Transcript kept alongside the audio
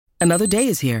Another day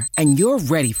is here, and you're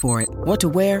ready for it. What to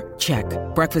wear? Check.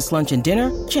 Breakfast, lunch, and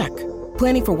dinner? Check.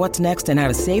 Planning for what's next and how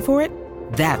to save for it?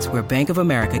 That's where Bank of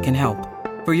America can help.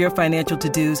 For your financial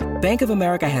to-dos, Bank of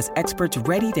America has experts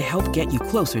ready to help get you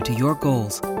closer to your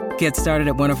goals. Get started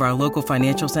at one of our local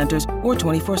financial centers or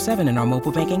 24/7 in our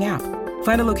mobile banking app.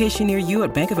 Find a location near you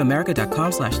at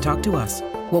bankofamerica.com/talktous.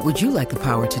 What would you like the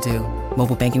power to do?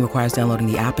 Mobile banking requires downloading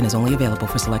the app and is only available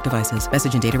for select devices.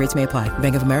 Message and data rates may apply.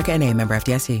 Bank of America N.A., member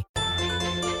FDIC.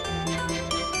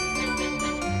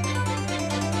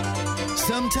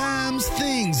 Sometimes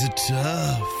things are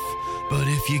tough, but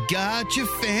if you got your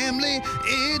family,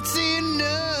 it's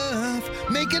enough.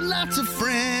 Making lots of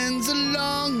friends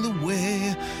along the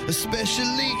way,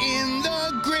 especially in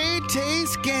the Great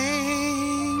Taste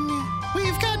Gang.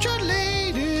 We've got your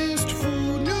latest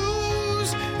food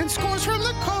news and scores from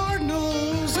the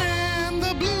Cardinals and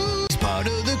the Blues. He's part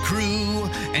of the crew,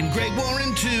 and Greg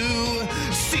Warren too.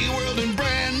 SeaWorld and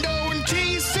Brando and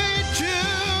TC too.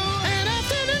 And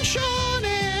Ethan and Sean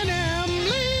and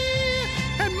Emily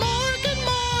and Mark and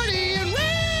Marty and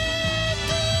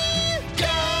Randy,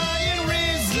 Guy and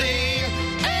Risley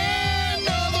and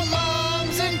all the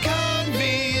moms and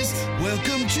convies.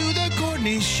 Welcome to the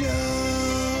Courtney Show.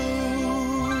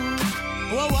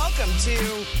 Well, welcome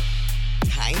to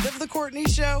kind of the Courtney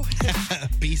Show.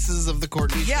 Pieces of the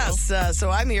Courtney Show. Yes,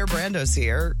 so I'm here. Brando's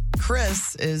here.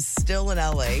 Chris is still in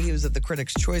L.A. He was at the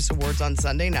Critics' Choice Awards on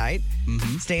Sunday night,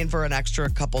 staying for an extra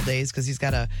couple days because he's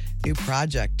got a new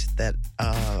project that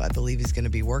I believe he's going to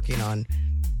be working on.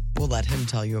 We'll let him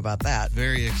tell you about that.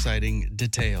 Very exciting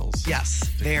details. Yes,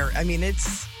 I mean,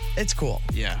 it's cool.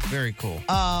 Yeah, very cool.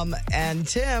 And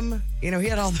Tim, he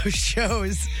had all those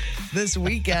shows this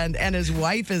weekend, and his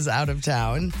wife is out of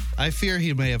town. I fear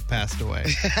he may have passed away.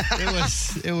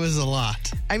 It was a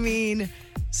lot. I mean,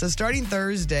 so starting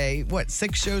Thursday,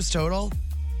 6 shows total?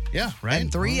 Yeah, right.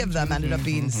 And 3 of them ended up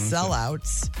being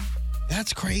sellouts.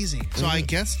 That's crazy. So I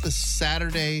guess the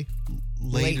Saturday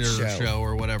later show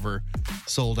or whatever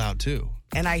sold out too.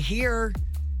 And I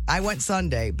went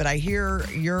Sunday, but I hear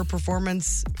your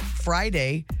performance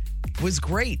Friday was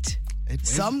great.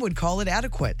 Some would call it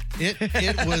adequate.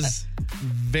 It was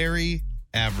very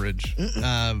average.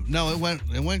 No, it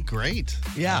went great.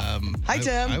 Yeah. Hi,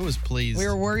 Tim. I was pleased. We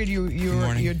were worried you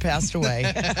had passed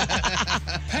away.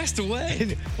 Passed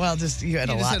away? Well, you had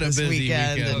a lot this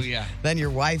weekend. Oh, yeah. Then your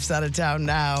wife's out of town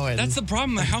now. And That's the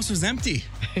problem. My house was empty.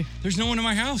 There's no one in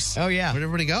my house. Oh, yeah. Where'd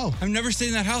everybody go? I've never stayed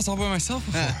in that house all by myself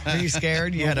before. Are you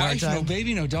scared? You No had a hard wife, time? no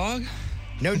baby, no dog.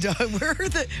 No dog. What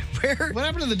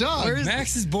happened to the dog?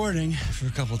 Max is boarding for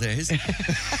a couple days.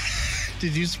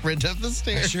 Did you sprint up the I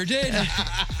stairs? sure did. I'm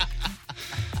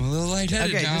a little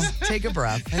lightheaded Okay, now. just take a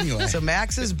breath. Anyway. So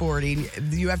Max is boarding.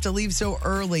 You have to leave so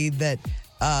early that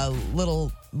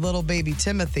little baby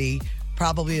Timothy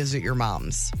probably is at your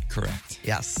mom's. Correct.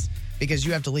 Yes, because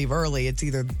you have to leave early. It's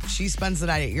either she spends the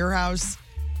night at your house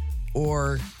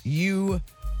or you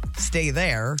stay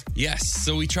there. Yes.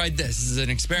 So we tried this. This is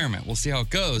an experiment. We'll see how it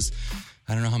goes.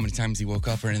 I don't know how many times he woke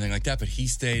up or anything like that, but he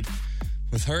stayed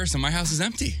with her, so my house is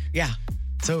empty. Yeah.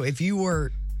 So if you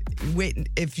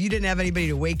didn't have anybody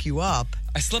to wake you up,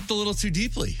 I slept a little too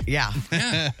deeply. yeah,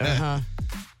 Yeah.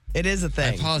 it is a I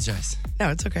thing. apologize.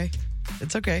 No, it's okay.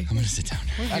 It's okay. I'm going to sit down.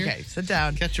 Okay, sit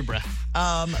down. Catch your breath.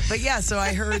 But yeah, so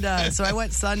I heard, so I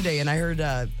went Sunday and I heard,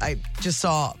 I just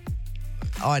saw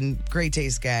on Great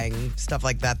Taste Gang, stuff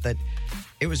like that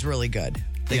it was really good.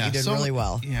 That you did really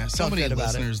well. Yeah, so Felt many good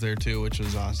about listeners there too, which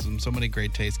was awesome. So many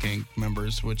Great Taste Gang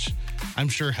members, which I'm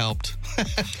sure helped.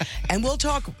 And we'll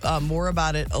talk more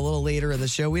about it a little later in the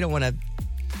show. We don't want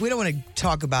to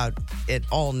talk about it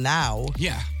all now.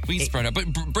 Yeah, we can spread out. But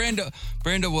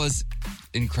Brando was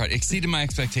incredible, exceeded my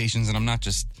expectations, and I'm not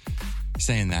just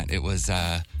saying that. It was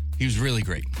he was really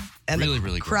great, And really, the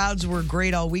really great. crowds were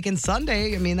great all weekend.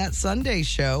 Sunday, I mean, that Sunday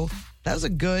show, that was a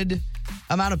good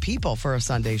amount of people for a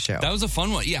Sunday show. That was a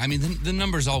fun one. Yeah, I mean, the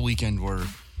numbers all weekend were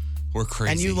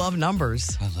crazy. And you love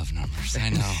numbers. I love numbers. I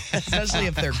know. Especially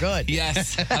if they're good.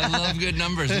 Yes, I love good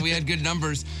numbers. We had good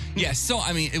numbers. Yes, so,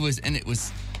 I mean, it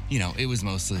was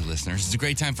mostly listeners. It's a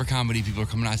great time for comedy. People are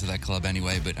coming out to that club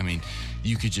anyway, but, I mean,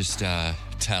 you could just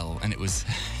tell. And it was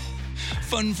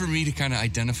fun for me to kind of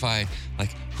identify,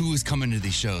 like, who was coming to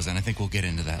these shows. And I think we'll get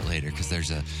into that later because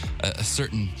there's a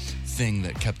certain thing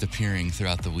that kept appearing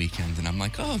throughout the weekend. And I'm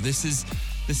like, oh, this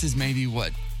is maybe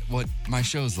what my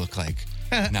shows look like.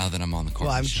 Now that I'm on the court.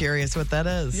 Well, I'm curious what that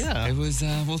is. Yeah. It was,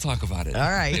 we'll talk about it.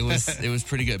 All right. It was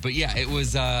pretty good. But yeah, it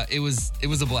was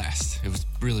a blast. It was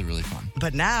really, really fun.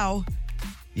 But now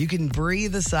you can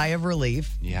breathe a sigh of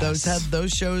relief. Yes.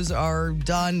 Those shows are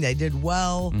done. They did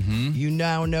well. Mm-hmm. You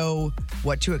now know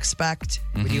what to expect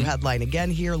when you headline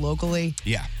again here locally.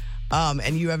 Yeah.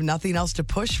 And you have nothing else to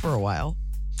push for a while.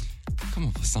 Come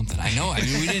up with something. I know. I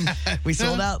mean, we didn't. We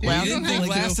sold out We last didn't think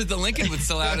last at the Lincoln would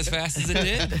sell out as fast as it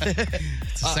did.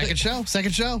 Second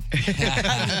show.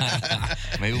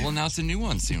 Maybe we'll announce a new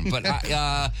one soon. But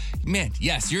man,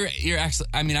 yes, you're actually.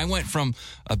 I mean, I went from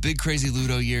a big crazy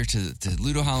Ludo year to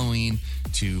Ludo Halloween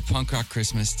to Punk Rock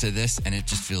Christmas to this, and it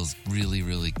just feels really,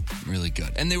 really, really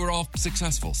good. And they were all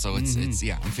successful, so it's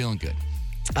I'm feeling good.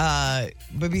 But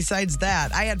besides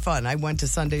that, I had fun. I went to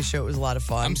Sunday's show. It was a lot of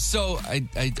fun.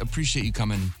 I appreciate you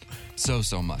coming so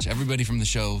much. Everybody from the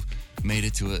show made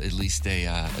it to at least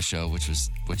a show, which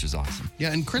was awesome.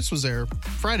 Yeah, and Chris was there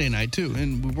Friday night too,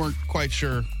 and we weren't quite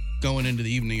sure going into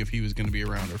the evening if he was going to be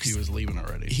around or if he was leaving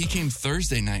already. He came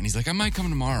Thursday night, and he's like, I might come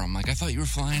tomorrow. I'm like, I thought you were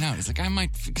flying out. He's like, I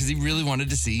might, because he really wanted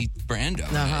to see Brando,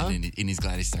 and he's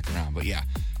glad he stuck around. But yeah,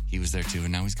 he was there too,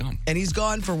 and now he's gone. And he's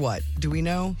gone for what? Do we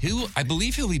know? I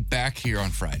believe he'll be back here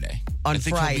on Friday. I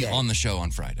think Friday. He'll be on the show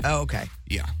on Friday. Oh, okay.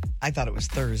 Yeah. I thought it was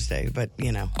Thursday, but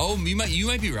you know. Oh, you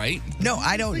might be right. No,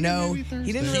 I don't know.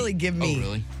 He didn't really give me. Oh,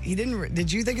 really? He didn't.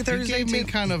 Did you think of Thursday? He gave me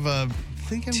kind of a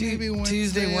thinking maybe Wednesday.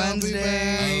 Tuesday,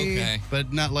 Wednesday. Okay.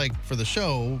 But not like for the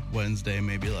show Wednesday.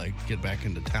 Maybe like get back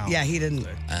into town. Yeah, he didn't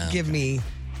give me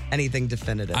anything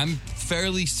definitive. I'm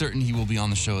fairly certain he will be on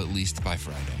the show at least by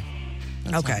Friday.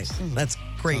 That's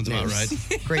great sounds news. about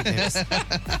right. Great news.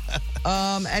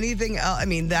 Anything else? I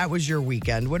mean, that was your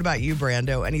weekend. What about you,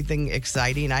 Brando? Anything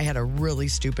exciting? I had a really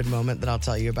stupid moment that I'll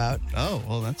tell you about. Oh,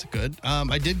 well, that's good.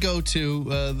 I did go to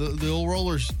the old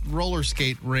roller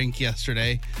skate rink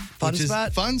yesterday.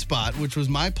 Fun Spot, which was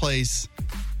my place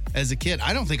as a kid.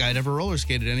 I don't think I'd ever roller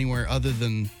skated anywhere other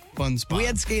than Fun Spot. We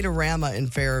had Skaterama in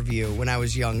Fairview when I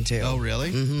was young too. Oh,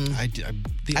 really? Mm-hmm.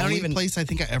 The only place I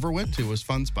think I ever went to was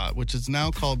Fun Spot, which is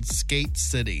now called Skate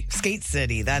City. Skate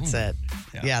City, that's it.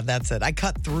 Yeah, that's it. I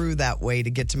cut through that way to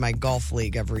get to my golf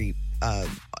league every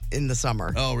in the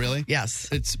summer. Oh, really? Yes.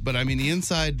 But I mean, the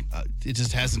inside, it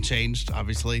just hasn't changed,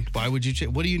 obviously. Why would you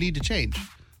change? What do you need to change?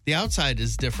 The outside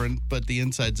is different, but the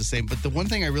inside's the same. But the one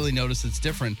thing I really noticed that's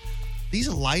different, these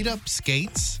light up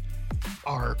skates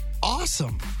are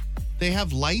awesome. They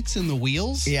have lights in the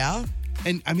wheels. Yeah.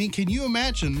 And I mean, can you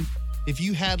imagine if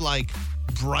you had like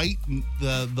bright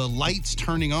the lights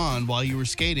turning on while you were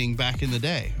skating back in the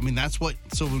day? I mean, that's what.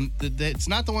 So it's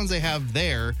not the ones they have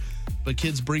there, but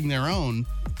kids bring their own.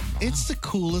 It's the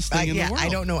coolest thing in the world. I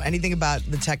don't know anything about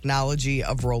the technology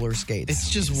of roller skates. It's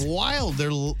just wild.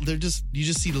 They're just you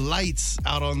just see lights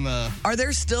out on the. Are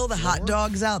there still the hot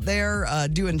dogs out there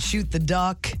doing shoot the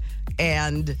duck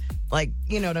and? Like,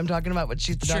 you know what I'm talking about, what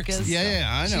Shoot the Duck is? Yeah,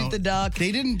 I know. Shoot the Duck.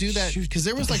 They didn't do that because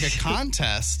there was like a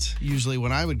contest usually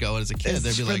when I would go as a kid.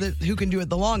 They'd be like, who can do it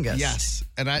the longest. Yes.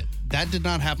 And that did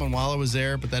not happen while I was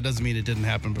there, but that doesn't mean it didn't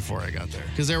happen before I got there.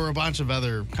 Because there were a bunch of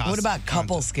other contests. What about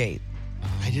couple skate?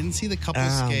 I didn't see the couple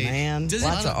skate. Oh, man.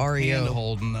 Lots of REO.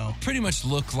 Holding, though. Pretty much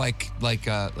look like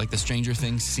the Stranger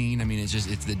Things scene. I mean, it's a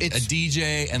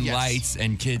DJ and lights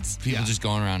and people just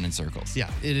going around in circles. Yeah,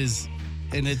 it is.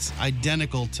 And it's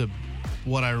identical to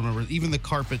what I remember. Even the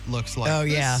carpet looks like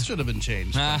this should have been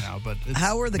changed by now, but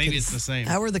maybe it's the same.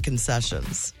 How are the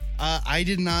concessions? I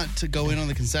did not go in on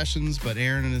the concessions, but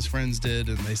Aaron and his friends did,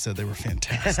 and they said they were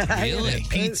fantastic. Really? They had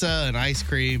pizza and ice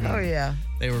cream. Oh, yeah.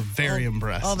 They were very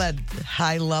impressed. All that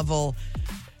high-level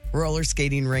roller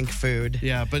skating rink food.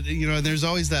 Yeah, but, there's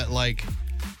always that, like,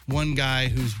 one guy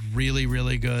who's really,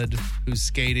 really good, who's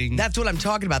skating. That's what I'm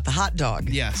talking about, the hot dog.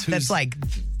 Yes. That's like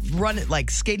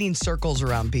skating circles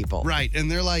around people. Right, and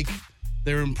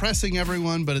they're impressing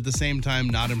everyone, but at the same time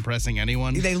not impressing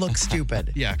anyone. They look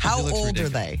stupid. Yeah. How old ridiculous. are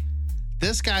they?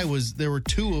 This guy there were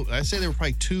two, I say there were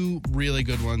probably two really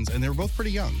good ones, and they were both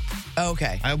pretty young.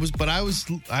 Okay. I was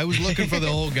looking for the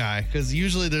old guy, because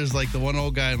usually there's like the one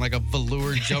old guy in like a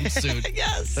velour jumpsuit.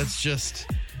 Yes. That's just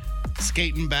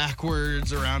skating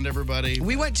backwards around everybody.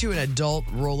 We went to an adult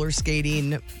roller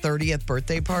skating 30th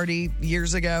birthday party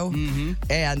years ago,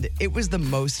 and it was the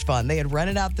most fun. They had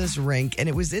rented out this rink, and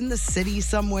it was in the city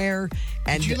somewhere.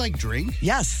 And did you drink?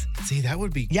 Yes. See, that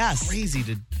would be crazy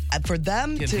to for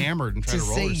them get hammered and try to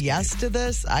roller say skate. yes to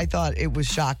this. I thought it was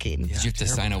shocking. Did you have to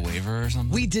sign a waiver or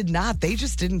something? We did not. They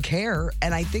just didn't care.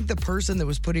 And I think the person that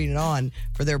was putting it on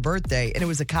for their birthday, and it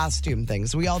was a costume thing,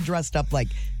 so we all dressed up like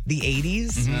the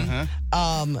 80s.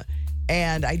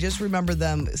 And I just remember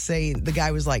them saying, the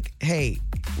guy was like, hey,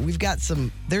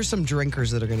 there's some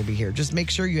drinkers that are going to be here. Just make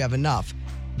sure you have enough.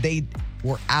 They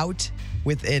were out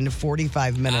within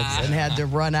 45 minutes and had to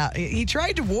run out. He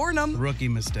tried to warn them. Rookie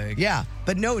mistake. Yeah,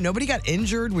 but nobody got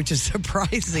injured, which is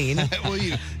surprising. Well,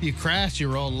 you crashed. You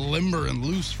were all limber and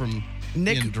loose from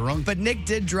Being drunk. But Nick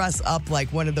did dress up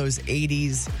like one of those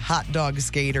 80s hot dog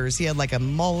skaters. He had like a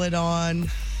mullet on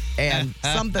and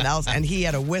something else, and he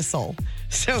had a whistle.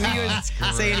 So he was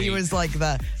saying he was like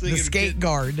the skate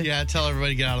guard. Yeah, tell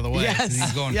everybody to get out of the way. Yes.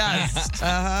 He's going fast.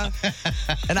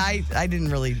 And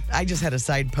I just had a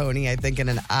side pony, I think, in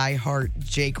an I Heart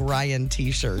Jake Ryan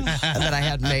t-shirt that I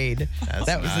had made.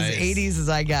 That was nice. as 80s as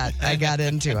I got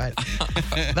into it.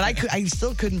 But I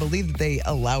still couldn't believe that they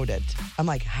allowed it. I'm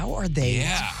like, how are they?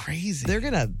 Yeah. It's crazy. They're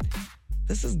going to,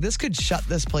 this could shut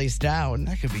this place down.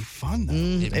 That could be fun, though.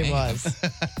 It was.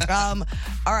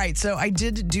 All right, so I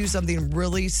did do something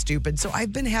really stupid. So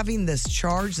I've been having this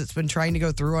charge that's been trying to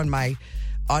go through on my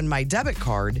debit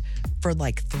card for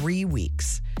like 3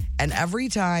 weeks. And every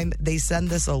time they send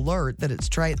this alert that it's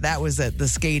that was it, the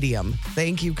Skadium.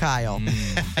 Thank you, Kyle.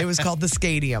 It was called the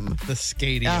Skadium. The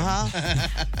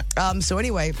Skadium. So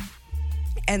anyway,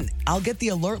 and I'll get the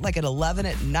alert like at 11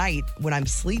 at night when I'm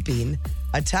sleeping.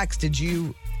 A text, did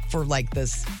you, for like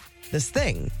this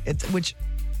thing, which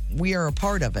we are a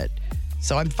part of it.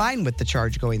 So I'm fine with the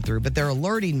charge going through, but they're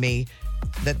alerting me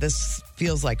that this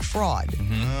feels like fraud.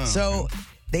 So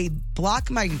they block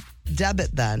my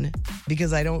debit then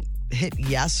because I don't hit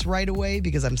yes right away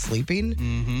because I'm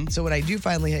sleeping. So when I do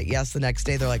finally hit yes the next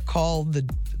day, they're like, call the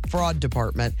fraud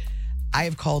department. I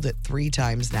have called it 3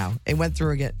 times now. It went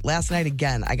through again. Last night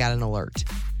again, I got an alert.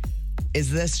 Is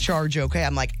this charge okay?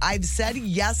 I'm like, I've said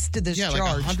yes to this charge. Yeah,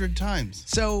 like 100 times.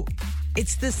 So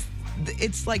it's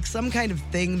like some kind of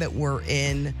thing that we're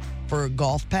in for a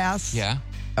golf pass. Yeah.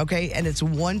 Okay. And it's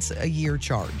once a year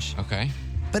charge. Okay.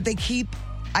 But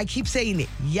I keep saying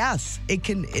yes,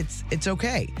 it's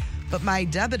okay. But my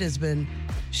debit has been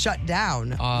shut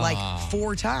down like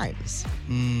 4 times.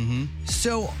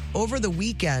 So over the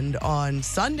weekend on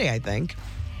Sunday, I think,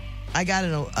 I got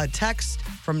a text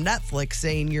from Netflix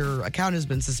saying your account has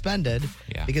been suspended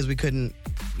because we couldn't,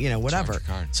 whatever. Charge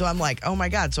your card. So I'm like, oh my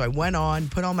God. So I went on,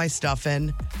 put all my stuff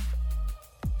in,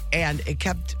 and it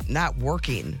kept not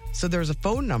working. So there's a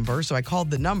phone number. So I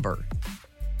called the number.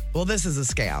 Well, this is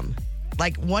a scam.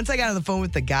 Like, once I got on the phone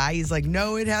with the guy, he's like,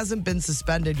 no, it hasn't been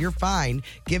suspended. You're fine.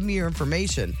 Give me your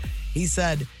information.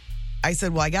 I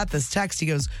said, well, I got this text. He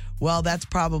goes, well, that's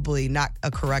probably not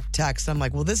a correct text. I'm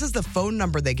like, well, this is the phone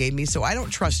number they gave me, so I don't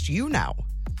trust you now.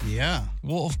 Yeah.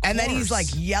 Well, of course. And then he's like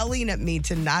yelling at me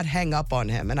to not hang up on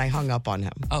him, and I hung up on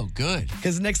him. Oh, good.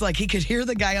 Because Nick's like, he could hear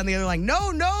the guy on the other line,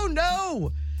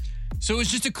 no. So it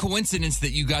was just a coincidence that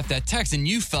you got that text and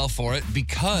you fell for it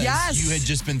because you had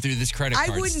just been through this credit card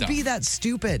I wouldn't stuff. be that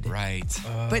stupid. Right.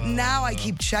 But now I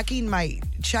keep checking my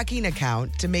checking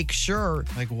account to make sure.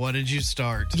 Like, what did you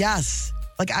start? Yes.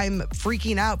 Like, I'm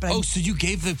freaking out. But so you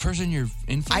gave the person your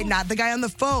info? not the guy on the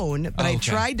phone, but I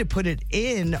tried to put it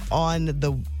in on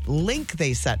the link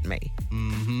they sent me.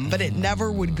 But it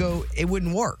never would go, it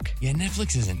wouldn't work. Yeah,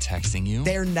 Netflix isn't texting you.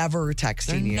 They're never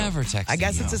texting you. They're never texting I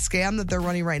guess you. it's a scam that they're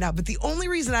running right now. But the only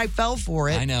reason I fell for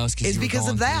it I know, is because you were of going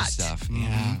through that. Stuff.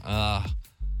 Yeah.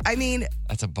 I mean,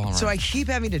 That's a bummer. so I keep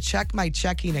having to check my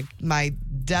checking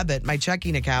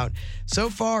account. So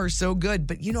far, so good.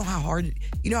 But you know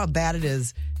how bad it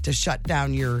is to shut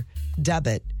down your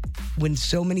debit when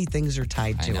so many things are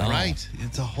tied to know. it. Right.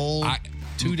 It's a whole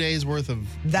 2 days worth of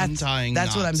untying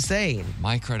That's what I'm knots. saying.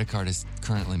 My credit card is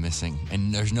currently missing,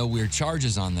 and there's no weird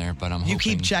charges on there, but I'm hoping... You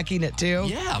keep checking it too?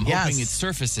 Yeah, I'm hoping it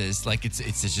surfaces, like it's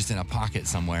just in a pocket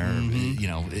somewhere, under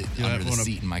the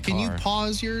seat in my car. Can you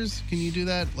pause yours? Can you do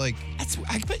that? Like,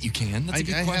 I bet you can. That's a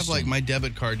good I question. have like my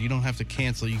debit card. You don't have to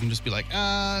cancel. You can just be like,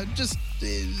 just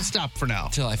stop for now.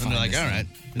 Till I find and they're like, this all thing. right.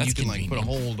 And That's you can like put a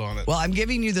convenient. hold on it. Well, I'm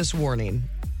giving you this warning.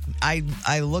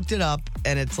 I looked it up,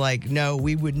 and it's like, no,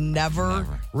 we would never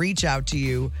reach out to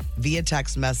you via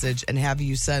text message and have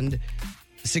you send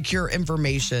secure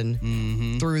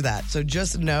information through that. So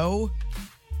just know,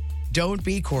 don't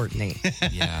be Courtney.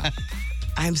 Yeah.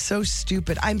 I'm so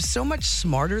stupid. I'm so much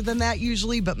smarter than that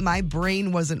usually, but my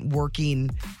brain wasn't working.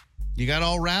 You got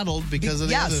all rattled because of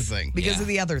the other thing. Because of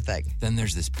the other thing. Then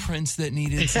there's this prince that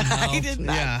needed some help. I did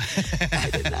not.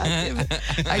 Yeah.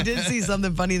 I did see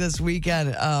something funny this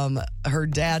weekend. Her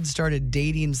dad started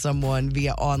dating someone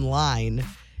via online,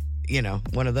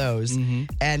 one of those.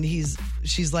 And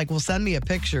she's like, well, send me a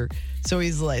picture. So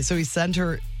he sent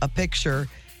her a picture,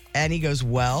 and he goes,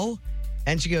 well.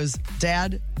 And she goes,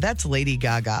 Dad, that's Lady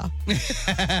Gaga.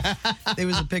 There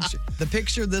was a picture. The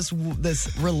picture of this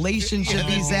relationship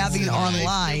he's having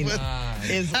online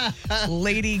is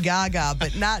Lady Gaga,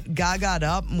 but not Gaga'd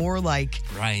up, more like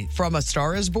from A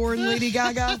Star Is Born Lady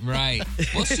Gaga. Right.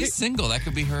 Well, she's single. That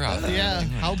could be her out there. Yeah.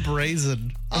 How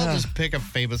brazen. I'll just pick a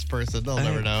famous person. They'll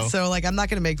never know. So, like, I'm not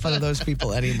going to make fun of those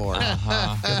people anymore.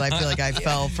 Because I feel like I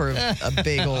fell for a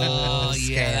big old scam.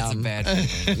 Yeah, that's a bad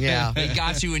feeling. Yeah. They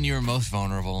got you when you were most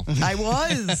vulnerable. I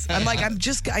was. I'm like,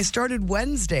 I started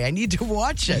Wednesday. I need to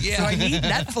watch it. Yeah. So I need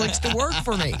Netflix to work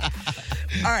for me.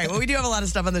 All right. Well, we do have a lot of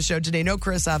stuff on the show today. No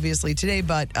Chris, obviously, today,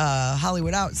 but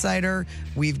Hollywood Outsider.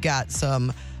 We've got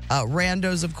some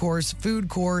randos, of course, food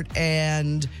court,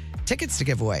 and tickets to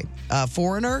give away.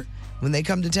 Foreigner, when they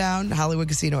come to town, Hollywood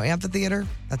Casino Amphitheater.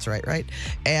 That's right.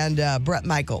 And Bret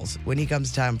Michaels, when he comes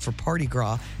to town for Party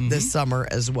Gras this summer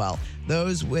as well.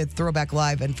 Those with Throwback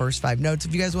Live and First Five Notes.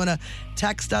 If you guys want to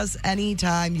text us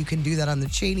anytime, you can do that on the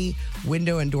Cheney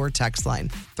window and door text line.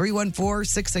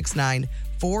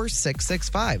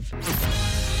 314-669-4665.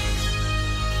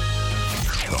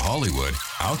 The Hollywood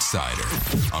Outsider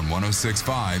on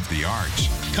 106.5 The Arch.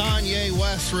 Kanye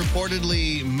West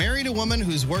reportedly married a woman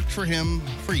who's worked for him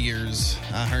for years.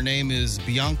 Her name is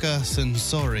Bianca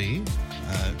Sensori,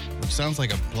 which sounds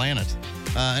like a planet.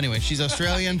 Anyway, she's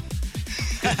Australian.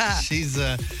 She's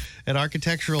an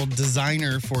architectural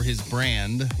designer for his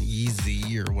brand,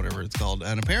 Yeezy or whatever it's called.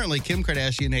 And apparently Kim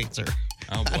Kardashian hates her.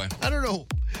 Oh, boy. I don't know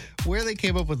where they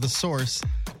came up with the source,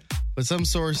 but some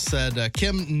source said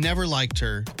Kim never liked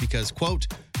her because, quote,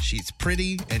 she's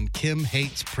pretty and Kim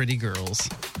hates pretty girls.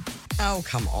 Oh,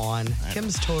 come on.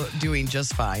 Kim's doing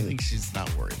just I fine. think she's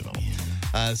not worried at all.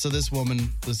 So this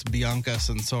woman, this Bianca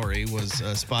Sensori, was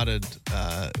spotted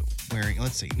wearing,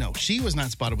 she was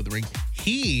not spotted with a ring.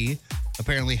 He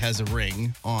apparently has a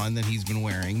ring on that he's been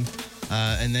wearing.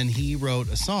 And then he wrote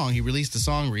a song. He released a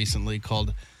song recently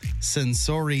called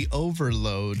Sensory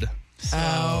Overload.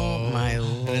 Oh, my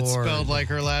Lord. And it's spelled like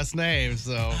her last name,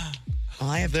 so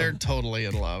they're totally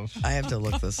in love. I have to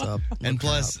look this up. And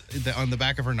plus, on the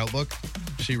back of her notebook,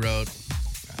 she wrote,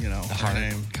 her heart,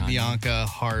 name, Kanye. Bianca,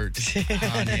 heart,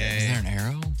 Kanye. Is there an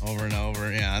arrow? Over and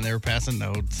over, yeah, and they were passing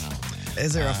notes. Oh, man.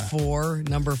 Is there a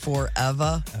number 4,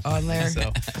 Eva on there?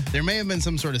 So there may have been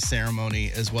some sort of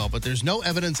ceremony as well, but there's no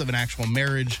evidence of an actual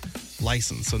marriage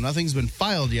license. So nothing's been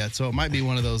filed yet. So it might be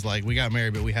one of those like, we got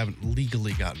married, but we haven't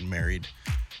legally gotten married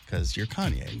because you're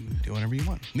Kanye. You can do whatever you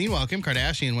want. Meanwhile, Kim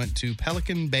Kardashian went to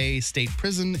Pelican Bay State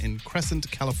Prison in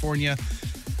Crescent, California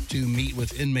to meet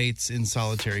with inmates in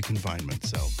solitary confinement.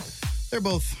 So they're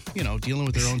both, dealing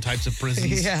with their own types of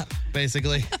prisons,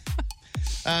 basically.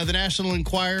 The National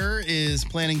Enquirer is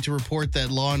planning to report that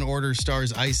Law & Order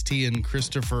stars Ice-T and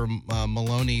Christopher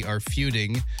Maloney are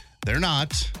feuding. They're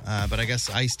not, but I guess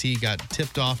Ice-T got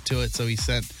tipped off to it, so he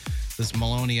sent this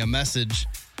Maloney a message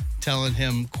telling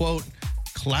him, quote,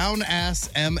 clown-ass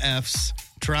MFs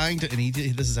trying to, and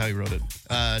this is how he wrote it,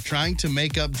 trying to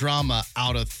make up drama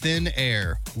out of thin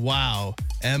air. Wow,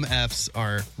 MFs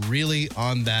are really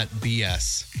on that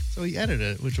BS. So he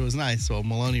edited it, which was nice. So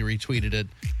Maloney retweeted it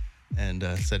and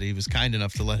said he was kind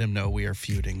enough to let him know we are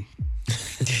feuding.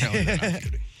 No, we're not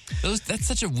feuding. That's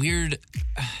such a weird...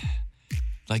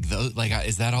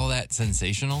 is that all that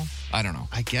sensational? I don't know.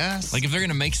 I guess. Like, if they're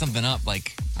going to make something up, I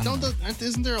don't know.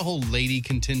 Isn't there a whole lady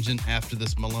contingent after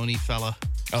this Maloney fella?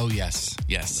 Oh, yes.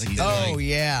 Yes.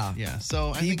 Yeah. Yeah.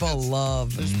 So People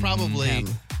love There's probably... him.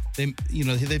 They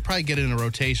probably get it in a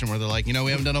rotation where they're like, we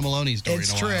haven't done a Maloney story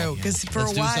It's in a while. true, because for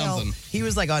Let's a do while, something. he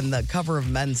was like on the cover of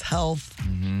Men's Health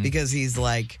because he's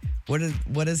like, what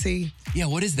is he? Yeah,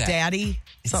 what is that? Daddy?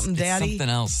 It's Daddy? something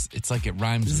else. It's like it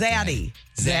rhymes with Zaddy.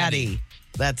 Zaddy.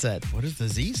 That's it. What does the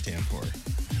Z stand for?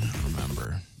 I don't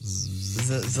remember.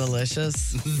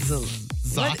 Zalicious?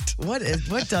 Zot.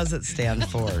 What does it stand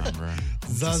for?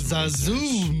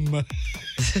 Zazoom.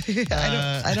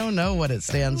 I don't know what it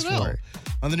stands for.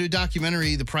 On the new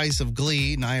documentary, The Price of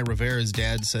Glee, Naya Rivera's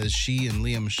dad says she and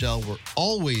Leah Michelle were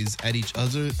always at each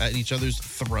other's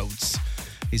throats.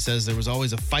 He says there was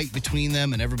always a fight between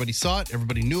them and everybody saw it,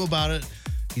 everybody knew about it.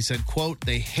 He said, quote,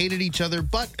 they hated each other,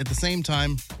 but at the same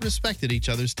time, respected each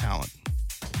other's talent.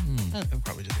 They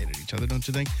probably just hated each other, don't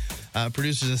you think?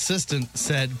 Producer's assistant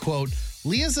said, quote,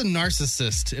 Leah's a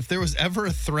narcissist. If there was ever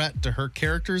a threat to her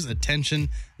character's attention,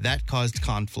 that caused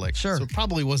conflict. Sure. So it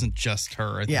probably wasn't just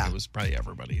her. I think Yeah. it was probably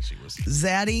everybody. She was.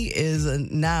 Zaddy is a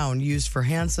noun used for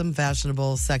handsome,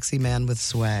 fashionable, sexy man with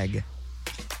swag.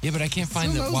 Yeah, but I can't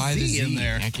find Still the no why the Z Z in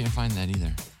there. I can't find that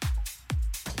either.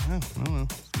 Oh, well,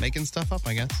 making stuff up,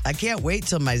 I guess. I can't wait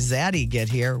till my Zaddy get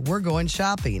here. We're going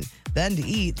shopping. Then to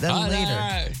eat, then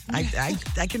later. I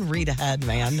can read ahead,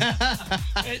 man.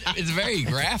 It's very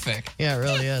graphic. Yeah, it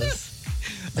really is.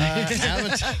 I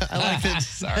like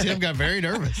that Tim got very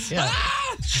nervous. Yeah.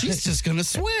 She's just going to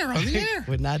swear on the air.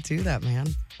 Would not do that,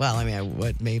 man. Well, I mean, I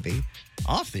would maybe.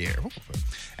 Off the air.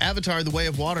 Avatar: The Way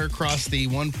of Water crossed the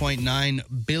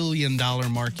 $1.9 billion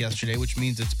mark yesterday, which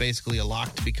means it's basically a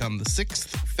lock to become the 6th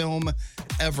film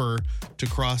ever to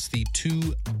cross the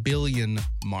 2 billion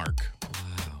mark.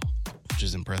 Wow. Which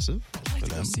is impressive for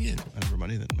them. See it. And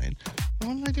everybody that made.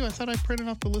 What did I do? I thought I printed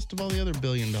off the list of all the other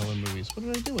billion-dollar movies. What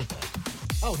did I do with that?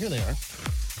 Oh, here they are.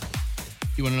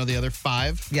 You want to know the other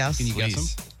 5? Yes. Can you guess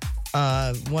Please. them?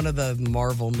 One of the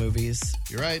Marvel movies.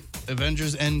 You're right.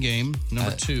 Avengers Endgame,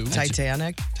 number 2.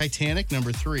 Titanic. Titanic,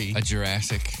 number 3. A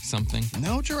Jurassic something.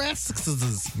 No Jurassic.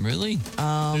 Really?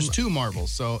 There's 2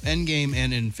 Marvels, so Endgame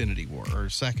and Infinity War are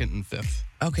 2nd and 5th.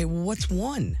 Okay, well, what's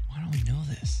one? Why don't we know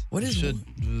this? What is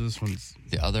This one's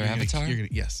The other Avatar?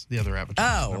 Yes, the other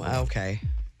Avatar. Number one. Okay.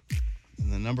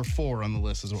 And then number 4 on the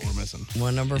list is what we're missing.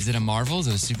 One number. Is it a Marvel? Is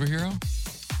it a superhero?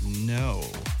 No.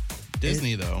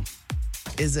 Disney, though.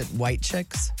 Is it White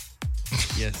Chicks?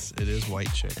 Yes, it is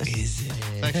White Chicks. Is it?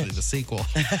 It's actually the sequel.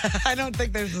 I don't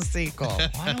think there's a sequel.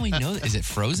 Why don't we know that? Is it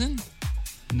Frozen?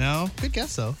 No, good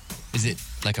guess, though. Is it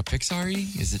like a Pixar-y?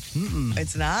 Is it?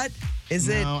 It's not? Is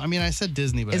it No, I mean, I said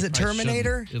Disney, but Is I it probably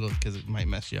Terminator? shouldn't. Because it might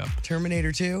mess you up.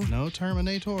 Terminator 2? No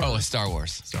Terminator. Oh, it's Star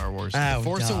Wars. Star Wars. Oh, The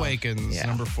Force duh. Awakens, Yeah.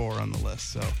 number 4 on the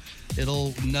list. So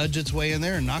it'll nudge its way in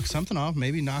there and knock something off.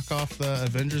 Maybe knock off the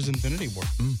Avengers Infinity War.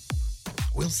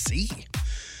 We'll see.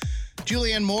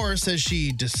 Julianne Moore says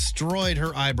she destroyed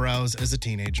her eyebrows as a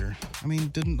teenager. I mean,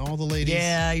 didn't all the ladies?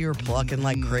 Yeah, you were plucking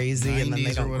like crazy, and then they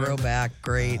 90s or don't grow whatever. back.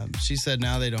 Great. She said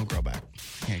now they don't grow back.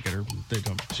 Can't get her. They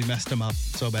don't. She messed them up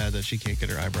so bad that she can't get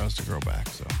her eyebrows to grow back.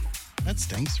 So that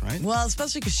stinks, right? Well,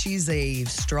 especially because she's a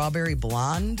strawberry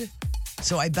blonde,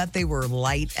 so I bet they were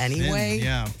light anyway.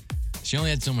 Yeah. She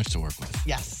only had so much to work with.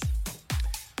 Yes.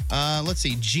 Let's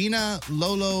see. Gina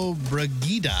Lolo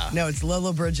Brigida. No, it's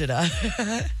Lolo Brigida.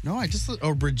 No, I just.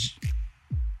 Oh,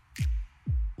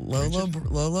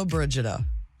 Lolo Brigida.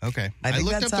 Okay. I think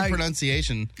looked that's up how the you-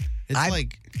 pronunciation. It's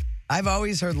I've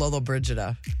always heard Lolo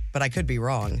Brigida, but I could be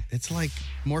wrong. it's like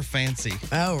more fancy.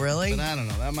 Oh, really? But I don't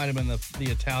know. That might have been the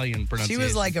Italian She pronunciation.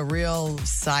 was like a real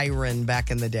siren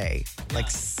back in the day. Like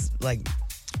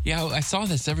Yeah, I saw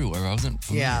this everywhere. I wasn't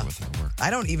familiar Yeah. with her work. I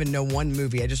don't even know one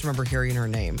movie. I just remember hearing her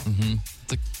name.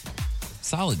 It's a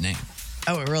solid name.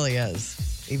 Oh, it really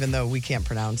is. Even though we can't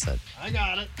pronounce it. I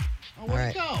got it. Oh,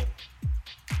 where'd All it go?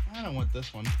 I don't want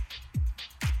this one.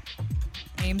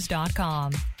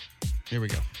 Names.com. Here we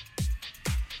go.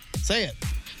 Say it.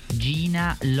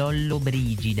 Gina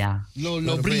Lollobrigida.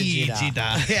 Lolo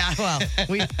Brigida. Yeah, well,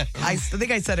 I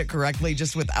think I said it correctly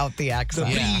just without the accent.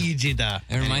 Yeah. Brigida.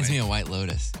 It reminds me of White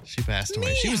Lotus. She passed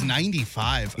away. She was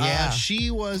 95. Yeah.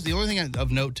 She was, the only thing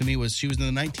of note to me was she was in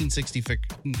the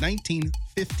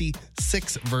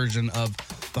 1956 version of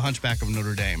The Hunchback of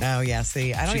Notre Dame. Oh, yeah,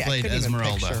 see, I She played couldn't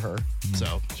Esmeralda. even picture her.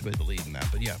 So she played the lead in that.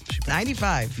 But yeah, she passed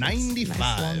 95. 95.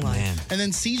 Nice long life. Man. And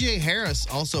then CJ Harris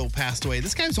also passed away.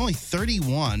 This guy was only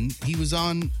 31. He was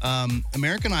on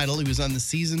American Idol. He was on the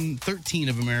season 13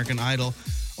 of American Idol.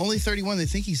 Only 31. They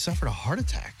think he suffered a heart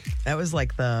attack. That was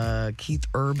like the Keith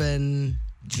Urban,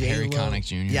 Harry J-Lo. Connick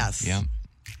Jr. Yes. Yep.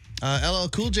 LL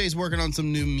Cool J's working on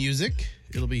some new music.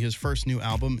 It'll be his first new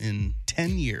album in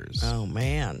 10 years. Oh,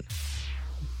 man.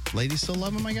 Ladies still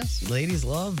love him, I guess? Ladies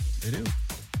love. They do.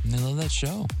 And I love that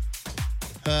show.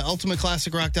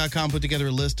 UltimateClassicRock.com put together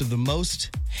a list of the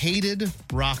most hated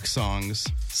rock songs.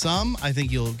 Some I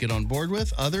think you'll get on board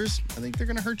with. Others, I think they're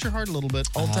going to hurt your heart a little bit.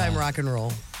 Old time rock and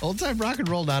roll. Old time rock and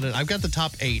roll, not it. I've got the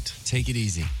top 8. Take it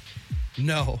easy.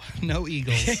 No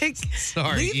Eagles.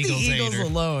 Sorry, Leave Eagles the Eagles hater.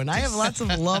 alone. I have lots of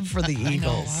love for the I know,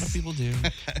 a lot Eagles. of people do.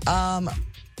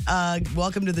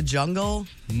 Welcome to the Jungle.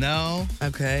 No,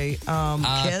 Okay.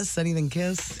 Kiss. Anything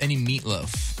Kiss? Any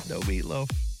Meatloaf? no Meatloaf.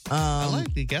 I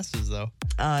like the guesses though.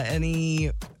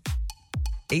 Any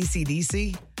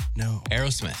AC/DC? No.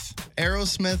 Aerosmith.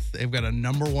 Aerosmith, they've got a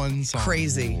number 1 song.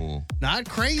 Crazy. Ooh. Not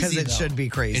crazy. Because it though. should be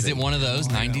crazy. Is it one of those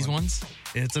 90s ones?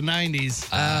 It's a 90s.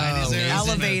 90s Oh, Aerosmith.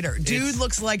 Elevator. Dude It's-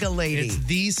 looks like a lady. It's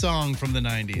the song from the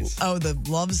 90s. Oh, the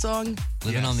love song?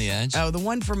 Living Yes. on the Edge? Oh, the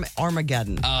one from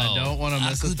Armageddon. I don't wanna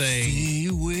miss a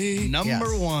thing. Number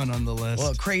Yes. 1 on the list.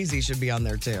 Well, Crazy should be on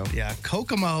there too. Yeah,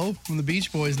 Kokomo from the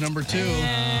Beach Boys, number 2.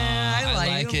 I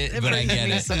like it, but I brings get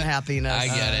me it. some happiness. I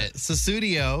get it.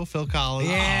 Susudio, Phil Collins.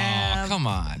 Yeah. Oh, come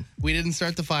on. We Didn't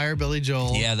Start the Fire, Billy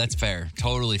Joel. Yeah, that's fair.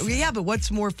 Totally fair. Yeah, but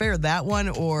what's more fair, that one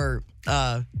or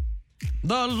The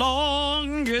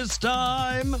Longest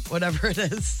Time? Whatever it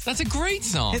is. That's a great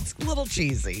song. It's a little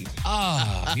cheesy.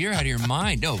 Oh, you're out of your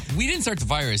mind. No, We Didn't Start the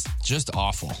Fire is just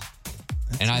awful.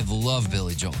 And I love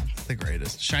Billy Joel. the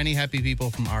greatest. Shiny Happy People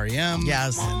from REM.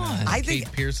 Yes. And, I Kate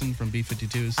think Pearson from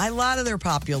B-52s. a lot of their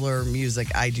popular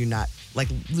music I do not like.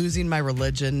 Losing My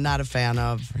Religion, not a fan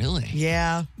of. Really?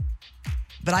 Yeah.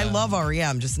 But I love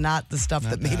REM, just not the stuff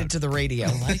that made it to the radio.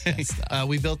 I like that stuff.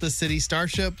 We Built This City,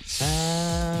 Starship.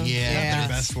 yeah, Their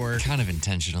best work. Kind of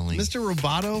intentionally. Mr.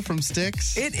 Roboto from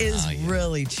Styx. It is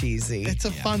really cheesy. It's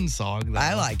a fun song, though.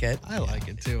 I like it. I like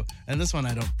it, too. And this one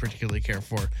I don't particularly care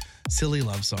for. Silly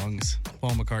Love Songs.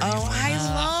 Paul McCartney. Oh, I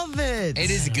love it.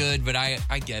 It is good, but I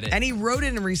get it. And he wrote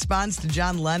it in response to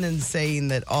John Lennon saying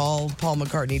that all Paul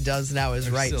McCartney does now is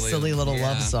write silly little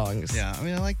love songs. Yeah, I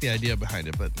mean, I like the idea behind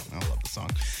it, but I don't love the song.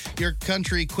 Your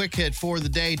country quick hit for the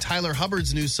day, Tyler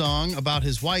Hubbard's new song about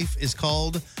his wife is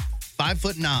called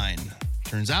 5'9".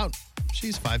 Turns out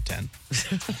she's 5'10".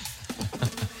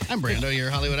 I'm Brando, your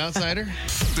Hollywood outsider.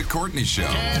 The Courtney Show.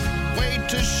 Can't wait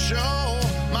to show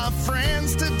my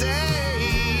friends today.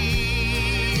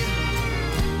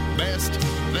 Best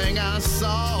thing I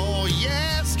saw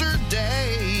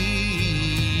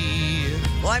yesterday.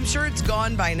 Well, I'm sure it's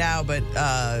gone by now, but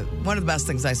one of the best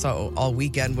things I saw all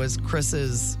weekend was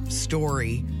Chris's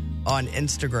story on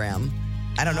Instagram.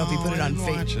 I don't know if he put it on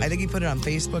Facebook. I think he put it on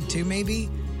Facebook too, maybe.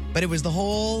 But it was the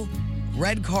whole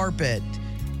red carpet,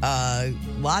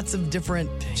 lots of different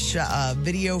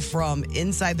video from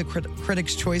inside the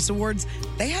Critics' Choice Awards.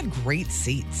 They had great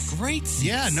seats. Great seats.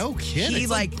 Yeah, no kidding. He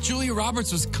It's like Julia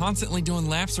Roberts was constantly doing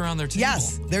laps around their table.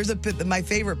 Yes, there's my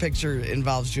favorite picture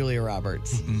involves Julia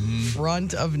Roberts,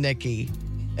 front of Nikki,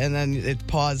 and then it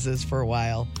pauses for a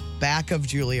while. Back of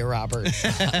Julia Roberts,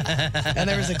 and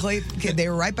there was they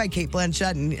were right by Kate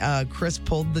Blanchett, and Chris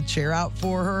pulled the chair out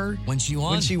for her When she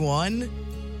won.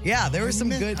 Yeah, there was some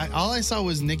good. All I saw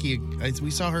was Nikki.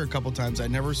 We saw her a couple times. I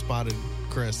never spotted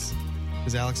Chris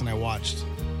because Alex and I watched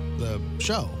the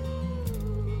show.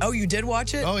 Oh, you did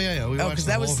watch it? Oh, yeah. We watched because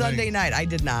the that was whole Sunday thing. night. I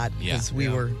did not because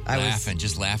Yeah. I laughing,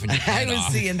 just laughing. Your I head was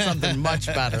off. seeing something much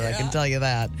better. I can tell you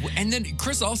that. And then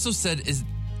Chris also said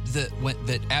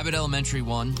that Abbott Elementary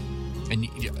won, and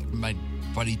my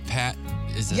buddy Pat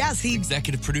is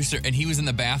executive producer, and he was in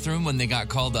the bathroom when they got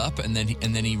called up, and then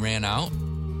he ran out.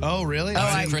 Oh, really?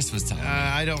 Chris was telling me.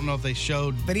 I don't know if they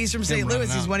showed. But he's from him St. Louis. running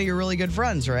He's out. one of your really good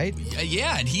friends, right?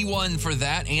 Yeah, and he won for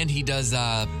that, and he does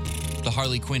the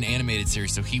Harley Quinn animated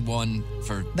series, so he won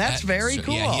for That's that. very So,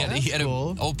 cool. Yeah, he had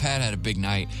cool. old Pat had a big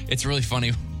night. It's really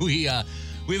funny. We have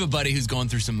a buddy who's going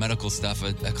through some medical stuff,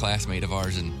 a classmate of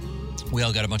ours, and we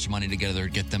all got a bunch of money together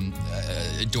to get them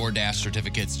DoorDash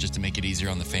certificates just to make it easier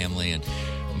on the family. And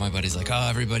my buddy's like, oh,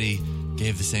 everybody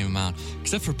gave the same amount,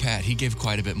 except for Pat. He gave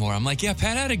quite a bit more. I'm like, yeah,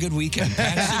 Pat had a good weekend.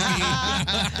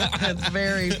 Pat That's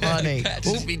very funny.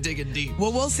 should be digging deep.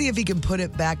 Well, we'll see if he can put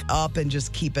it back up and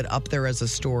just keep it up there as a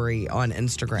story on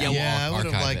Instagram. Yeah, well, Yeah, I would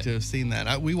have archive liked it. to have seen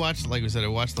that. We watched, like we said, I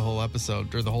watched the whole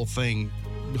episode or the whole thing,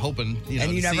 hoping And to you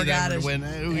see never them got to it.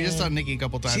 win. We just saw Nikki a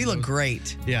couple times. She It looked was-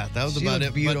 great. Yeah, that was She about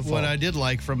looked it. beautiful. But what I did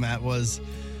like from that was,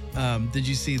 did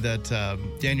you see that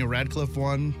Daniel Radcliffe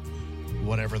won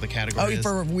whatever the category Oh, is?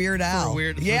 for Weird Al.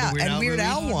 for the yeah, Weird and Al Weird movie?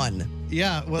 Al won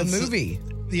Yeah, well, the movie.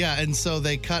 Yeah, and so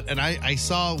they cut, and I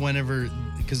saw whenever,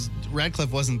 because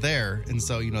Radcliffe wasn't there, and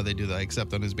so, they do the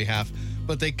accept on his behalf,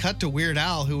 but they cut to Weird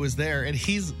Al, who was there, and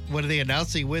when they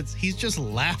announced he wins, he's just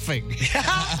laughing.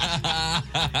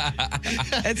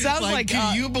 It sounds like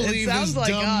can you believe this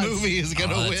dumb movie is going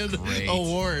to that's win great.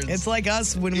 awards? It's like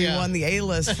us when we Yeah. won the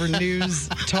A-list for News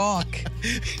Talk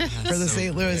for the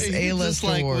St. Louis He A-list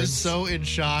just Awards. was so in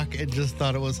shock and just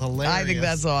thought it was hilarious. I think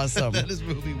that's awesome. that his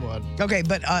movie won. Okay,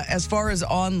 but as far as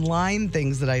online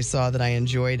things that I saw that I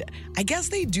enjoyed, I guess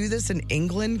they do this in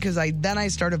England because I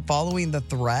started following the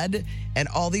thread and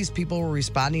all these people were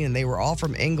responding and they were all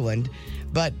from England.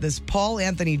 But this Paul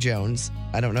Anthony Jones,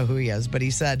 I don't know who he is, but he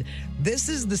said, "This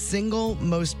is the single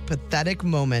most pathetic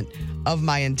moment of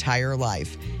my entire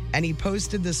life." And he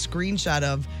posted this screenshot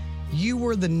of, "You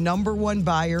were the number one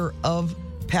buyer of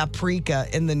paprika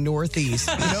in the Northeast.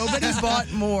 Nobody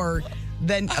bought more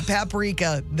than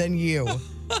paprika than you."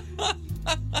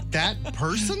 That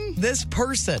person? This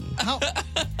person. How?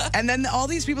 And then all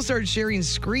these people started sharing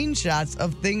screenshots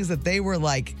of things that they were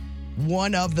like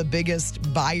one of the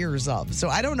biggest buyers of. So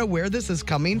I don't know where this is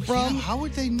coming from. Yeah, how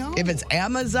would they know? If it's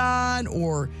Amazon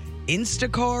or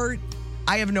Instacart,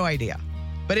 I have no idea.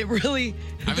 But it really,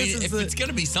 I mean, this is if it's going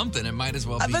to be something, it might as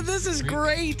well be. but this is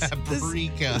great.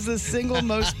 Paprika. This is the single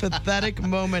most pathetic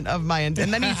moment of my And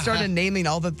then he started naming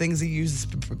all the things he uses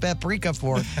paprika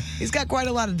for. He's got quite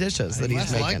a lot of dishes that he's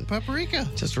Must making. like paprika.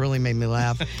 Just really made me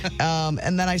laugh.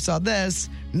 And then I saw this.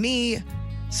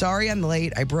 Sorry I'm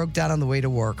late. I broke down on the way to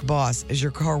work. Boss, is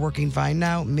your car working fine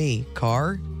now? Me,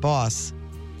 car, boss,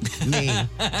 Me.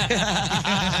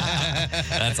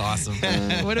 That's awesome.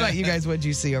 What about you guys? What did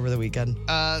you see over the weekend?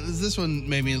 This one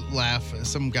made me laugh.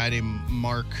 Some guy named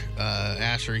Mark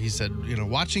Asher, he said,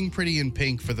 watching Pretty in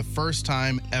Pink for the first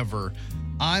time ever,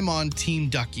 I'm on Team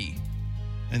Ducky.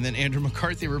 And then Andrew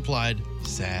McCarthy replied,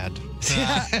 sad.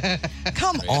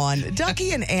 Come on.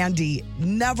 Ducky and Andy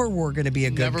never were going to be a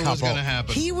good couple. Never was going to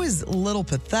happen. He was a little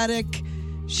pathetic.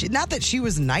 Not that she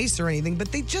was nice or anything,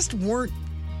 but they just weren't.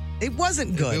 It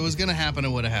wasn't good. If it was going to happen, it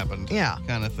would have happened. Yeah.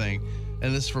 Kind of thing.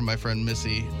 And this is from my friend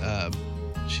Missy.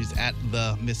 She's at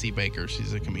the Missy Baker.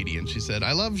 She's a comedian. She said,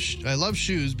 I love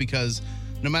shoes because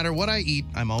no matter what I eat,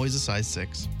 I'm always a size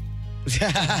 6.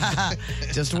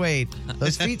 Just wait.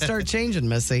 Those feet start changing,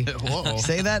 Missy. Whoa.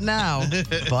 Say that now.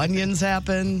 Bunions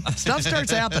happen. Stuff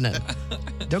starts happening.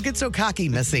 Don't get so cocky,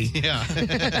 Missy. Yeah.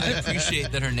 I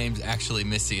appreciate that her name's actually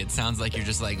Missy. It sounds like you're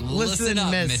just like, listen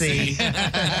up, Missy.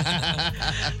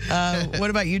 What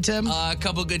about you, Tim? A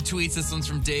couple good tweets. This one's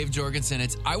from Dave Jorgensen.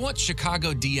 It's, I want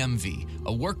Chicago DMV,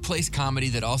 a workplace comedy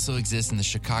that also exists in the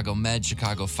Chicago Med,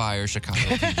 Chicago Fire, Chicago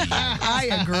PD. I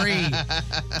agree.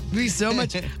 It'd be so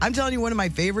much. I'm telling you, one of my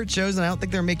favorite shows, and I don't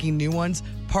think they're making new ones,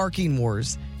 Parking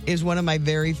Wars, is one of my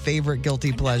very favorite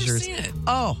guilty pleasures. Never seen it.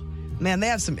 Oh, man, they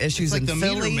have some issues It's like in the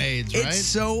Philly. Meter Maids, right? It's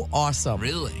so awesome.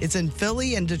 Really? It's in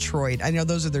Philly and Detroit. I know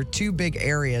those are their two big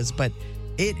areas, but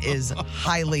it is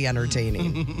highly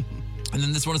entertaining. And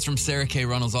then this one is from Sarah K.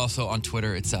 Runnels, also on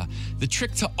Twitter. It's the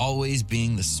trick to always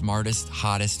being the smartest,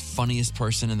 hottest, funniest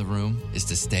person in the room is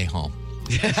to stay home.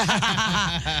 Those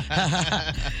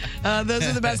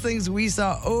are the best things we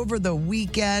saw over the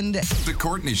weekend. The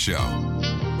Courtney Show.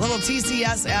 Little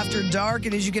TCS after dark,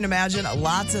 and as you can imagine,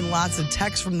 lots and lots of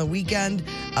texts from the weekend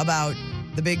about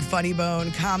the big Funny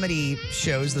Bone comedy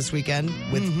shows this weekend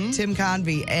with Tim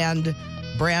Convey and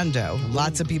Brando.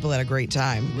 Lots of people had a great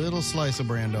time, Little slice of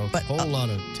Brando. But, Whole lot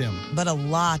of Tim. but a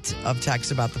lot of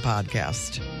texts about the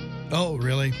podcast. Oh,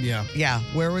 really? Yeah. Yeah,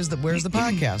 where's the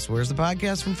podcast? Where's the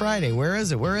podcast from Friday? Where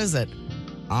is it?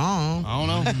 Oh, I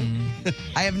don't know.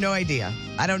 I have no idea.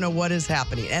 I don't know what is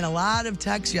happening. And a lot of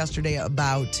texts yesterday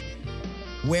about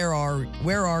where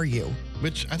are you?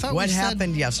 Which I thought What we said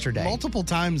happened yesterday? multiple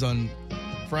times on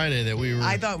Friday that we were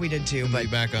I thought we did too, gonna but be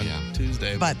back on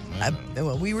Tuesday. But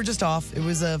well, we were just off. It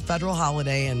was a federal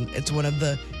holiday, and it's one of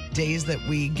the days that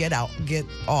we get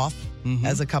off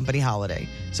as a company holiday.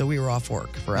 So we were off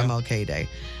work for MLK Day.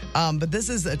 But this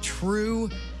is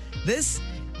this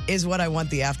is what I want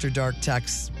the After Dark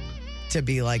text to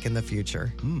be like in the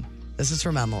future. This is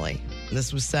from Emily.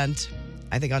 This was sent,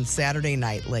 I think, on Saturday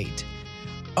night late.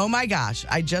 Oh my gosh,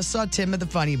 I just saw Tim at the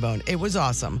Funny Bone. It was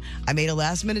awesome. I made a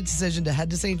last-minute decision to head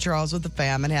to St. Charles with the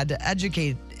fam and had to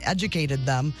educated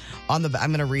them on the, I'm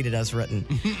going to read it as written,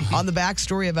 on the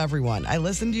backstory of everyone. I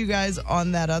listened to you guys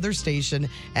on that other station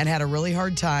and had a really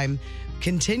hard time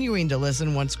continuing to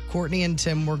listen once Courtney and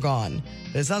Tim were gone.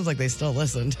 It sounds like they still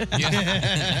listened.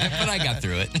 Yeah, but I got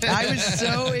through it. I was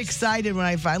so excited when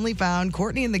I finally found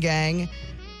Courtney and the gang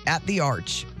at the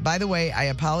Arch. By the way, I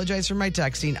apologize for my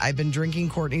texting. I've been drinking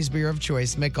Courtney's beer of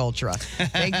choice, Mick Ultra.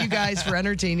 Thank you guys for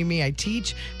entertaining me. I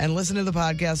teach and listen to the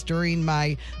podcast during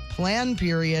my plan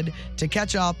period to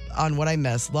catch up on what I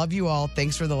missed. Love you all.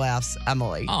 Thanks for the laughs,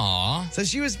 Emily. Aw. So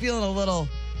she was feeling a little...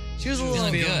 She was a little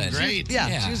feeling good. Great.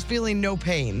 Yeah, she was feeling no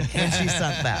pain when she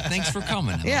sent that. Thanks for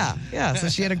coming. Emily. Yeah. So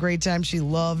she had a great time. She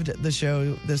loved the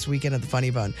show this weekend at the Funny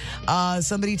Bone.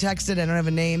 Somebody texted, I don't have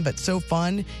a name, but so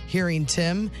fun hearing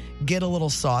Tim get a little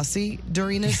saucy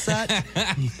during his set.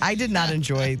 I did not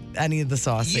enjoy any of the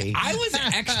saucy. Yeah, I was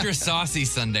extra saucy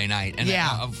Sunday night. And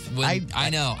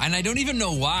I know. And I don't even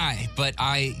know why, but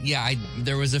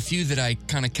there was a few that I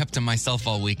kind of kept to myself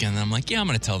all weekend. And I'm like, I'm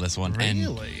going to tell this one.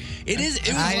 Really? And it was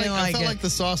I felt like the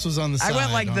sauce was on the side. I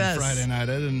went like on this. Friday night. I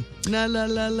didn't. La la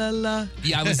la la la.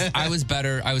 Yeah, I was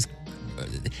better.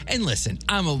 And listen,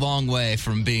 I'm a long way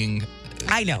from being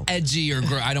I know. edgy or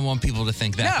I don't want people to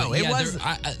think that. No, but it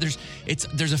was.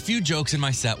 There's a few jokes in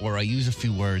my set where I use a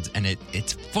few words, and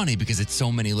it's funny because it's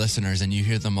so many listeners, and you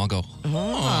hear them all go,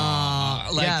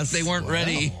 like yes. they weren't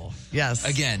ready. Yes.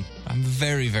 Again, I'm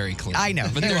very, very clean. I know,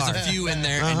 but you there's are. a few in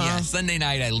there, and Sunday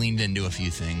night I leaned into a few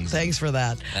things. Thanks for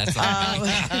that. That's all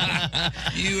right.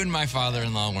 You and my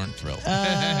father-in-law weren't thrilled.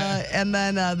 And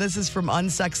then this is from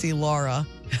Unsexy Laura.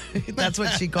 That's what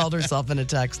she called herself in a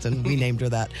text, and we named her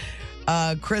that.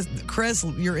 Chris,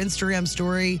 your Instagram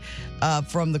story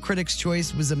from the Critics'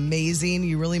 Choice was amazing.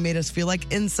 You really made us feel like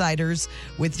insiders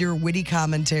with your witty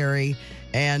commentary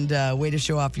and way to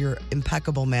show off your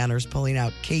impeccable manners, pulling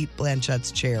out Kate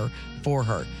Blanchett's chair for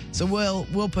her. So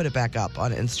we'll put it back up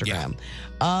on Instagram.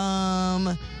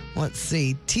 Let's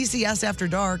see. TCS After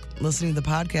Dark, listening to the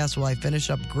podcast while I finish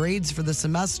up grades for the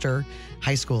semester.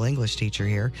 High school English teacher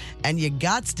here. And you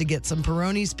gots to get some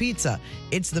Peroni's Pizza.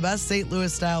 It's the best St.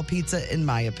 Louis style pizza, in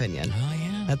my opinion. Oh,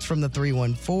 yeah. That's from the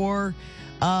 314.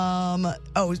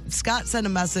 Scott sent a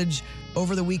message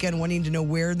over the weekend wanting to know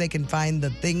where they can find the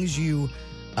things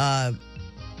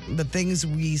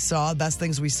best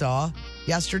things we saw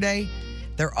yesterday.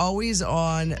 They're always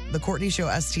on the Courtney Show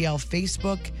STL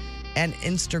Facebook and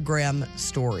Instagram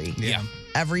story. Yeah.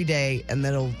 Every day, and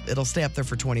then it'll stay up there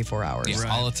for 24 hours. Yes,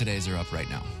 all of today's are up right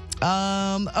now.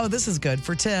 This is good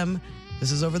for Tim.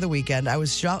 This is over the weekend. I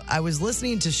was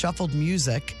listening to shuffled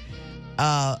music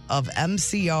of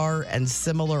MCR and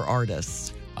similar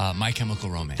artists. My Chemical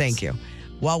Romance. Thank you.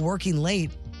 While working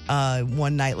late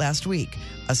one night last week,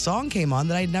 a song came on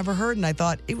that I'd never heard, and I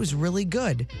thought it was really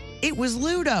good. It was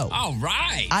Ludo. All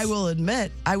right. I will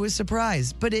admit, I was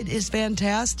surprised, but it is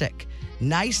fantastic.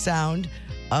 Nice sound,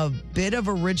 a bit of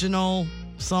original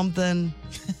something.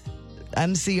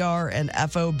 MCR and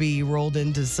FOB rolled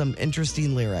into some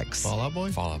interesting lyrics. Fall Out Boy?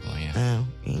 Fall Out Boy, yeah.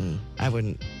 I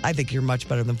wouldn't. I think you're much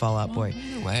better than Fall Out Boy.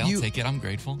 Either way, I'll take it. I'm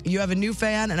grateful. You have a new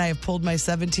fan, and I have pulled my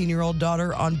 17-year-old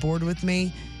daughter on board with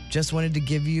me. Just wanted to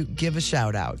give a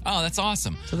shout out. Oh, that's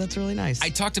awesome. So that's really nice. I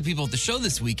talked to people at the show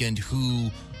this weekend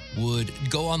who would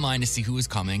go online to see who was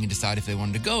coming and decide if they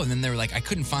wanted to go. And then they were like, I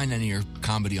couldn't find any of your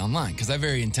comedy online because I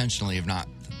very intentionally have not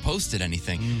posted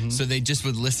anything. So they just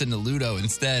would listen to Ludo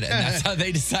instead. And that's how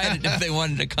they decided if they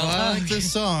wanted to come. I like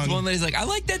this song. One lady's like, I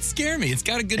like that Scare Me. It's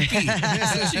got a good beat.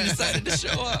 So she decided to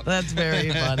show up. That's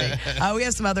very funny. We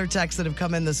have some other texts that have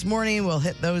come in this morning. We'll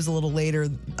hit those a little later.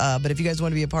 But if you guys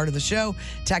want to be a part of the show,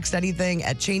 text anything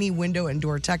at Cheney Window and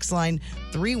Door text line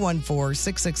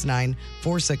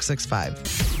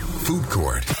 314-669-4665. Food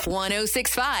Court.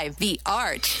 1065 The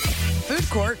Arch. Food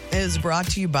Court is brought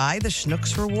to you by the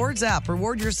Schnucks Rewards app.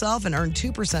 Reward yourself and earn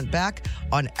 2% back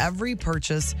on every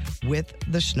purchase with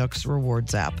the Schnucks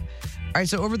Rewards app. All right,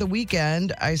 so over the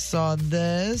weekend, I saw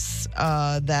this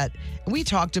that we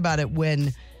talked about it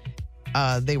when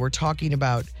they were talking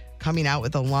about coming out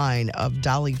with a line of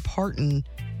Dolly Parton,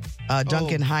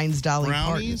 Duncan Hines Dolly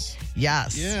brownies? Parton.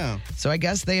 Yes. Yeah. So I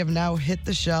guess they have now hit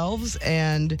the shelves,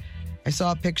 and I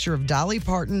saw a picture of Dolly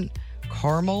Parton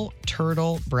caramel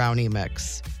turtle brownie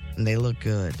mix, and they look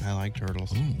good. I like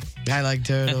turtles. I like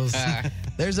turtles. I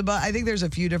think there's a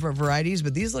few different varieties,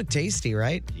 but these look tasty,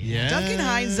 right? Yeah. Duncan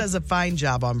Hines does a fine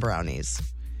job on brownies.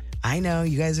 I know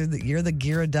you guys you're the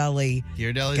Ghirardelli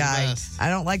Ghirardelli's guy. the best. I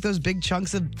don't like those big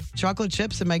chunks of chocolate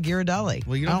chips in my Ghirardelli.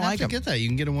 Well, you I don't have like to them. get that. You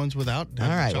can get the ones without. All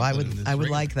right. Well, I would regular.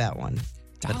 like that one.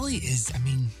 Dolly is,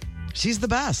 She's the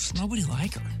best. nobody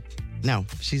like her. No,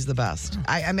 she's the best.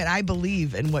 I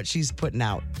believe in what she's putting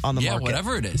out on the market. Yeah,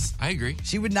 whatever it is. I agree.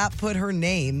 She would not put her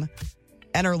name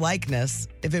and her likeness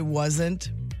if it wasn't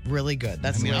really good.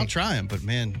 That's I'll try them, but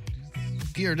man,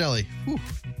 Ghirardelli. Whew.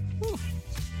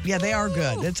 Yeah, they are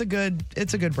good. It's a good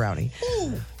brownie.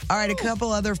 All right, a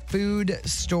couple other food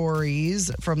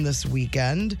stories from this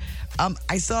weekend.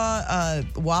 I saw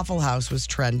Waffle House was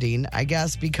trending, I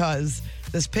guess, because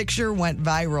this picture went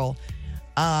viral.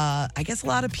 I guess a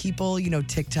lot of people,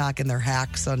 TikTok and their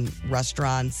hacks on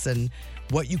restaurants and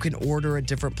what you can order at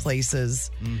different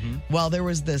places. Well, there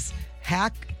was this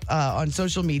hack on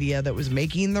social media that was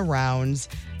making the rounds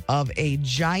of a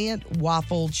giant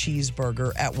waffle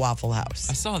cheeseburger at Waffle House.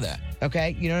 I saw that.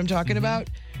 Okay, you know what I'm talking about?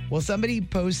 Well, somebody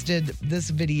posted this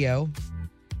video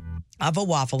of a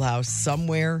Waffle House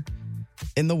somewhere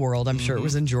in the world. I'm sure it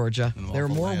was in Georgia. There are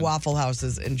more Land. Waffle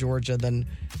Houses in Georgia than...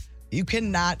 You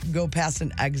cannot go past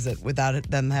an exit without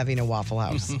them having a Waffle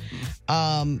House.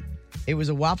 It was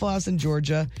a Waffle House in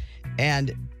Georgia,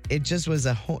 and it just was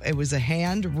a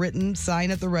handwritten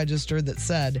sign at the register that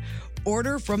said,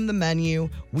 "Order from the menu.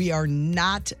 We are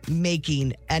not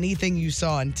making anything you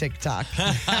saw on TikTok."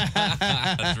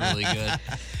 That's really good.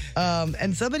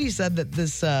 And somebody said that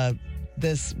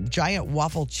this giant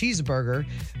waffle cheeseburger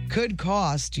could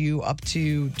cost you up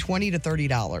to $20 to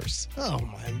 $30. Oh,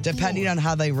 my depending on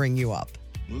how they ring you up.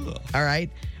 All right.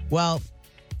 Well,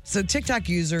 so TikTok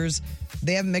users,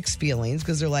 they have mixed feelings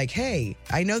because they're like, hey,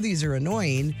 I know these are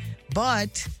annoying,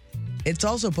 but it's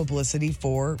also publicity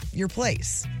for your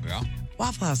place. Yeah.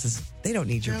 Waffle Houses, they don't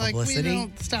need your They're publicity. Like, we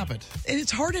don't stop it. And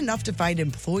it's hard enough to find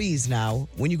employees now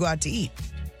when you go out to eat.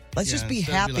 Let's just be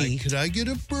instead of happy. like, could I get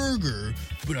a burger,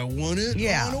 but I want it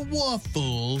on a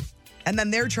waffle? And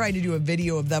then they're trying to do a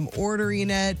video of them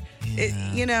ordering it.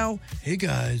 Yeah. Hey,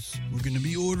 guys, we're going to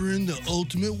be ordering the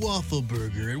ultimate waffle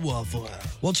burger at Waffle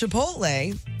House. Well,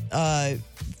 Chipotle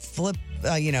flip,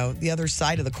 the other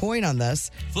side of the coin on this.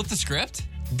 Flip the script?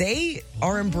 they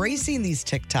are embracing these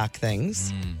TikTok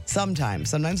things.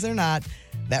 Sometimes they're not.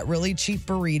 That really cheap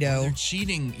burrito. They're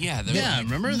cheating. Yeah.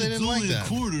 Remember? They didn't like that.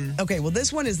 Quarter. Okay, well,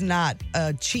 this one is not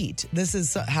a cheat. This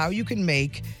is how you can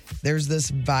make. There's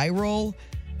this viral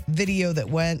video that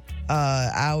went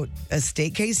out, a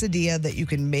steak quesadilla that you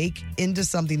can make into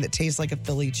something that tastes like a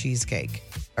Philly cheesecake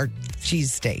or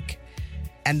cheesesteak.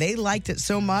 And they liked it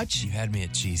so much. You had me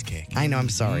at cheesecake. I know, I'm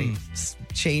sorry.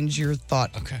 Change your thought.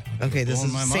 Okay, this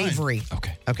is Blowing my mind. savory.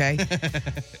 Okay.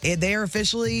 They are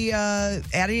officially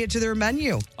adding it to their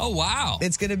menu. Oh, wow.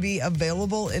 It's going to be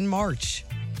available in March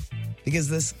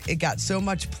because it got so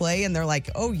much play, and they're like,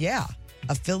 oh, yeah,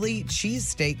 a Philly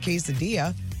cheesesteak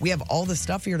quesadilla. We have all the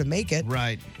stuff here to make it.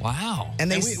 Right. Wow.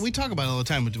 And we talk about it all the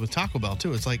time with Taco Bell,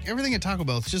 too. It's like everything at Taco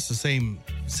Bell, it's just the same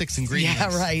 6 ingredients.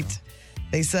 Yeah, right.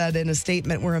 They said in a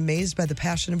statement, we're amazed by the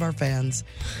passion of our fans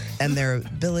and their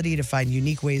ability to find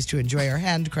unique ways to enjoy our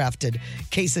handcrafted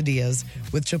quesadillas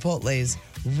with Chipotle's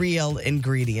real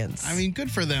ingredients. I mean, good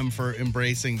for them for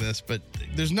embracing this, but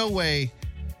there's no way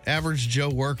average Joe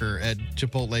worker at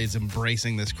Chipotle is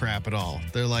embracing this crap at all.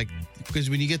 They're like, because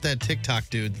when you get that TikTok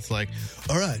dude that's like,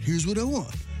 all right, here's what I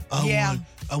want.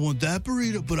 I want that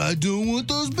burrito, but I don't want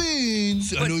those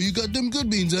beans. I know you got them good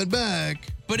beans at back.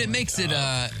 But it makes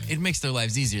it makes their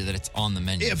lives easier that it's on the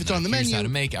menu. Yeah, if it's on the Here's menu. how to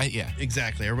make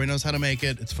Exactly. Everybody knows how to make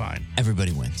it. It's fine.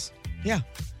 Everybody wins. Yeah.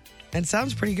 And it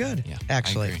sounds pretty good, Yeah,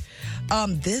 actually. I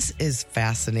agree. This is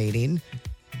fascinating.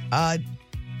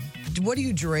 What do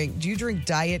you drink? Do you drink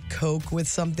Diet Coke with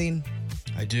something?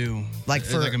 I do. Like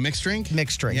for a mixed drink?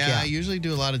 Mixed drink, yeah. I usually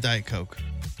do a lot of Diet Coke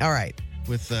All right.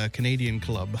 with Canadian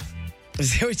Club.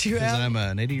 Is that what you Because have? I'm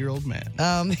an 80-year-old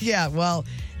man. Yeah, well,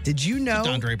 did you know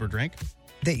Don Draper drink.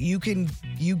 that you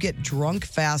get drunk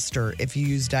faster if you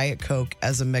use Diet Coke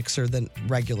as a mixer than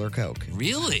regular Coke?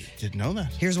 Really? Didn't know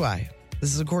that. Here's why.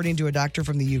 This is according to a doctor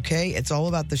from the UK. It's all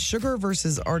about the sugar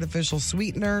versus artificial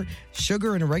sweetener.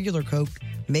 Sugar in a regular Coke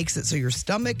makes it so your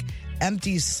stomach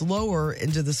empties slower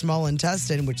into the small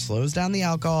intestine, which slows down the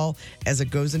alcohol as it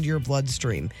goes into your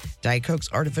bloodstream. Diet Coke's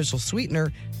artificial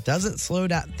sweetener doesn't slow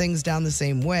things down the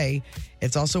same way.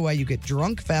 It's also why you get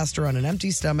drunk faster on an empty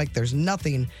stomach. There's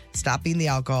nothing stopping the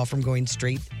alcohol from going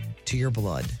straight to your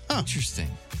blood. Interesting.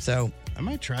 So I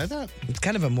might try that. it's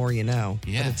kind of a more you know,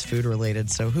 Yeah. but it's food related.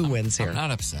 So who wins here? I'm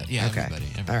not upset. Yeah, Okay. everybody.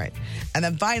 All right. And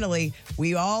then finally,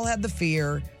 we all had the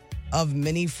fear of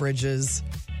mini fridges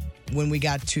when we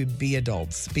got to be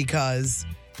adults because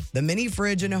the mini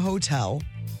fridge in a hotel,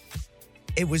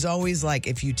 it was always like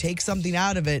if you take something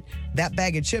out of it, that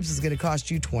bag of chips is going to cost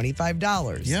you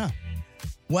 $25. Yeah.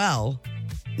 Well,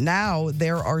 now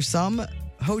there are some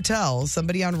hotels,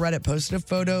 somebody on Reddit posted a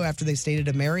photo after they stayed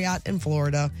at a Marriott in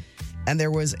Florida, and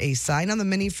there was a sign on the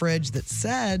mini fridge that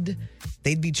said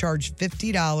they'd be charged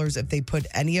 $50 if they put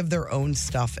any of their own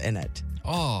stuff in it.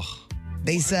 Oh,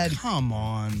 They said, Come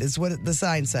on. this is what the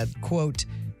sign said, quote,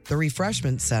 the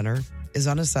refreshment center is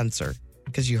on a sensor,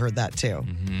 because you heard that too.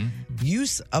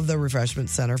 Use of the refreshment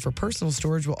center for personal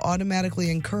storage will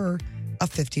automatically incur a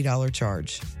 $50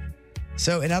 charge.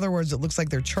 So in other words, it looks like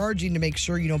they're charging to make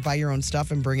sure you don't buy your own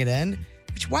stuff and bring it in,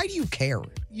 which why do you care?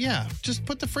 Yeah, just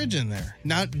put the fridge in there.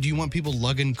 Now, do you want people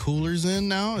lugging coolers in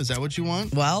now? Is that what you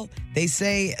want? Well, they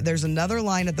say there's another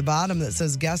line at the bottom that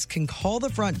says guests can call the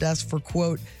front desk for,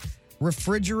 quote,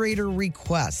 refrigerator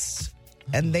requests.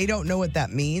 And they don't know what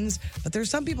that means, but there's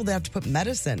some people that have to put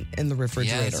medicine in the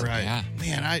refrigerator. Yes, Right. Yeah.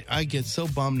 Man, I get so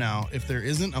bummed now if there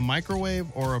isn't a microwave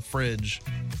or a fridge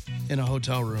in a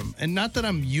hotel room. And not that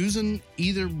I'm using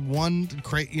either one,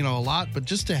 a lot, but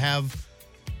just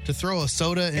to throw a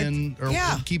soda in or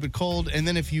keep it cold. And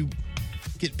then if you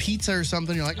get pizza or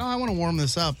something, you're like, oh, I want to warm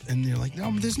this up. And you're like,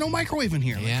 no, there's no microwave in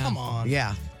here. Like, Yeah. come on.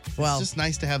 Yeah. Well, It's just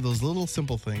nice to have those little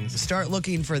simple things. start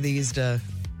looking for these to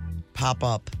pop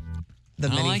up the I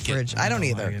don't mini like it. fridge. I don't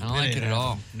either. I don't like it at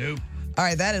all. Nope. All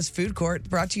right, that is Food Court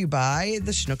brought to you by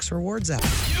the Schnucks Rewards app.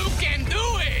 You can do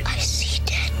it. I see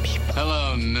dead people.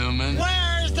 Hello, Newman.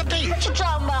 Where's the beach? What you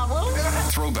talking about, Will?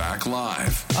 Throwback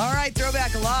Live. All right,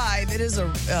 Throwback Live. It is a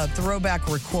throwback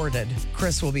recorded.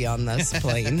 Chris will be on this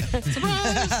plane.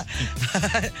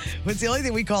 It's the only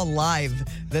thing we call live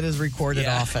that is recorded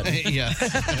often. Yeah.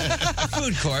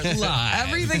 Food Court live.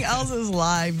 Everything else is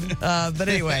live. But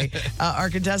anyway, our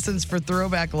contestants for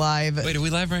Throwback Live. Wait, are we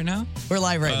live right now? We're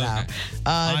live right now. okay.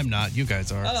 I'm not. You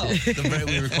guys are. Oh,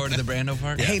 we recorded the Brando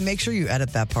part? Hey, make sure you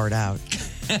edit that part out.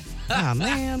 Oh,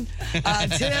 man.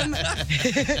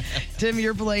 Tim,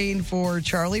 you're playing for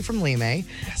Charlie from Lime.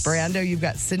 Brando, you've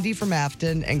got Cindy from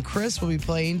Afton. And Chris will be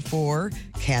playing for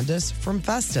Candace from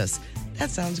Festus. That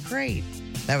sounds great.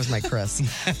 That was my Chris.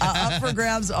 Up for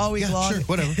grabs all week long. Sure,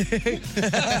 whatever.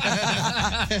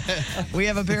 We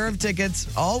have a pair of tickets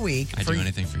all week. I'd do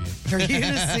anything for you. For you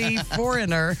to see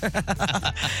Foreigner.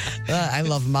 I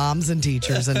love moms and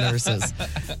teachers and nurses.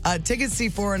 Tickets to see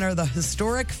Foreigner, the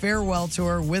historic farewell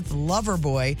tour with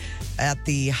Loverboy at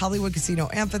the Hollywood Casino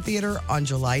Amphitheater on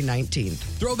July 19th.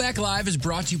 Throwback Live is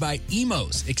brought to you by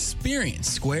Emos. Experience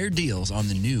square deals on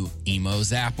the new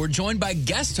Emos app. We're joined by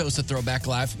guest host of Throwback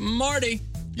Live, Marty.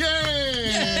 Yay!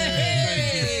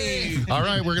 All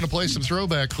right, we're going to play some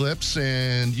throwback clips,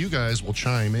 and you guys will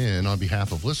chime in on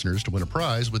behalf of listeners to win a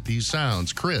prize with these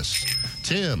sounds. Chris,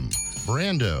 Tim,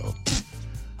 Brando.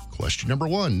 Question number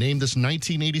 1. Name this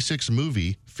 1986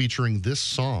 movie featuring this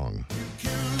song.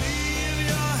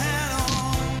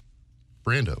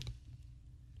 Brando.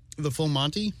 The Full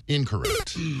Monty?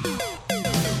 Incorrect.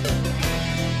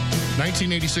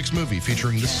 1986 movie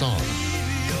featuring this song.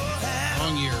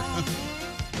 Wrong year.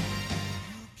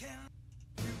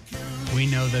 We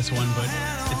know this one, but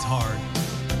it's hard.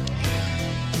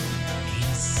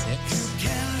 86?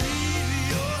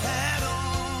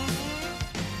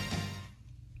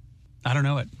 I don't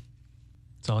know it.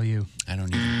 It's all you. I don't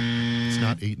either. It's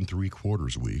not 8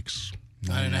 3/4 weeks.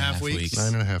 9.5 weeks.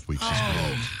 9.5 weeks is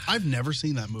correct. I've never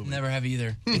seen that movie. Never have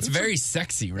either. It's very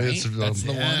sexy, right? It's, That's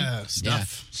the yeah, one.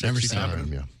 stuff. Yeah, never Sexy seen it.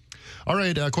 time, yeah. All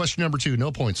right, question number 2.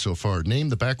 No points so far. Name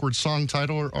the backwards song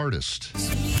title or artist.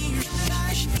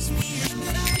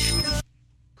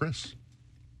 Chris.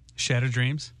 Shattered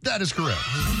Dreams. That is correct.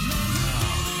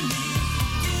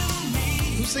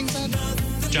 Who sings that?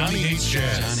 Johnny hates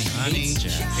jazz. Johnny hates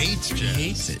jazz. Hates He jazz.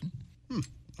 hates it. I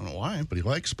don't know why. But he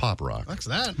likes pop rock. What's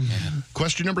that?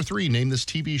 Question number 3. Name this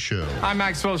TV show. I'm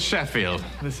Maxwell Sheffield.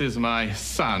 This is my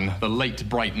son, the late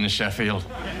Brighton Sheffield.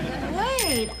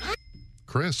 Wait,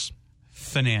 Chris.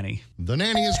 Fanani. The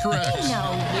Nanny is correct. I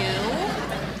know you.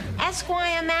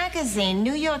 Esquire magazine,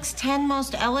 New York's 10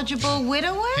 most eligible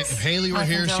widowers. If Haley were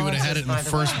here, she would have had it in the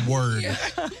first word.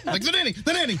 Like the nanny,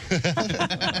 the nanny.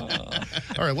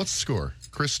 All right, what's the score?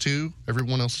 Chris 2,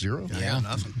 everyone else 0? Yeah,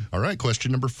 nothing. All right,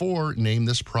 question number 4. Name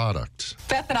this product.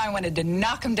 Beth and I wanted to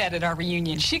knock him dead at our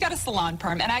reunion. She got a salon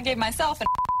perm, and I gave myself a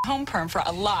home perm for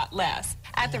a lot less.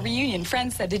 At the reunion,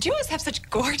 friends said, "Did you always have such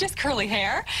gorgeous curly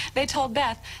hair?" They told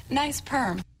Beth, "Nice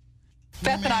perm."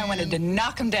 Beth and I wanted to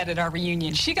knock him dead at our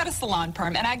reunion. She got a salon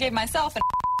perm, and I gave myself a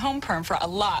home perm for a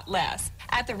lot less.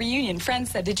 At the reunion,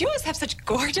 friends said, "Did you always have such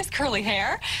gorgeous curly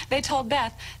hair?" They told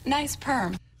Beth, "Nice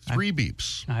perm." 3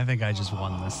 beeps. I think I just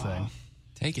won this thing.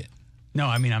 Take it. No,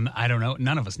 I mean, I don't know.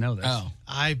 None of us know this. Oh.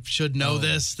 I should know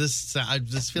this. I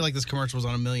just feel like this commercial was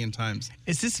on a million times.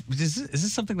 Is this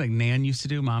something like Nan used to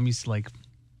do? Mom used to like...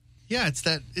 Yeah, it's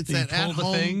that You pull the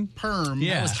at-home thing? perm.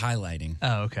 Yeah. That was highlighting.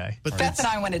 Oh, okay. But Beth and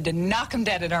I wanted to knock him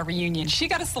dead at our reunion. She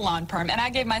got a salon perm, and I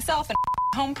gave myself a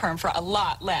home perm for a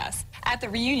lot less. At the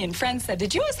reunion, friends said,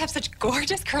 "Did you always have such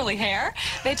gorgeous curly hair?"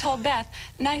 They told Beth,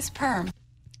 "Nice perm."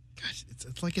 gosh,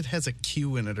 it's like it has a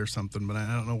Q in it or something, but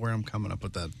I don't know where I'm coming up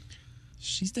with that.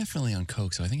 She's definitely on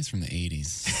coke, so I think it's from the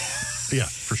 80s. Yeah,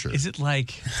 for sure. Is it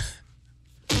like...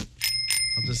 I'll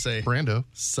just say Brando.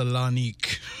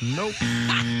 Salonique. Nope.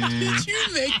 Did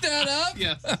you make that up?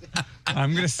 Yes.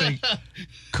 I'm going to say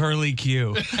Curly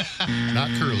Q. Not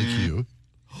Curly Q.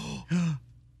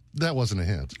 That wasn't a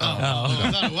hint. Oh.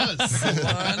 I thought it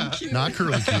was. Not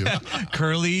Curly Q.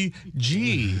 Curly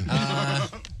G.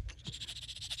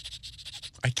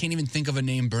 I can't even think of a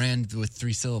name brand with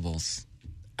 3 syllables.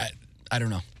 I don't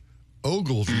know.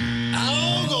 Ogilvy.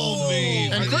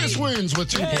 Ogilvy. And Chris wins with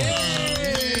 2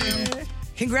 points.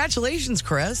 Congratulations,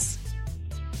 Chris.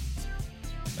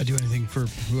 I do anything for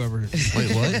whoever.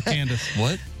 Wait, what? Candace.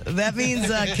 What? That means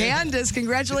Candace,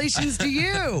 congratulations to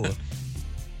you.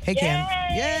 Hey, Cam.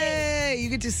 Yay! You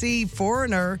get to see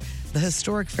Foreigner, the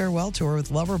historic farewell tour with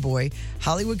Loverboy,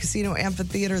 Hollywood Casino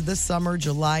Amphitheater this summer,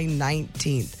 July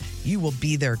 19th. You will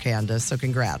be there, Candace, so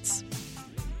congrats.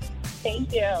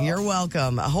 Thank you. You're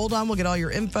welcome. Hold on, we'll get all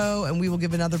your info, and we will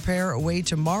give another pair away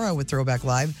tomorrow with Throwback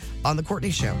Live on The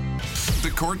Courtney Show. The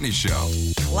Courtney Show.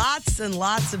 Lots and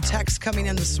lots of texts coming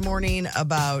in this morning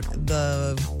about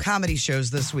the comedy shows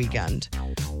this weekend.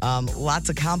 Lots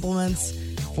of compliments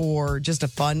for just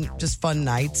fun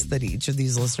nights that each of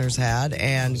these listeners had,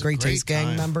 and Great Taste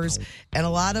Gang members, and a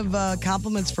lot of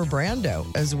compliments for Brando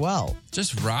as well.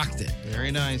 Just rocked it.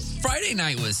 Very nice. Friday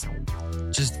night was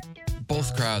just...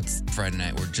 Both crowds Friday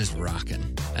night were just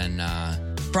rocking. And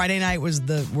Friday night was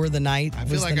the night. I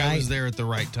feel like I was there at the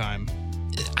right time.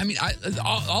 I mean,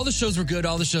 all the shows were good.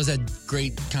 All the shows had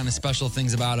great kind of special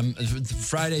things about them.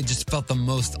 Friday just felt the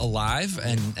most alive,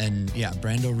 and yeah,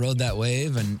 Brando rode that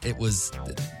wave, and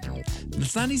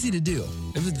it's not easy to do.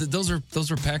 Those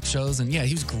were packed shows, and yeah,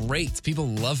 he was great. People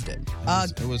loved it.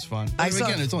 It was fun.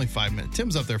 Again, it's only 5 minutes.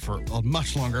 Tim's up there for a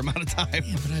much longer amount of time.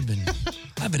 Yeah, but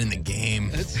I've been in the game.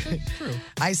 It's true.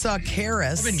 I saw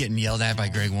Karis. I've been getting yelled at by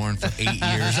Greg Warren for 8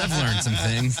 years. I've learned some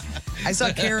things. I saw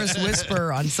Karis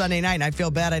whisper on Sunday night, and I feel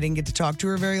bad I didn't get to talk to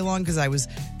her very long because I was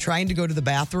trying to go to the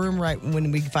bathroom right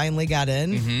when we finally got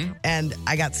in, and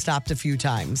I got stopped a few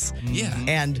times. Yeah.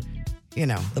 And,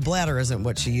 the bladder isn't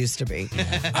what she used to be.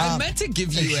 I meant to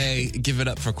give it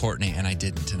up for Courtney, and I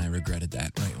didn't, and I regretted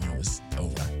that right when it was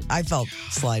over. I felt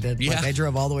slighted. Yeah. Like I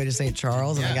drove all the way to St.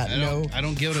 Charles, and I got no I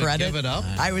don't give credit. it up.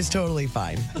 I was totally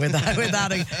fine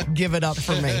without a give it up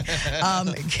for me.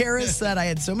 Karis said, I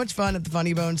had so much fun at the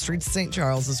Funny Bone Streets of St.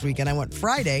 Charles this weekend. I went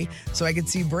Friday so I could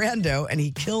see Brando, and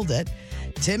he killed it.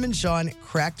 Tim and Sean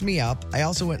cracked me up. I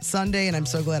also went Sunday, and I'm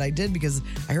so glad I did because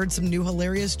I heard some new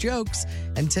hilarious jokes,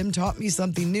 and Tim taught me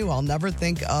something new. I'll never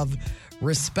think of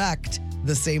respect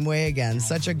the same way again.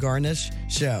 Such a garnish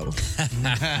show.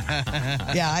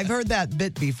 Yeah, I've heard that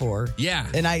bit before. Yeah.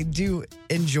 And I do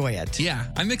enjoy it. Yeah,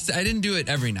 I didn't do it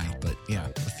every night, but yeah,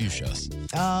 a few shows.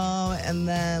 And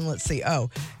then let's see.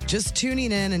 Just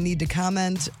tuning in and need to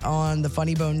comment on the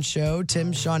Funny Bone show.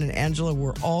 Tim, Sean, and Angela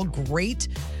were all great.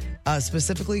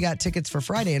 Specifically got tickets for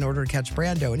Friday in order to catch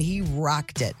Brando, and he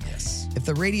rocked it. Yes. If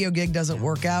the radio gig doesn't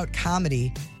work out,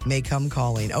 comedy may come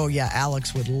calling. Oh, yeah,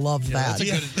 Alex would love that.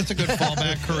 That's a good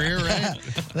fallback career, right?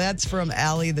 That's from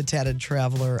Allie, the Tatted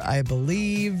Traveler, I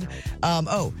believe.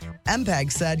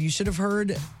 MPEG said you should have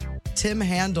heard Tim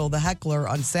handle the heckler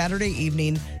on Saturday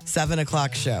evening, 7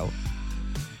 o'clock show.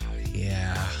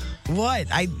 Yeah. What?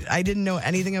 I didn't know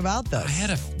anything about this.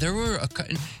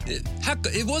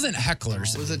 It wasn't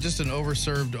hecklers. Was it just an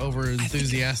overserved,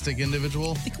 over-enthusiastic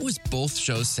individual? I think it was both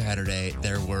shows Saturday.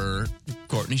 There were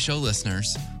Courtney Show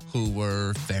listeners who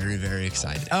were very, very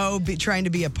excited. Trying to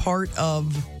be a part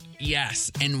of... Yes,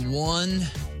 and one,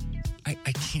 I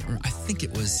can't remember. I think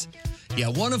it was... Yeah,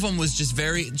 one of them was just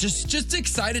just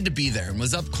excited to be there and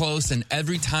was up close. And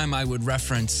every time I would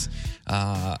reference,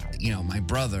 my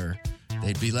brother...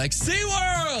 They'd be like,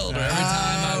 SeaWorld! Or every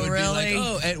time I would be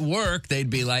like, at work, they'd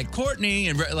be like, Courtney,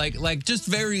 and just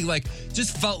very,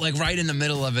 just felt like right in the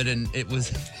middle of it, and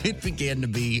it began to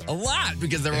be a lot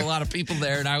because there were a lot of people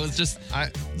there, and I was just,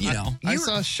 I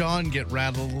saw Sean get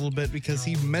rattled a little bit because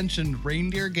he mentioned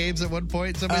reindeer games at one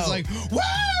point. Somebody's like, woo!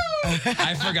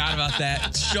 I forgot about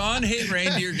that. Sean hit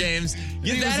reindeer games.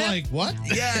 He was like, what?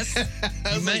 Yes.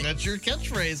 I was like, that's your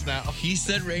catchphrase now. He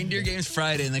said reindeer games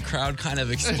Friday, and the crowd kind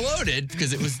of exploded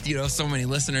because it was, so many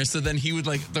listeners. So then he would,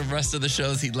 the rest of the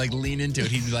shows, he'd, lean into it.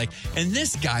 He'd be like, and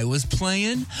this guy was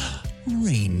playing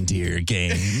reindeer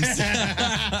games.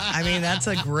 I mean, that's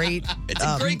a great... It's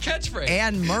a great catchphrase.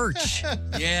 And merch.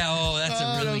 Yeah, that's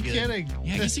a really good... Kidding.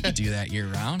 Yeah, I guess you could do that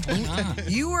year-round. Why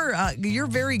not? You're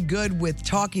very good with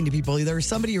talking to people. There was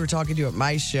somebody you were talking to at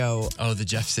my show. Oh, the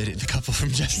couple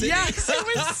from Jeff City. Yes,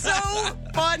 it was so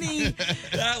funny.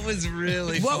 That was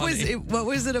really funny. What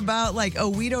was it about?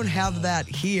 We don't have that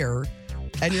here.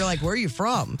 And you're like, where are you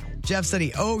from? Jeff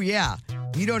City. Oh, yeah.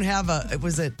 You don't have It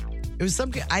was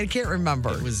some... I can't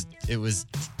remember. It was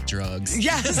drugs.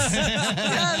 Yes.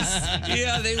 Yes.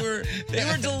 Yeah, they were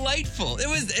delightful. It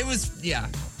was yeah.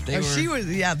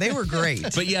 They were great.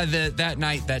 But yeah, that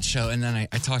night, that show, and then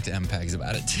I talked to MPEGs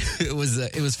about it too.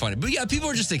 It was funny. But yeah, people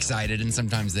were just excited, and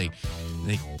sometimes they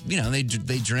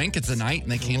drink. It's a night,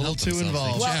 and they can't help themselves. Too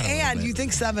involved. Well, and you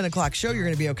think 7 o'clock show, you're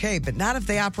going to be okay, but not if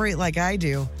they operate like I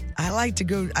do. I like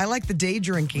the day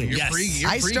drinking.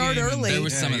 I start early. There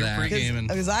was some of that.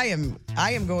 Because I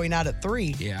am going out at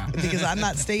 3. Yeah. Because I'm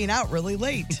not staying out really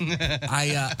late.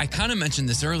 I kind of mentioned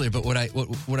this earlier, but what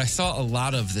I saw a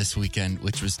lot of this weekend,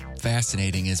 which was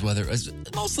fascinating, is whether it was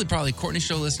mostly probably Courtney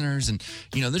Show listeners, and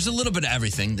there's a little bit of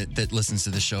everything that listens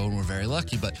to the show, and we're very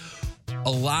lucky. But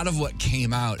a lot of what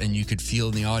came out, and you could feel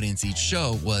in the audience each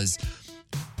show, was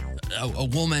a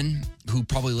woman who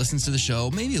probably listens to the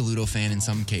show, maybe a Ludo fan in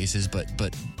some cases, but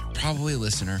probably a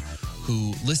listener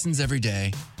who listens every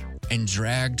day and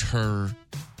dragged her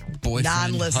boyfriend,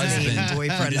 non-listening husband,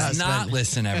 boyfriend, who does husband. not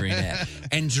listen every day,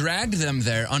 and dragged them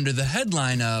there under the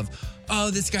headline of,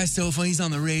 oh, this guy's so funny, he's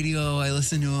on the radio, I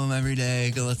listen to him every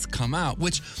day, let's come out,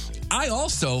 which I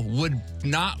also would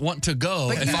not want to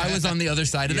go if I was on the other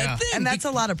side of that thing. And that's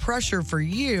a lot of pressure for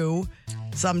you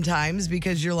sometimes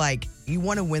because you're like, you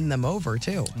want to win them over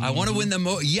too. I want to win them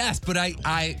over. Yes, but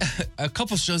I a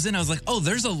couple shows in, I was like, oh,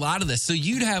 there's a lot of this. So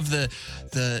you'd have the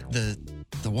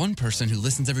the one person who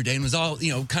listens every day and was all,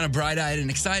 kind of bright-eyed and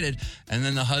excited, and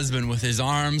then the husband with his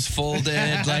arms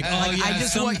folded, like, oh, yeah. I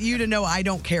just want you to know I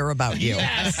don't care about you.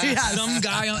 Yes. Yes. Some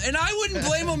guy, and I wouldn't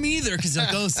blame him either, because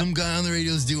like, oh, some guy on the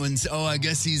radio is doing, I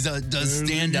guess he's does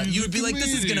stand-up. You would be like,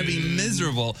 this is going to be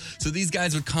miserable. So these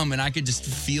guys would come, and I could just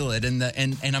feel it,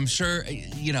 and I'm sure,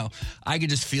 I could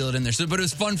just feel it in there. So, but it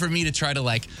was fun for me to try to,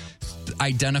 like,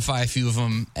 identify a few of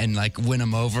them and, like, win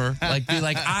them over. Like, be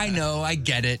like, I know, I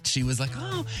get it. She was like,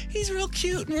 oh, he's real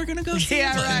cute, and we're going to go see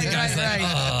him. Right, and the guy's right.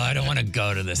 oh, I don't want to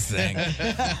go to this thing.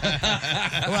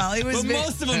 Well, it was. But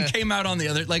most of them came out on the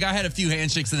other. Like, I had a few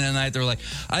handshakes in the night. They were like,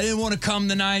 I didn't want to come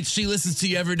tonight. She listens to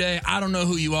you every day. I don't know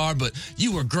who you are, but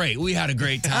you were great. We had a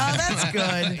great time. Oh, that's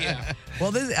good. Yeah.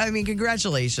 Well,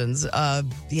 congratulations. A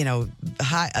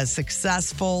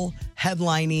successful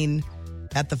headlining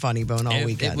at the Funny Bone all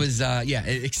weekend. It was,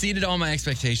 it exceeded all my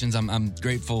expectations. I'm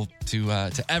grateful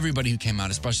to everybody who came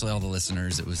out, especially all the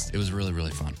listeners. It was really,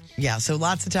 really fun. Yeah, so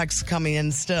lots of texts coming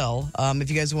in still. If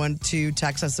you guys want to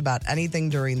text us about anything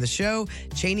during the show,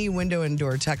 Cheney Window and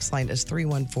Door text line is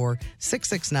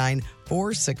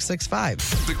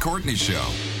 314-669-4665. The Courtney Show.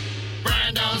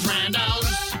 Brando's.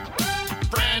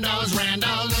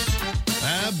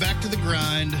 Back to the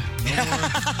grind.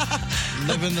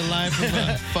 Living the life of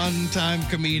a fun-time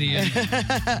comedian.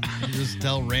 You just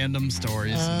tell random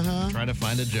stories. And try to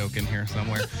find a joke in here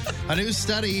somewhere. A new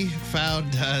study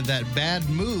found that bad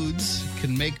moods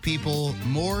can make people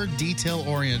more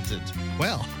detail-oriented.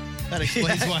 Well, that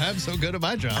explains why I'm so good at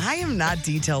my job. I am not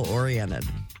detail-oriented.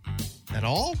 At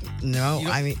all? No,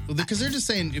 because they're just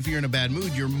saying if you're in a bad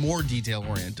mood, you're more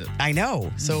detail-oriented. I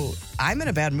know. So I'm in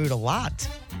a bad mood a lot.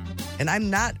 And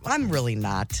I'm really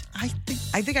not. I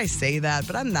think I say that,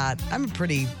 but I'm not. I'm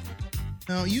pretty.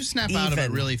 No, you snap out of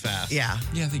it really fast. Yeah.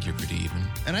 Yeah, I think you're pretty even.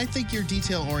 And I think you're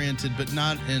detail-oriented, but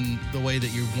not in the way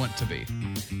that you want to be.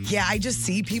 Yeah, I just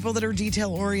see people that are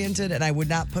detail-oriented, and I would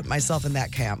not put myself in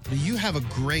that camp. You have a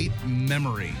great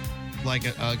memory. Like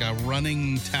a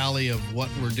running tally of what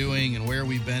we're doing and where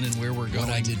we've been and where we're going.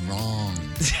 What I did wrong.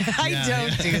 I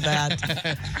don't do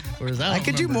that. I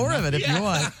could do more of it if you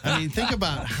want. I mean, think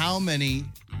about how many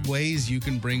ways you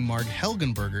can bring Mark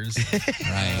Helgenberger's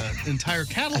entire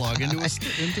catalog into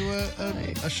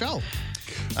a show.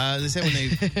 They said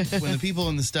when the people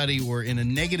in the study were in a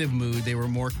negative mood, they were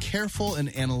more careful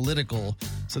and analytical.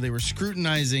 So they were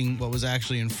scrutinizing what was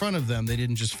actually in front of them. They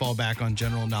didn't just fall back on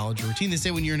general knowledge or routine. They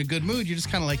say when you're in a good mood, you're just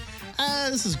kind of like,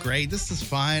 this is great. This is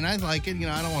fine. I like it.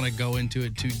 I don't want to go into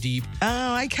it too deep.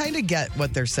 Oh, I kind of get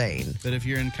what they're saying. But if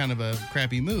you're in kind of a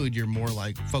crappy mood, you're more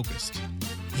like focused.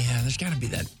 Yeah, there's got to be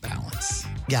that balance.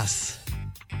 Yes.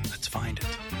 Let's find it.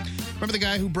 Remember the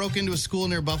guy who broke into a school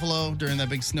near Buffalo during that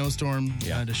big snowstorm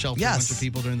to shelter a bunch of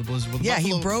people during the blizzard? Yeah,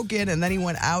 Buffalo, he broke in and then he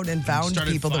went out and found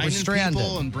people that were stranded.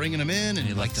 People and bringing them in. And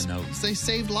he left a note. They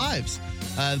saved lives.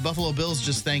 The Buffalo Bills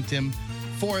just thanked him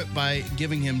for it by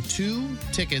giving him 2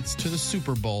 tickets to the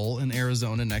Super Bowl in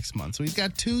Arizona next month. So he's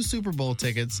got 2 Super Bowl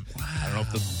tickets. Wow. I don't know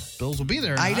if the Bills will be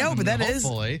there or not. I know, but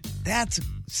hopefully. That's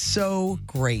so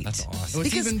great. That's awesome.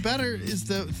 What's even better is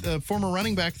the former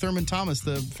running back, Thurman Thomas,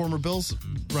 the former Bills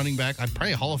running back, I'd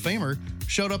probably a Hall of Famer,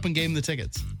 showed up and gave him the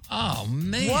tickets. Oh,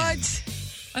 man. What?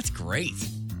 That's great.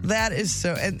 That is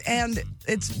so, and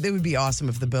it would be awesome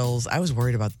if the Bills, I was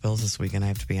worried about the Bills this weekend, I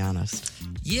have to be honest.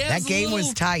 Yeah. That game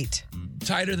was tight.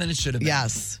 Tighter than it should have been.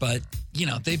 Yes. But,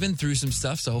 they've been through some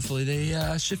stuff, so hopefully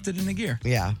they shifted into gear.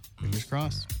 Yeah. Fingers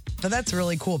crossed. But that's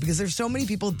really cool because there's so many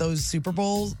people at those Super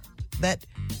Bowls that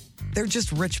they're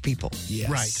just rich people. Yes.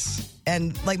 Right.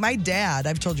 And like my dad,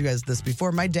 I've told you guys this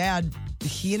before, my dad,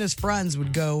 he and his friends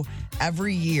would go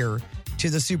every year to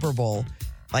the Super Bowl.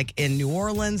 Like in New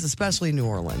Orleans, especially New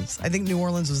Orleans. I think New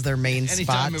Orleans was their main spot.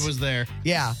 Anytime it was there.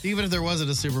 Yeah. Even if there wasn't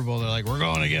a Super Bowl, they're like, we're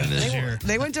going again this year.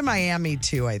 They went to Miami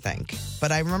too, I think.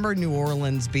 But I remember New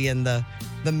Orleans being the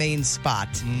main spot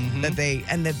that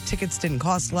and the tickets didn't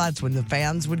cost lots when the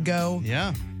fans would go.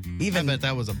 Yeah. I bet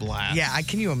that was a blast. Yeah,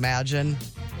 can you imagine?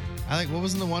 What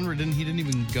was in the one where he didn't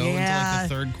even go until like the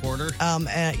third quarter?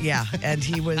 And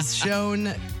he was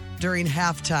shown during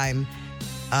halftime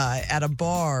at a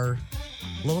bar,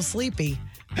 a little sleepy,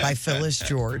 by Phyllis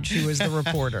George, who was the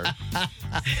reporter.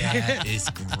 That is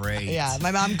great. Yeah,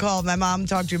 my mom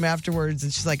talked to him afterwards,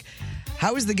 and she's like,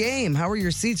 how was the game? How were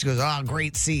your seats? He goes,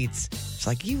 great seats. She's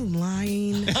like, you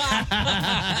lying.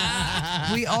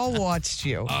 We all watched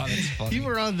you. Oh, that's funny. You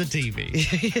were on the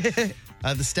TV.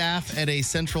 The staff at a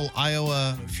central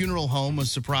Iowa funeral home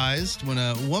was surprised when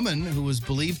a woman who was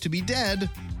believed to be dead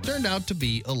turned out to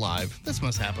be alive. This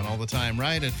must happen all the time,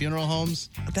 right? At funeral homes?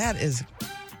 That is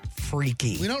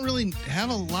freaky. We don't really have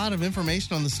a lot of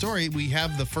information on the story. We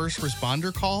have the first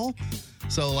responder call.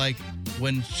 So, like,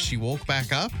 when she woke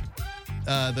back up,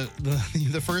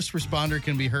 the first responder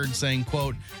can be heard saying,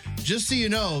 quote, "Just so you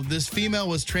know, this female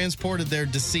was transported there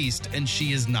deceased, and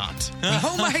she is not."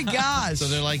 Oh, my gosh. So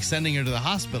they're, like, sending her to the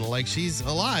hospital. Like, she's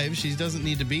alive. She doesn't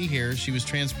need to be here. She was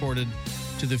transported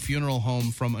to the funeral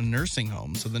home from a nursing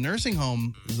home. So the nursing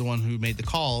home is the one who made the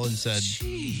call and said,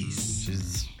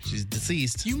 Jeez. she's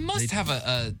deceased. You must have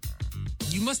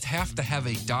you must have to have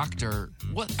a doctor.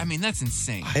 What? I mean, that's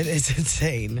insane. It is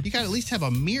insane. You got to at least have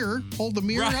a mirror. Hold the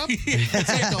mirror up. It's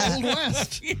like the Old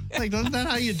West. Like, isn't that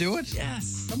how you do it?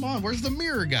 Yes. Come on, where's the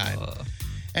mirror guy?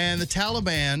 And the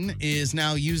Taliban is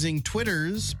now using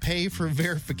Twitter's pay for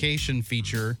verification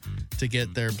feature to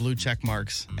get their blue check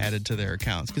marks added to their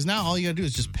accounts. Because now all you got to do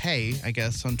is just pay, I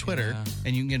guess, on Twitter,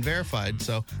 and you can get verified.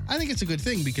 So I think it's a good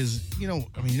thing because, you don't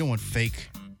want fake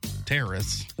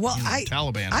terrorists. Well,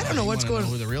 Taliban. I don't know what's going on.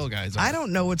 Who the real guys are. I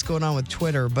don't know what's going on with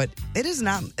Twitter, but it is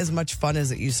not as much fun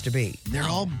as it used to be. They're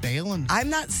all bailing. I'm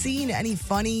not seeing any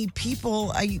funny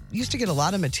people. I used to get a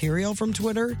lot of material from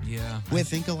Twitter. Yeah. I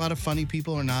think a lot of funny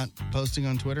people are not posting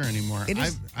on Twitter anymore.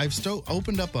 I've still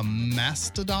opened up a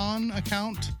Mastodon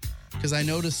account because I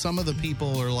noticed some of the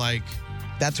people are like,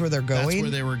 that's where they're going. That's where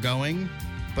they were going.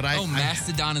 But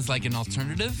Mastodon is like an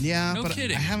alternative? Yeah, no but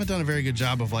kidding. I haven't done a very good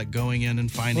job of like going in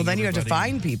and finding. Well, then you have to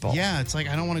everybody. find people. Yeah, it's like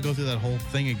I don't want to go through that whole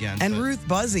thing again. And but Ruth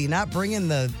Buzzy not bringing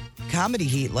the comedy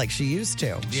heat like she used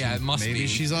to. Yeah, it must be. maybe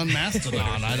she's on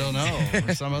Mastodon. I don't know,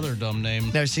 or some other dumb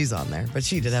name. No, she's on there, but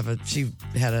she had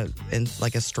a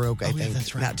stroke. I think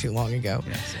that's right. not too long ago.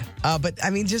 Yeah, but I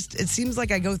mean, it seems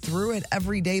like I go through it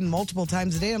every day, multiple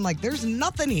times a day. I'm like, there's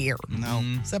nothing here. No,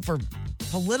 except for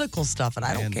political stuff, and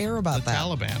I don't care about the that.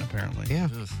 Taliban, apparently. Yeah.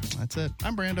 That's it.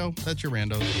 I'm Brando. That's your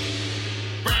Randos.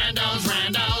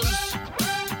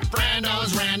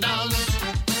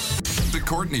 The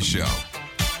Courtney Show.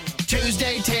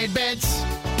 Tuesday Tidbits.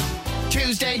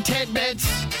 Tuesday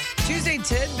Tidbits. Tuesday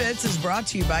Tidbits is brought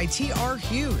to you by TR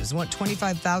Hughes. Want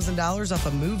 $25,000 off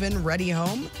a move-in ready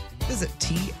home? Visit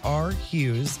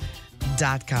trhughes.com.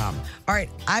 All right,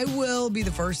 I will be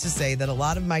the first to say that a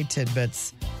lot of my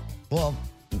tidbits, well,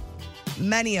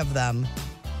 many of them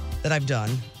that I've done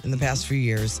in the past few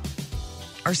years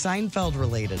are Seinfeld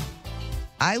related.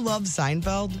 I love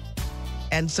Seinfeld.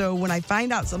 And so when I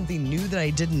find out something new that I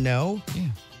didn't know,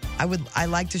 I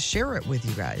like to share it with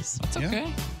you guys. That's okay.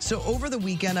 Yeah. So over the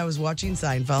weekend, I was watching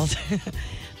Seinfeld.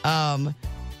 And,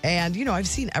 I've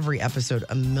seen every episode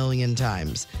a million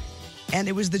times. And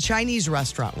it was the Chinese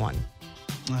restaurant one.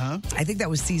 Uh-huh. I think that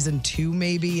was season 2,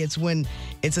 maybe. It's when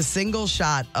it's a single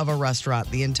shot of a restaurant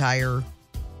the entire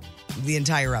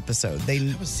episode.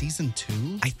 That was season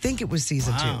 2? I think it was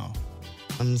season 2.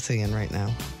 I'm seeing right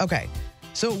now. Okay.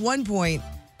 So at one point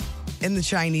in the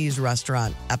Chinese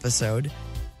restaurant episode,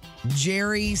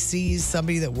 Jerry sees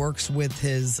somebody that works with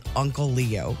his Uncle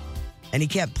Leo, and he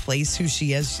can't place who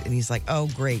she is, and he's like, oh,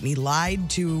 great. And he lied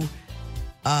to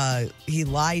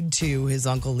his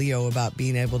Uncle Leo about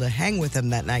being able to hang with him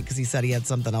that night because he said he had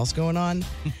something else going on.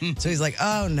 So he's like,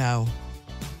 oh, no.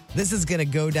 This is going to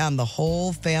go down the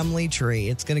whole family tree.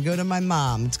 It's going to go to my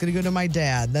mom. It's going to go to my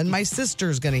dad. Then my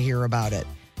sister's going to hear about it.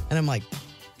 And I'm like,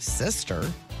 sister?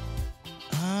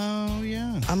 Oh,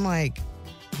 yeah. I'm like,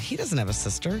 he doesn't have a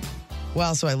sister.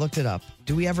 Well, so I looked it up.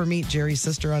 Do we ever meet Jerry's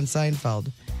sister on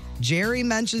Seinfeld? Jerry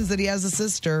mentions that he has a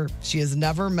sister. She is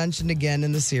never mentioned again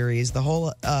in the series.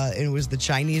 It was the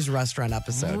Chinese restaurant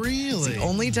episode. Really? It's the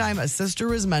only time a sister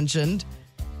was mentioned.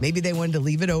 Maybe they wanted to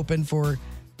leave it open for,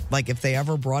 like, if they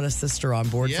ever brought a sister on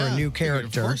board for a new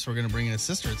character. Of course, we're going to bring in a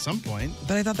sister at some point.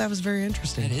 But I thought that was very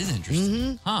interesting. That is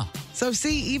interesting. Huh. So,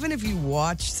 see, even if you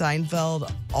watch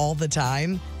Seinfeld all the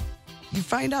time, you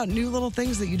find out new little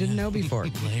things that you didn't know before.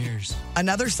 Layers.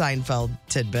 Another Seinfeld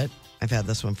tidbit. I've had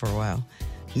this one for a while.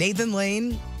 Nathan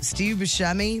Lane, Steve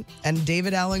Buscemi, and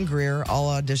David Alan Grier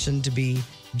all auditioned to be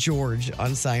George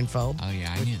on Seinfeld. Oh,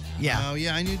 yeah, I knew that. Yeah. Oh,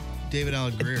 yeah, I knew David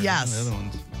Alan Grier. Yes. The other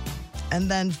ones.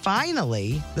 And then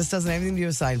finally, this doesn't have anything to do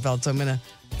with Seinfeld, so I'm going to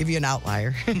give you an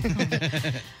outlier.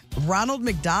 Ronald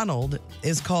McDonald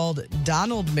is called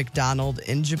Donald McDonald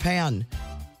in Japan.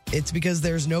 It's because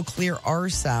there's no clear R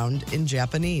sound in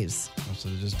Japanese. Oh, so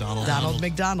just Donald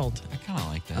McDonald. I kind of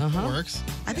like that. Uh-huh. It works.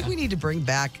 I think we need to bring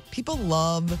back, people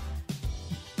love,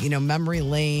 memory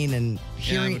lane and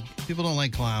hearing. Yeah, but people don't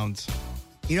like clowns.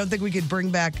 You don't think we could bring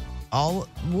back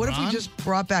what if we just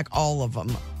brought back all of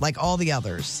them? Like all the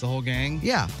others? The whole gang?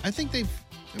 Yeah. I think they've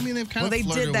kind of they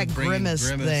flirted did that with bringing grimace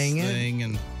thing.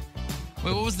 and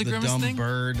Wait, what was the grimace dumb thing?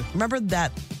 bird. Remember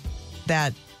that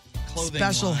Clothing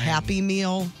special line. Happy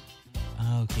Meal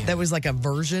Okay. That was like a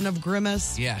version of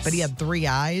Grimace. Yes. But he had 3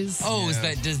 eyes. Oh,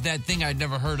 does that thing I'd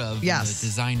never heard of? Yes. The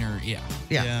designer,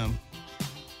 Yeah.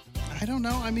 I don't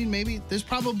know. I mean, maybe there's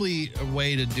probably a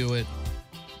way to do it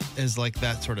as like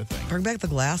that sort of thing. Bring back the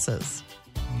glasses.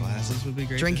 Glasses would be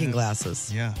great. Drinking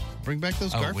glasses. Yeah. Bring back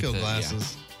those Garfield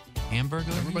glasses.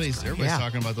 Hamburger? Everybody's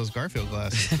talking about those Garfield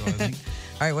glasses. So I think.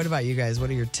 All right, what about you guys? What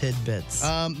are your tidbits?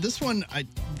 This one,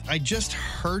 I just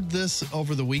heard this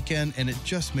over the weekend, and it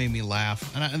just made me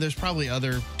laugh. And there's probably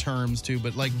other terms, too,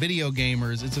 but like video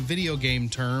gamers, it's a video game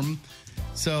term.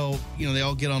 So, they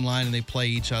all get online and they play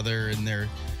each other, and they're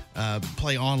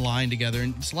play online together.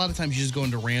 And it's a lot of times you just go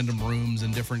into random rooms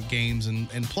and different games and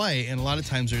play. And a lot of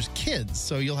times there's kids.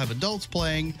 So you'll have adults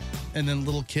playing and then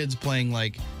little kids playing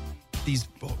like these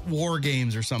war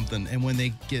games or something. And when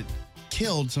they get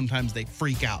killed, sometimes they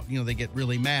freak out. They get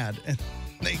really mad. And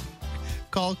they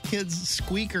call kids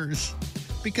squeakers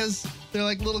because they're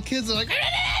like little kids. They're like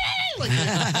they're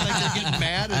getting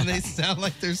mad and they sound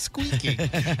like they're squeaking. I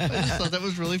just thought that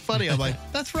was really funny. I'm like,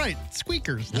 that's right,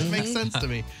 squeakers. That makes sense to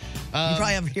me. You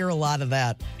probably hear a lot of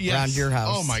that around your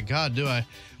house. Oh my God, do I?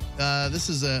 This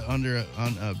is under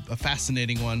a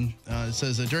fascinating one. It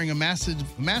says during a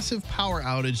massive power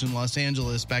outage in Los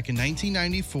Angeles back in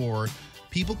 1994,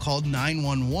 people called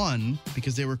 911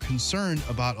 because they were concerned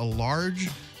about a large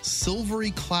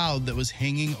silvery cloud that was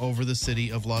hanging over the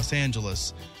city of Los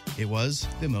Angeles. It was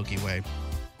the Milky Way.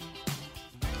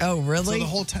 Oh, really? So the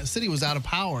whole city was out of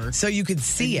power. So you could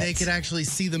see it. They could actually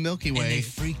see the Milky Way. And they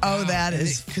freaked out. Oh, that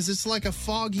is... Because it's like a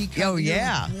foggy... Oh,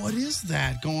 yeah. What is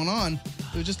that going on?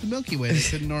 It was just the Milky Way. They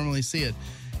couldn't normally see it.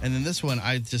 And then this one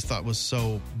I just thought was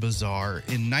so bizarre.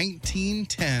 In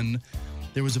 1910,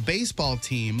 there was a baseball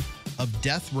team of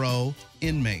death row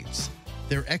inmates.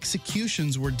 Their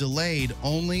executions were delayed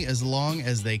only as long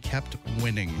as they kept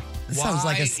winning. That sounds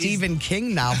like a Stephen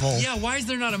King novel. Yeah, why is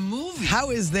there not a movie? How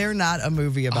is there not a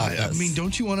movie about this? I mean,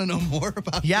 don't you want to know more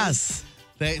about Yes.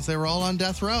 this? They were all on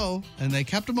death row, and they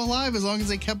kept them alive as long as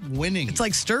they kept winning. It's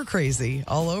like Stir Crazy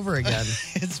all over again.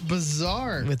 It's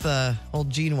bizarre. With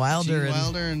old Gene Wilder.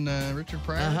 And Richard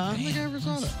Pryor. I don't think I ever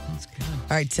saw that. That's good.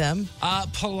 All right, Tim.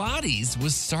 Pilates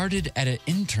was started at an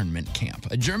internment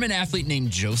camp. A German athlete named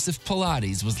Joseph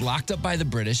Pilates was locked up by the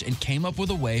British and came up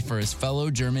with a way for his fellow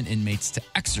German inmates to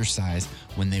exercise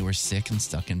when they were sick and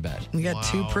stuck in bed. We got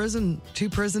two prison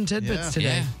tidbits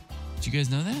today. Yeah. Did you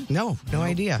guys know that? No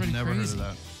idea. Never heard of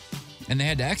that. And they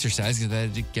had to exercise because they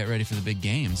had to get ready for the big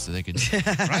games so they could stick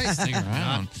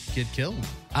around. Get killed.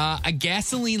 A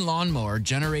gasoline lawnmower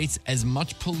generates as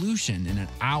much pollution in an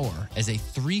hour as a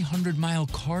 300-mile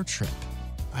car trip.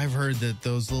 I've heard that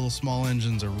those little small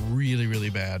engines are really,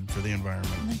 really bad for the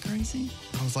environment. Isn't that crazy?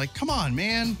 I was like, come on,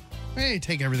 man. Hey,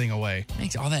 take everything away.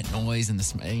 Makes all that noise and the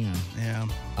smell.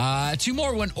 Yeah. Two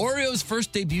more. When Oreos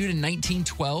first debuted in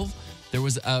 1912, there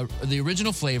was the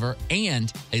original flavor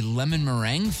and a lemon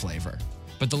meringue flavor.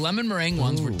 But the lemon meringue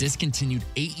ones were discontinued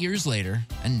 8 years later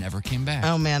and never came back.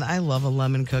 Oh, man, I love a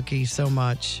lemon cookie so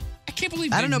much. I can't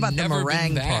believe I don't know about the never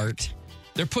meringue been back. part.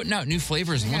 They're putting out new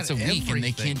flavors once a week, and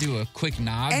they can't do a quick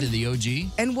nod to the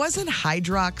OG. And wasn't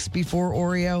Hydrox before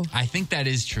Oreo? I think that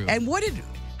is true. And what did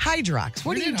Hydrox?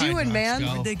 What are you doing, man?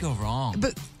 Where did they go wrong?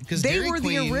 But they Dairy were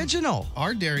Queen, the original.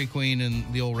 Our Dairy Queen and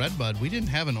the old Red Bud, we didn't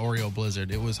have an Oreo Blizzard.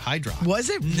 It was Hydrox. Was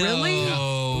it really?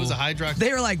 No. It was a Hydrox.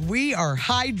 They were like, we are a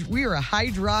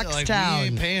Hydrox town. We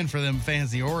ain't paying for them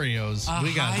fancy Oreos.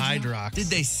 We got Hydrox. Did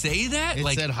they say that? It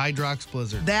said Hydrox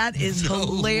Blizzard. That is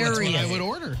hilarious. That's what I would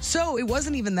order. So it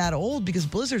wasn't even that old because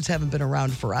Blizzards haven't been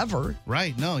around forever.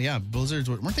 Right. No, yeah. Blizzards,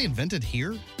 weren't they invented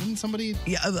here? Didn't somebody?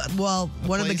 Yeah. Well,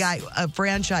 of the guy, a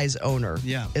franchise owner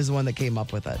is the one that came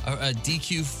up with it. A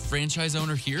DQ franchise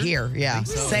owner here? Here, yeah.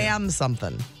 So, Sam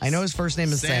something. I know his first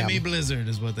name is Sam. Sammy Blizzard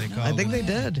is what they call it. I think they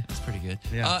did. That's pretty good.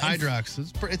 Yeah, Hydrox.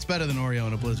 It's better than Oreo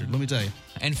and a Blizzard, let me tell you.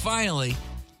 And finally,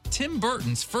 Tim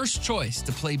Burton's first choice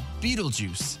to play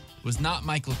Beetlejuice was not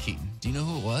Michael Keaton. Do you know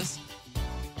who it was?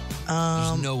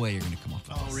 There's no way you're going to come up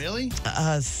with this. Oh, really?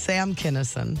 Sam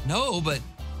Kinison. No, but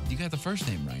you got the first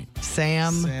name right.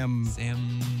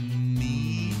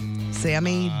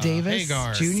 Sammy Davis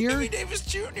Hagar. Jr.? Sammy Davis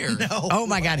Jr. No. Oh,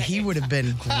 my God. He would have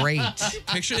been great.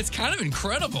 Picture, it's kind of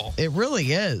incredible. It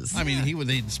really is. I mean,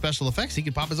 the special effects, he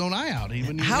could pop his own eye out. He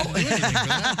wouldn't even have to do anything for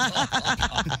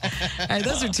that. Hey,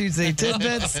 those are Tuesday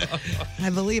tidbits. I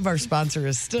believe our sponsor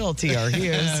is still TR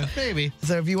Hughes. Maybe.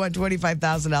 So if you want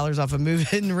 $25,000 off a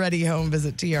move-in ready home,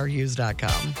 visit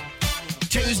trhughes.com.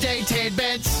 Tuesday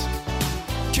tidbits.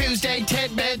 Tuesday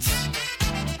tidbits.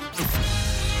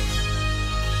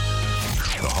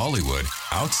 The Hollywood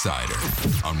Outsider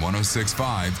on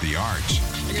 106.5 The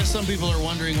Arch. I guess some people are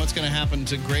wondering what's going to happen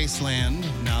to Graceland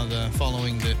now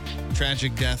following the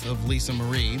tragic death of Lisa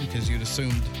Marie, because you'd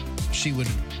assumed she would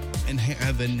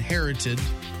have inherited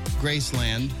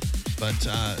Graceland.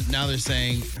 But now they're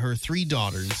saying her 3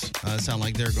 daughters sound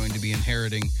like they're going to be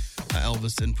inheriting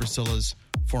Elvis and Priscilla's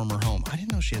former home. I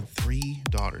didn't know she had 3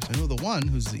 daughters. I know the one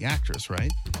who's the actress,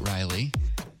 right? Riley.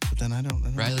 But then I don't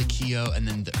Riley Keough, and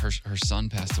then her son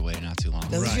passed away not too long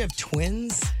ago. Doesn't she have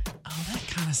twins? Oh, that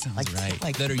kind of sounds right.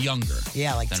 like- that are younger.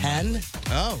 Yeah, like than 10? Riley.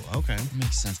 Oh, okay.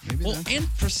 Makes sense. Maybe well, that's- and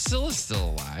Priscilla's still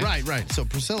alive. Right. So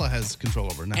Priscilla has control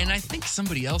over it now. And I think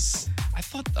somebody else, I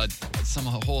thought a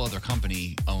whole other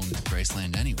company owned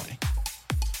Graceland anyway.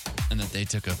 And that they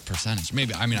took a percentage.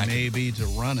 Maybe, I mean, Maybe to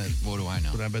run it. What do I know?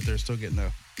 But I bet they're still getting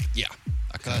a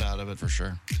cut out of it. For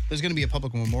sure. There's going to be a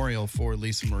public memorial for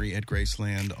Lisa Marie at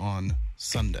Graceland on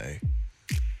Sunday.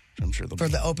 I'm sure they'll For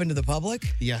the open to the public?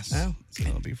 Yes. Oh. So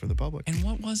it'll be for the public. And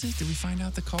what was it? Did we find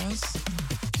out the cause?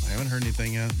 I haven't heard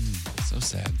anything yet. So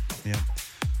sad. Yeah.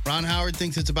 Ron Howard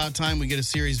thinks it's about time we get a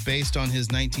series based on his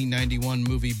 1991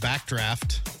 movie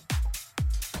Backdraft.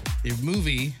 The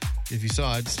movie, if you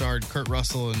saw it, starred Kurt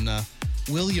Russell and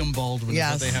William Baldwin.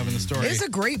 Yes. Is what they have in the story. It's a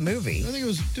great movie. I think it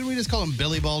was, didn't we just call him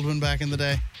Billy Baldwin back in the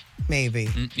day? Maybe.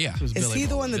 Yeah. It was Is Billy he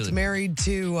the one Baldwin. that's married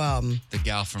to the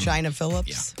gal from China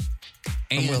Phillips?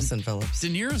 And From Wilson Phillips. De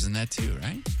Niro's in that too,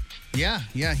 right? Yeah.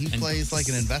 He And plays like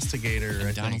an investigator. And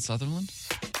I Donald think. Sutherland?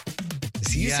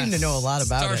 So you seem to know a lot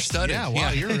about it. Star-studded. Yeah, wow,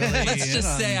 you're really Let's in just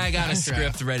on say I got a Backdraft.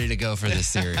 script ready to go for this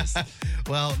series.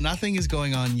 Well, nothing is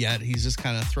going on yet. He's just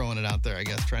kind of throwing it out there, I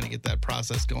guess, trying to get that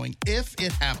process going. If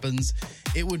it happens,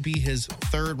 it would be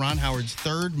Ron Howard's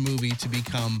third movie to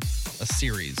become a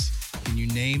series. Can you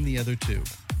name the other 2?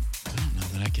 I don't know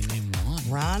that I can name one.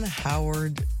 Ron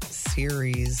Howard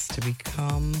series to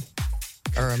become,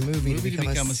 or a movie to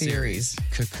become a series.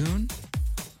 Cocoon?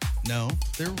 No,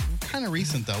 they're kind of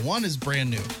recent, though. One is brand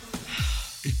new.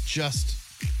 It just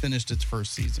finished its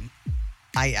first season.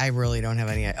 I really don't have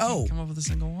any idea. Oh, Come up with a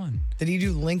single one. did he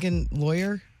do Lincoln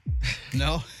Lawyer?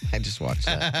 No, I just watched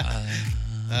that.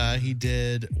 he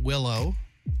did Willow.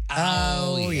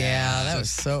 Oh, yeah. That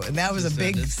was that was a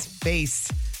big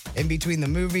space in between the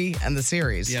movie and the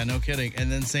series. Yeah, no kidding.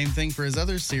 And then same thing for his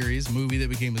other movie that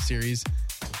became a series,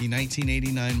 the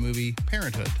 1989 movie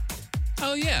Parenthood,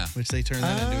 Oh, yeah. which they turned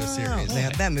that into a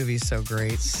series. That movie's so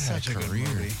great. Such a good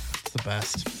movie. It's the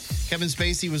best. Kevin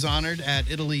Spacey was honored at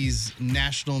Italy's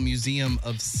National Museum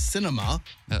of Cinema.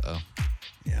 Uh-oh.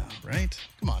 Yeah, right?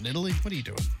 Come on, Italy. What are you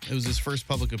doing? It was his first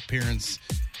public event,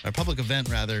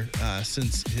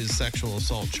 since his sexual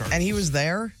assault charge. And he was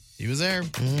there? He was there.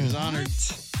 He was honored.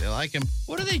 They like him.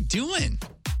 What are they doing?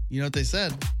 You know what they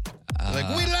said? They're like,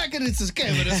 we like it. It's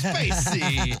Kevin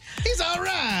Spacey. He's all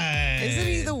right. Isn't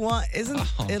he the one? Isn't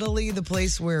Italy the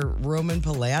place where Roman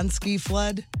Polanski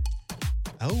fled?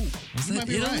 Oh, Was you that might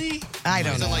be Italy? right. I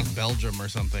don't Is know. it like Belgium or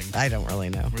something? I don't really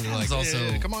know. Where they're That like, was also.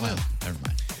 "Hey, come on well, in. never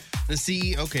mind.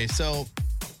 Okay, so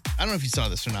I don't know if you saw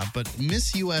this or not, but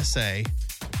Miss USA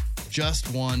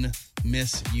just won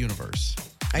Miss Universe.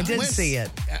 I did see it.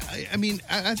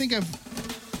 I think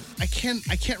I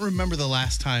can't remember the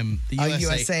last time the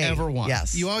USA ever won.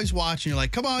 Yes. You always watch and you're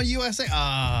like, come on, USA.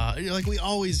 You're like, we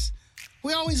always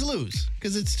lose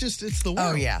because it's the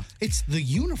world. Oh, yeah. It's the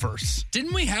universe.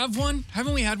 Didn't we have one?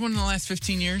 Haven't we had one in the last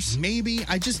 15 years? Maybe.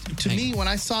 To me, when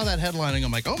I saw that headlining,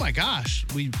 I'm like, oh my gosh,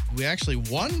 we actually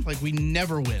won? Like, we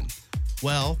never win.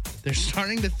 Well, they're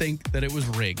starting to think that it was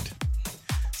rigged.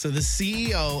 So the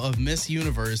CEO of Miss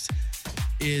Universe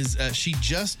is, she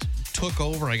just took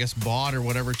over, I guess bought or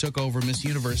whatever, took over Miss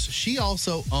Universe. She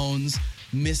also owns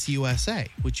Miss USA,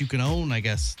 which you can own, I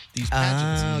guess, these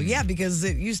pageants. Oh, yeah, because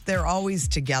they're always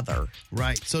together.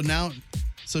 Right.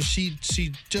 So she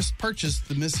just purchased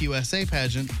the Miss USA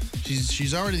pageant.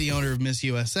 She's already the owner of Miss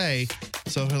USA.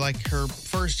 So her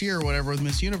first year or whatever with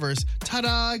Miss Universe,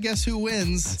 ta-da, guess who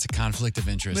wins? That's a conflict of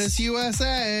interest. Miss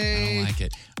USA. I don't like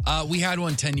it. We had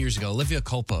one 10 years ago. Olivia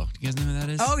Culpo. Do you guys know who that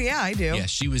is? Oh, yeah, I do. Yeah,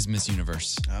 she was Miss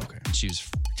Universe. Okay. And she was.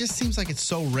 It just seems like it's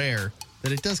so rare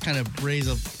that it does kind of raise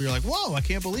up. You're like, whoa, I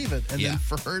can't believe it. And then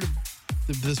for her to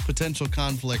this potential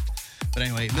conflict. But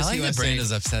anyway, Miss I like USA. that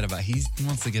Brando's upset about. He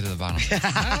wants to get to the bottom.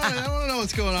 I want to know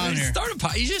what's going on here.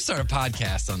 You should start a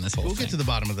podcast on this whole We'll thing. get to the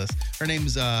bottom of this. Her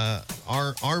name's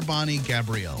Arbani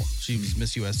Gabrielle. She was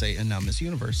Miss USA and now Miss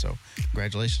Universe. So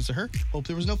congratulations to her. Hope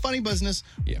there was no funny business.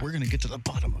 Yeah. We're going to get to the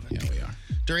bottom of it. Yeah, we are.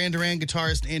 Duran Duran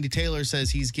guitarist Andy Taylor says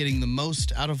he's getting the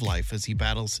most out of life as he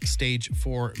battles stage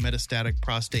 4 metastatic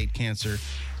prostate cancer.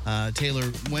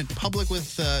 Taylor went public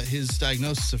with his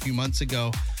diagnosis a few months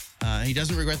ago. He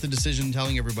doesn't regret the decision,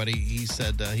 telling everybody. He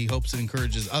said he hopes it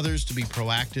encourages others to be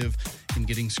proactive in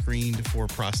getting screened for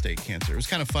prostate cancer. It was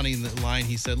kind of funny in the line.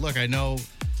 He said, look, I know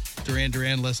Duran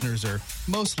Duran listeners are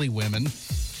mostly women,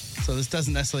 so this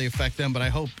doesn't necessarily affect them, but I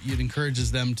hope it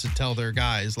encourages them to tell their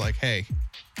guys, like, hey,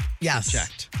 yes, get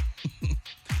checked.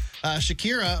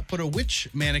 Shakira put a witch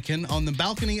mannequin on the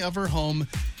balcony of her home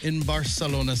in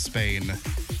Barcelona, Spain.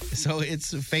 So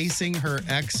it's facing her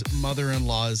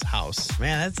ex-mother-in-law's house.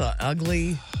 Man, that's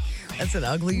an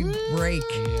ugly break.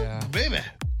 Yeah. Baby.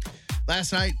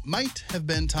 Last night might have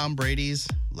been Tom Brady's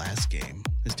last game.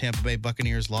 His Tampa Bay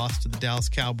Buccaneers lost to the Dallas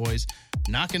Cowboys,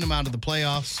 knocking them out of the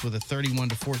playoffs with a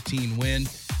 31-14 win.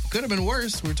 Could have been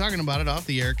worse. We were talking about it off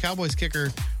the air. Cowboys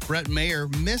kicker Brett Maher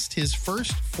missed his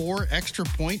first 4 extra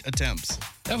point attempts.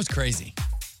 That was crazy.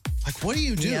 Like, what do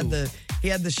you do? He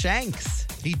had the shanks.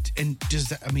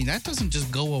 That doesn't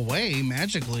just go away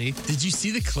magically. Did you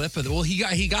see the clip of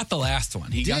he got the last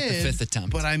one. He got the 5th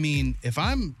attempt. But I mean, if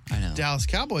I'm Dallas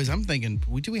Cowboys, I'm thinking,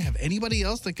 do we have anybody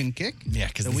else that can kick? Yeah,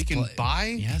 because we can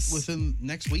buy within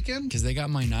next weekend? Because they got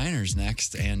my Niners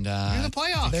next, and you're in the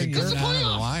playoffs.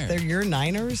 They're your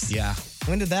Niners? Yeah.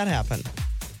 When did that happen?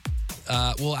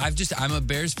 I'm a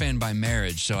Bears fan by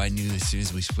marriage, so I knew as soon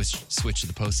as we switch to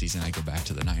the postseason, I go back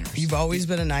to the Niners. You've always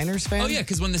been a Niners fan? Oh, yeah,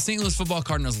 because when the St. Louis football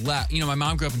Cardinals left, my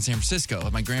mom grew up in San Francisco.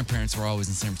 My grandparents were always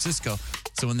in San Francisco.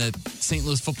 So when the St.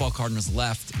 Louis football Cardinals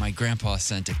left, my grandpa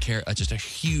sent just a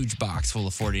huge box full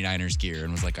of 49ers gear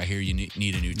and was like, I hear you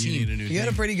need a new team. You had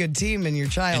a pretty good team in your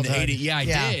childhood. I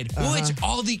did. Which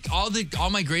all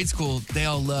my grade school, they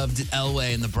all loved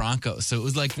Elway and the Broncos. So it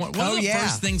was like one of the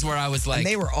first things where I was like... And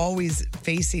they were always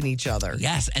facing each other.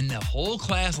 Yes, and the whole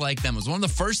class liked them. It was one of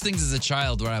the first things as a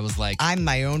child where I was like... I'm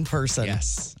my own person.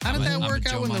 Yes. How did that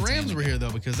work out when the Rams were here,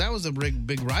 though? Because that was a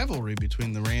big rivalry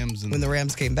between the Rams and... When the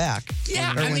Rams came back.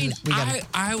 Yeah,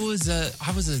 I was a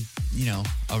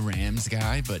Rams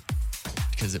guy, but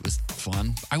because it was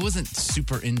fun. I wasn't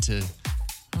super into...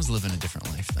 I was living a different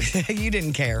life. You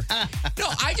didn't care. No,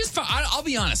 I just found... I'll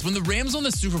be honest. When the Rams won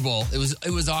the Super Bowl, it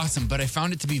was awesome, but I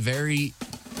found it to be very...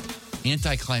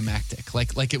 anticlimactic.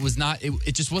 Like it was not,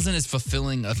 it just wasn't as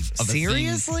fulfilling of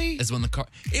Seriously? a thing as when the car.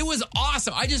 It was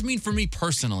awesome. I just mean for me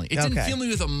personally. It didn't fill me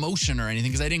with emotion or anything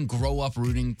because I didn't grow up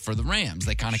rooting for the Rams.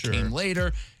 They kind of came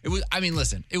later. It was,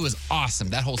 listen, it was awesome.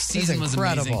 That whole season was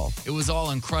amazing. It was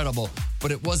all incredible.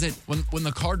 But it wasn't when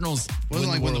the Cardinals won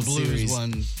the World Blues Series,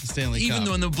 won the Stanley Cup. Even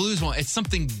when the Blues won, it's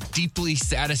something deeply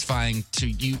satisfying to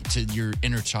your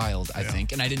inner child, I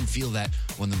think. And I didn't feel that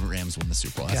when the Rams won the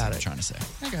Super Bowl. That's what I'm trying to say.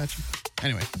 I got you.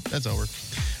 Anyway, that's over.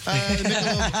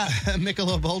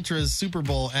 Michelob Ultra's Super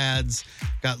Bowl ads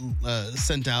got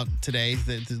sent out today.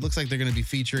 It looks like they're going to be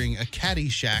featuring a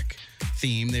Caddyshack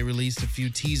theme. They released a few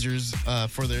teasers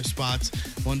for their spots.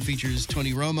 One features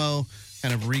Tony Romo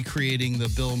kind of recreating the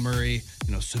Bill Murray,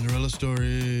 Cinderella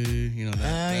story,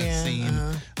 that scene.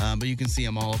 But you can see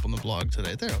them all up on the blog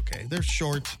today. They're okay. They're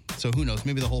short, so who knows?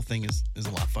 Maybe the whole thing is a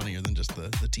lot funnier than just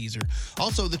the teaser.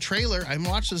 Also, the trailer, I haven't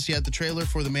watched this yet. The trailer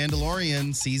for The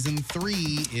Mandalorian Season 3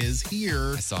 is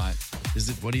here. I saw it.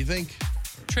 What do you think?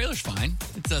 Trailer's fine.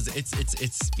 It does. It's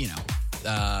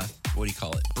what do you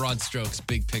call it? Broad strokes,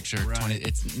 big picture. Right.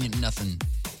 It's nothing.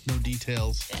 No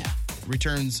details. Yeah.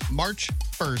 Returns March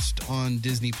 1st on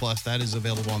Disney Plus. That is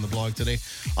available on the blog today.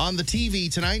 On the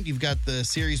TV tonight, you've got the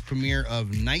series premiere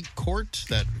of Night Court.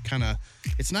 That kind of,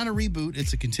 it's not a reboot,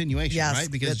 it's a continuation, right?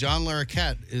 Because John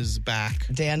Larroquette is back.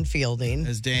 Dan Fielding.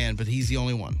 As Dan, but he's the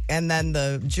only one. And then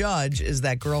the judge is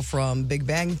that girl from Big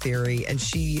Bang Theory, and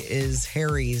she is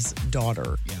Harry's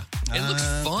daughter. Yeah. It looks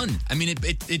fun. I mean,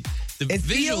 it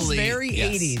feels very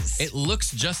 80s. It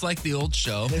looks just like the old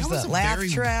show. There's that laugh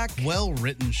track.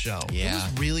 Well-written show. Yeah.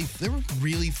 There were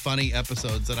really funny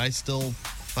episodes that I still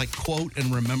quote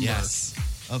and remember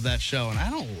of that show. And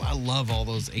I love all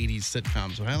those 80s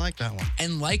sitcoms, but I like that one.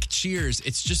 And like Cheers,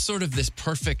 it's just sort of this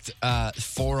perfect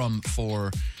forum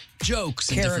for jokes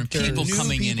and different people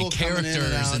coming in and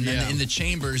characters and then in the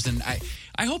chambers. And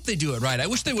I hope they do it right. I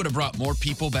wish they would have brought more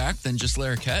people back than just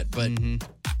Larroquette, but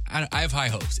I have high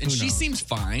hopes. And she seems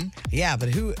fine. Yeah,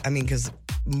 but because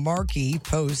Marky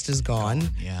Post is gone.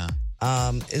 Yeah.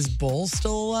 Is Bull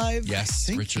still alive? Yes,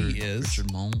 I think he is.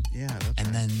 Richard Mole. Yeah, that's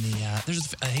and then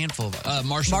there's a handful of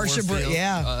Marsha Warfield,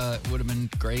 would have been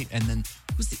great. And then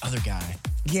who's the other guy?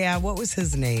 Yeah, what was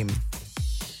his name?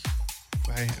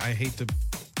 I hate to.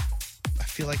 I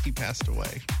feel like he passed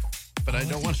away, but I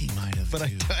don't want. He might have. But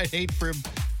I hate for him.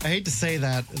 I hate to say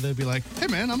that. They'd be like, "Hey,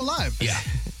 man, I'm alive." Yeah.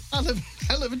 I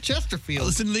live in Chesterfield. I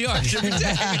listen to the Arch every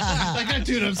day.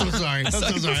 Dude, I'm so sorry. I'm so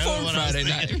sorry. I don't know what Friday I was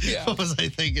night. thinking. Yeah. What was I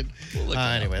thinking?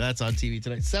 Anyway, that's on TV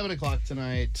tonight. 7 o'clock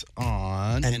tonight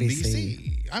on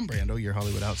NBC. I'm Brando, your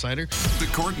Hollywood outsider. The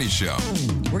Courtney Show.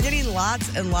 We're getting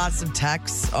lots and lots of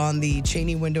texts on the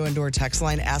Cheney Window and Door text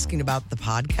line asking about the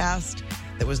podcast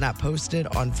that was not posted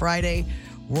on Friday.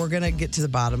 We're going to get to the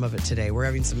bottom of it today. We're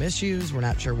having some issues. We're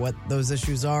not sure what those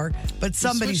issues are, but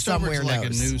somebody somewhere over to knows. Like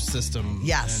a new system.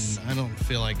 Yes. And I don't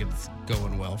feel like it's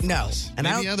going well for us. And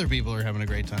maybe other people are having a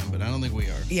great time, but I don't think we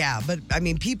are. Yeah, but I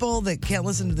mean, people that can't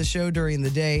listen to the show during the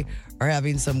day are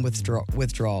having some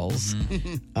withdrawals.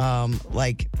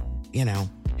 Like,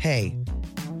 hey,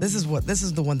 this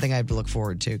is the one thing I have to look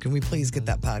forward to. Can we please get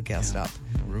that podcast up?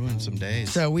 Ruin some days.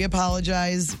 So we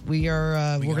apologize. We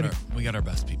are we got our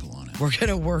best people on it. We're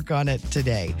gonna work on it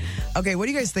today. Okay, what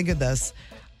do you guys think of this?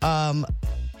 I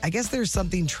guess there's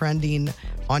something trending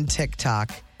on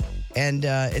TikTok, and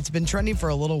it's been trending for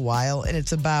a little while, and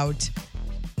it's about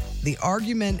the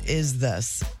argument is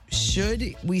this: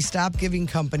 should we stop giving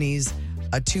companies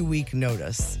a 2-week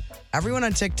notice? Everyone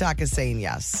on TikTok is saying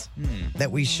yes,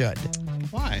 that we should.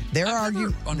 Why? I've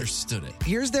never understood it.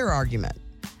 Here's their argument.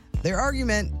 Their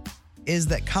argument is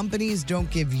that companies don't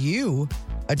give you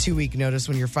a 2-week notice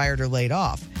when you're fired or laid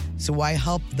off. So why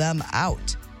help them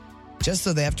out? Just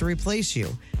so they have to replace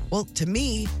you. Well, to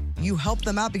me, you help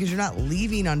them out because you're not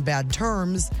leaving on bad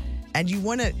terms, and you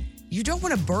don't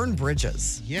want to burn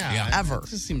bridges. Yeah. Ever. It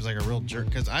just seems like a real jerk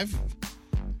because I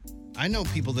know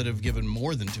people that have given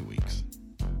more than 2 weeks.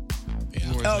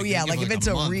 Oh, yeah, like if it's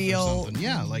a real...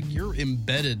 Yeah, like you're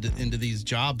embedded into these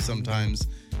jobs sometimes,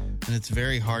 and it's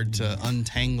very hard to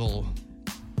untangle.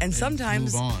 And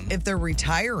sometimes, move on. if they're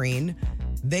retiring,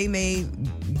 they may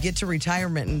get to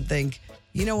retirement and think,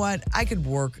 you know what, I could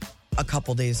work a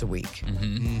couple days a week.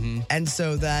 And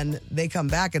so then they come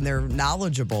back and they're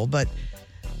knowledgeable. But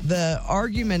the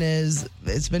argument is,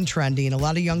 it's been trending. A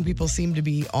lot of young people seem to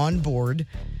be on board.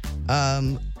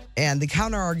 And the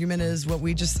counter argument is what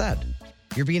we just said.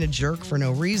 You're being a jerk for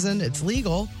no reason. It's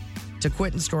legal to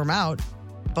quit and storm out,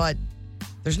 but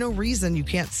there's no reason you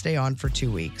can't stay on for 2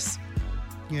 weeks.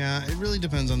 Yeah, it really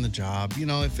depends on the job.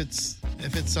 If it's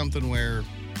something where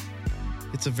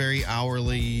it's a very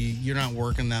hourly, you're not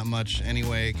working that much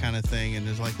anyway kind of thing, and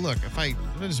it's like, look, if I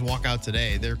just walk out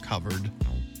today, they're covered.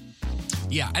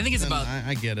 Yeah, I think it's about...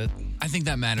 I get it. I think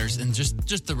that matters, and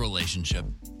just the relationship.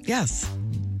 Yes.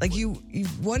 Like you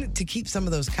want to keep some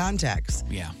of those contacts.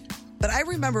 Yeah. But I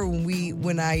remember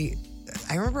I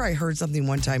heard something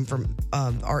one time from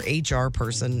our HR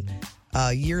person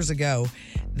years ago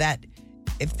that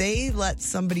if they let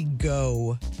somebody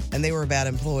go and they were a bad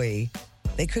employee,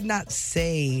 they could not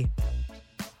say,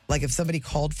 like if somebody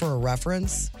called for a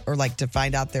reference or like to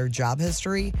find out their job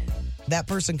history, that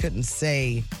person couldn't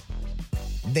say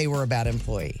they were a bad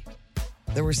employee.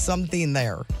 There was something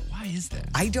there. Why is that?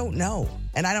 I don't know.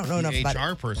 And I don't know enough about it.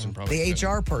 The HR person probably The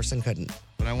couldn't. HR person couldn't.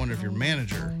 But I wonder if your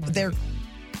manager. They're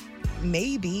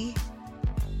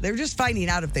just finding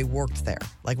out if they worked there,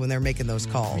 like when they're making those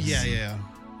calls. Yeah.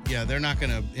 They're not going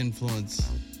to influence.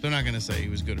 They're not going to say he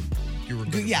was good. You were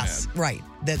good. Yes, right.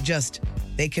 That just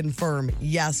they confirm.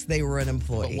 Yes, they were an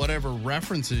employee. But whatever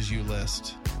references you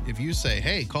list, if you say,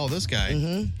 "Hey, call this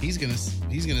guy," he's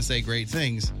gonna say great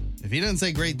things. If he doesn't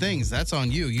say great things, that's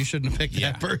on you. You shouldn't have picked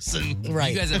that person.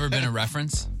 Right. You guys ever been a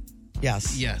reference?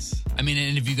 Yes. Yes. I mean,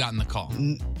 and have you gotten the call?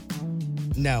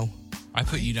 No. I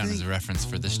put you down as a reference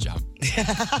for this job.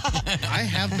 I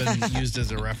have been used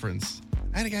as a reference.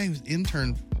 I had a guy who's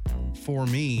interned for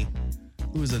me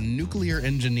who was a nuclear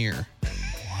engineer.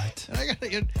 What?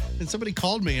 And somebody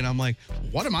called me, and I'm like,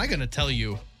 "What am I going to tell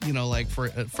you? Like for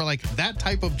like that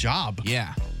type of job?"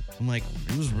 Yeah. I'm like,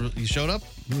 he showed up.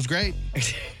 It was great.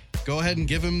 Go ahead and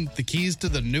give him the keys to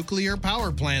the nuclear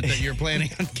power plant that you're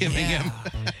planning on giving him.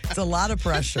 It's a lot of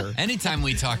pressure. Anytime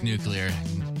we talk nuclear,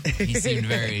 he seemed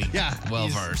very well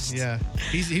versed. Yeah.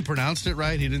 He pronounced it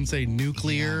right. He didn't say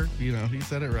nuclear. He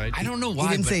said it right. I don't know why.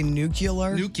 He didn't say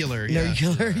nuclear. Nuclear, yeah.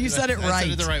 Nuclear. You said it right. I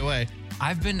said it the right way.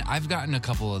 I've gotten a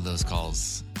couple of those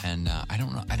calls, and I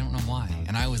don't know why.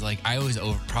 And I was like, I always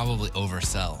probably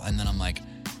oversell, and then I'm like,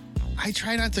 I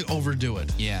try not to overdo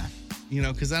it. Yeah.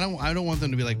 Because I don't want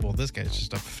them to be like, well, this guy's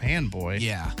just a fanboy.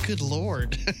 Yeah. Good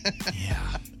Lord.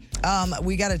 Yeah.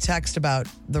 We got a text about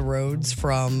the roads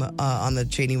from on the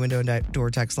Cheney Window and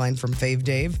Door text line from Fave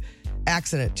Dave.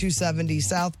 Accident 270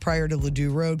 south prior to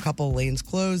Ladue Road. Couple lanes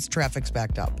closed. Traffic's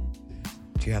backed up.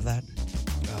 Do you have that?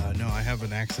 No, I have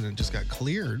an accident. Just got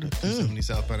cleared. 270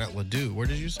 southbound at Ladue. Where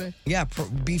did you say? Yeah,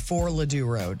 before Ladue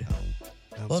Road.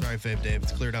 Sorry, Fave Dave.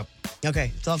 It's cleared up.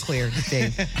 Okay, it's all clear,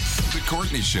 Dave. The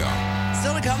Courtney Show.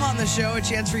 Still to come on the show, a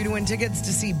chance for you to win tickets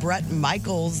to see Bret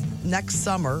Michaels next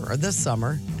summer, or this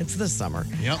summer. It's this summer.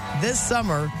 Yep. This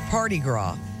summer, Party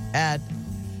Gras at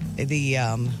the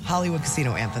Hollywood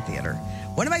Casino Amphitheater.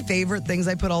 One of my favorite things,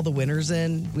 I put all the winners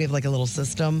in. We have like a little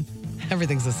system.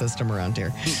 Everything's a system around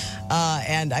here.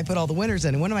 And I put all the winners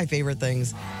in. And one of my favorite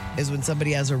things is when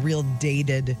somebody has a real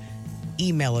dated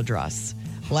email address.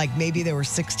 Like maybe they were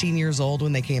 16 years old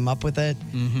when they came up with it,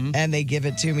 and they give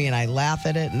it to me and I laugh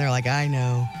at it and they're like, I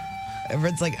know. Or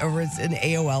it's an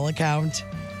AOL account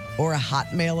or a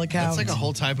Hotmail account. That's like a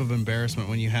whole type of embarrassment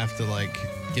when you have to like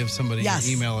give somebody your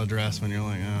email address when you're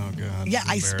like, oh God. Yeah,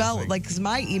 I spell like, because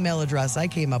my email address I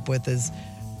came up with is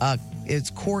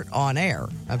it's Court on Air,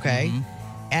 okay?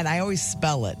 And I always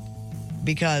spell it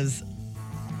because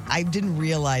I didn't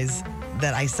realize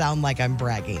that I sound like I'm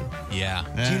bragging. Yeah.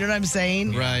 Do you know what I'm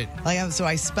saying? Right. Like, so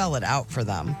I spell it out for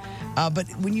them. But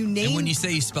when you name... And when you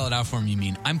say you spell it out for them, you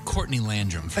mean, I'm Courtney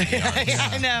Landrum from the Arts.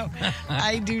 I know.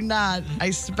 I do not. I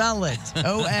spell it.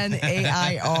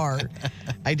 Onair.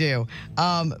 I do.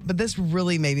 But this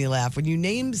really made me laugh. When you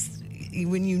name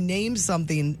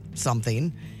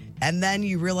something, and then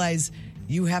you realize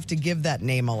you have to give that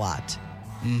name a lot.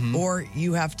 Or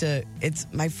you have to, it's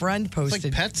my friend posted. It's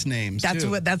like pets' names. That's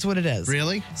too. that's what it is.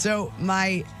 Really? So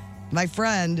my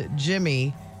friend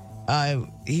Jimmy,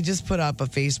 he just put up a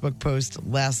Facebook post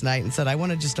last night and said, I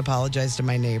want to just apologize to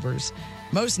my neighbors.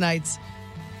 Most nights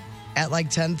at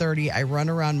like 10:30, I run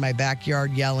around my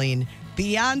backyard yelling,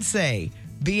 Beyonce,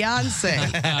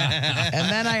 Beyonce.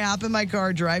 And then I hop in my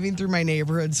car driving through my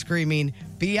neighborhood screaming,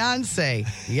 Beyonce.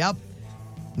 Yep.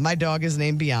 My dog is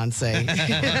named Beyonce.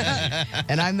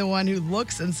 And I'm the one who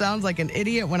looks and sounds like an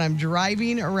idiot when I'm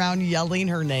driving around yelling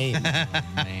her name.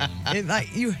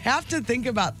 You have to think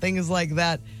about things like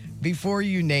that before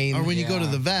you name. Or when you go to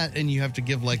the vet and you have to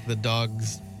give like the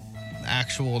dog's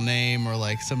actual name or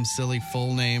like some silly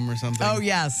full name or something. Oh,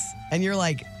 yes. And you're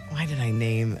like, why did I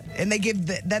name? And they give,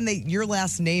 your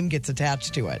last name gets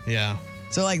attached to it. Yeah.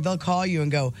 So like they'll call you and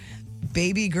go,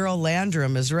 Baby girl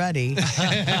Landrum is ready.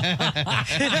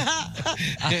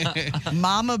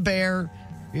 Mama bear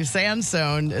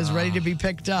Sansone is ready to be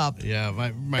picked up. Yeah,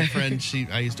 my friend,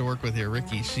 I used to work with here,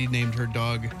 Ricky, she named her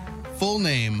dog full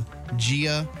name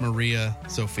Gia Maria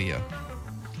Sophia.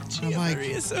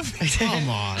 Maria Sophia. Come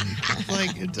on. I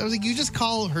was like, you just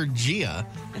call her Gia.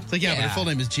 It's like, yeah, but her full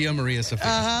name is Gia Maria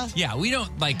Sophia. Yeah, we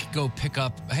don't like go pick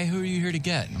up, hey, who are you here to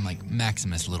get? And I'm like,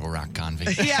 Maximus Little Rock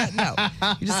Convy. Yeah, no.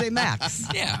 You just say Max.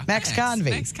 Yeah. Max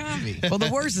Convy. Max Convy. Well,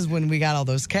 the worst is when we got all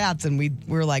those cats and we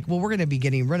were like, well, we're going to be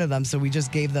getting rid of them. So we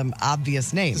just gave them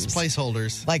obvious names. Just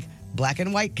placeholders. Like Black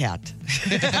and White Cat.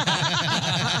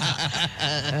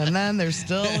 And then they're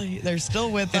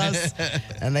still with us,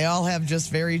 and they all have just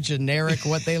very generic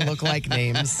what they look like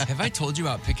names. Have I told you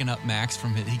about picking up Max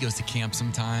from he goes to camp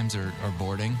sometimes or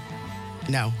boarding?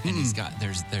 No. And he's got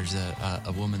there's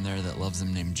a woman there that loves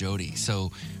him named Jody.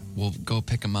 So we'll go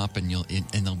pick him up and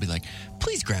they'll be like,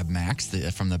 please grab Max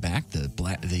from the back,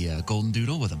 the golden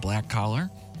doodle with a black collar.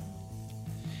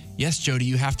 Yes, Jody,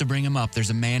 you have to bring him up.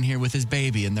 There's a man here with his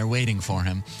baby, and they're waiting for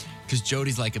him. Because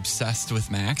Jody's, like, obsessed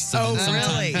with Max. So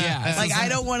really? Yeah. Like, I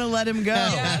don't want to let him go.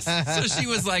 Yes. So she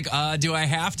was like, do I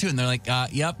have to? And they're like,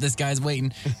 yep, this guy's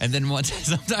waiting. And then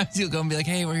sometimes he'll go and be like,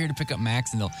 hey, we're here to pick up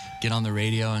Max. And they'll get on the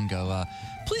radio and go,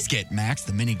 please get Max,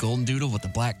 the mini golden doodle with the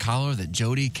black collar that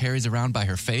Jody carries around by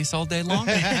her face all day long.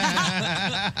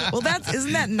 Well,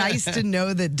 isn't that nice to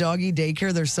know that doggy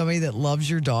daycare, there's somebody that loves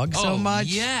your dog so much?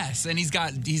 Yes. And he's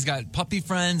got puppy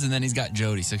friends, and then he's got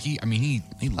Jody. So he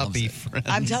loves puppy it. Friends.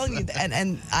 I'm telling you,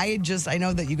 and I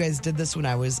know that you guys did this when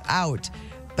I was out,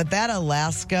 but that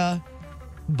Alaska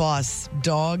bus,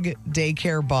 dog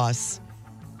daycare bus,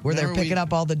 where they're picking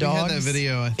up all the dogs. We had that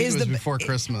video. I think it was before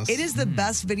Christmas. It is the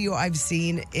best video I've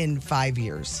seen in 5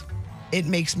 years. It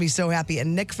makes me so happy.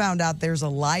 And Nick found out there's a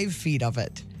live feed of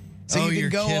it. So you can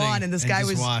go on, and this guy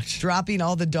was dropping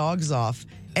all the dogs off.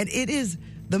 And it is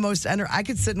the most, I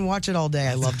could sit and watch it all day.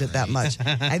 I loved it that much.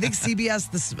 I think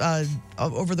CBS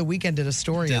over the weekend did a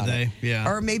story on it. Did they? Yeah.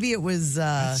 Or maybe it was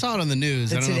I saw it on the news.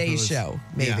 the I don't know if Today it was, Show,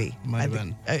 maybe. Yeah, might have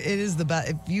been. It is the best.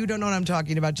 If you don't know what I'm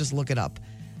talking about, just look it up.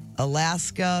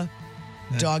 Alaska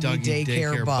doggy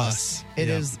daycare bus. It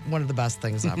is one of the best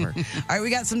things ever. All right, we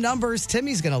got some numbers.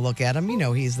 Timmy's going to look at them. You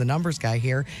know he's the numbers guy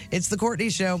here. It's the Courtney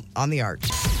Show on the Arch.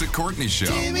 The Courtney Show.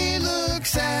 Timmy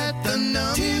looks at the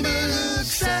numbers. Timmy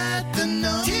looks at the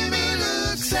numbers. Timmy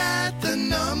looks at the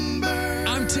numbers.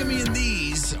 I'm Timmy, and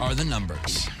these are the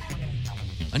numbers.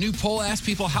 A new poll asked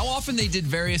people how often they did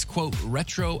various, quote,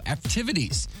 retro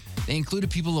activities. They included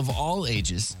people of all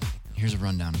ages. Here's a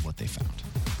rundown of what they found.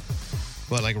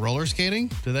 What, like roller skating?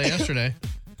 Did they yesterday?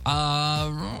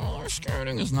 Roller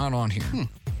skating is not on here.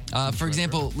 For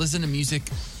example, listen to music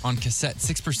on cassette.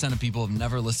 6% of people have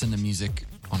never listened to music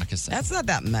on a cassette. That's not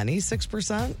that many,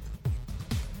 6%.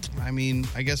 I mean,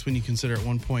 I guess when you consider at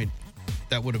one point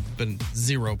that would have been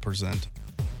 0%.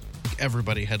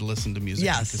 Everybody had listened to music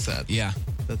on cassette. Yeah.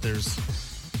 That there's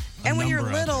And when you're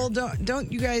number out little, don't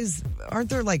you guys, aren't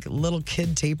there like little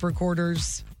kid tape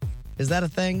recorders? Is that a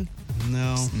thing?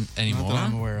 No. Anymore? Not that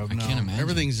I'm aware of. I no. can't imagine.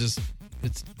 Everything's just,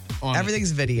 it's on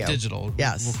Everything's video. digital.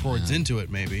 Yes. Records into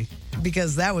it, maybe.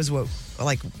 Because that was what,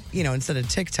 like, you know, instead of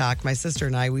TikTok, my sister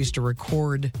and I, we used to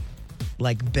record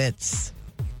like bits.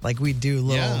 Like we'd do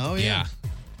little. Yeah, oh yeah.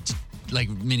 Like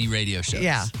mini radio shows.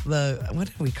 Yeah. What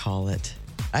did we call it?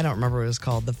 I don't remember what it was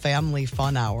called. The Family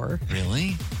Fun Hour.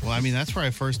 Really? Well, I mean, that's where I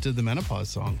first did the menopause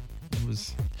song. It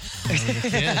was when I was a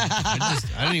kid.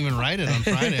 I didn't even write it on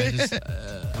Friday. I just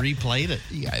replayed it.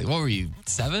 Yeah. What were you,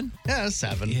 7? Yeah, I was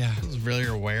 7. Yeah. I was really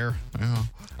aware.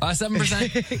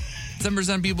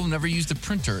 7% of people never used a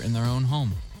printer in their own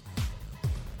home.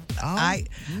 I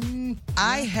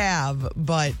have,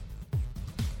 but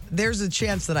there's a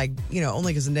chance that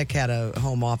only because Nick had a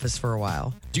home office for a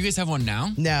while. Do you guys have one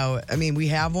now? No, I mean, we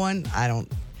have one. I don't.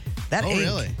 That ink,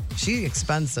 really? She's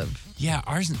expensive. Yeah,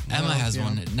 ours. Emma has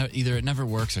one. Either it never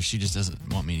works or she just doesn't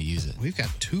want me to use it. We've got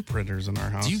 2 printers in our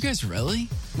house. Do you guys really?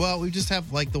 Well, we just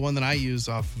have like the one that I use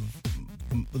off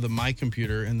of my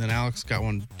computer, and then Alex got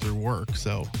one through work,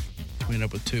 so we ended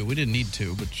up with 2. We didn't need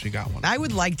 2, but she got one. I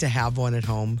would like to have one at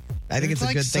home. I think it's a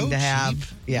like good thing so to have. cheap.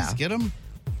 Yeah. Just get them.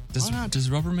 Does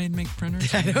Rubbermaid make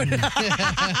printers? I don't know.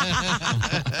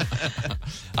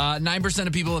 9%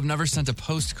 of people have never sent a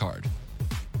postcard.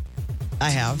 I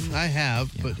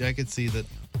have, but I could see that.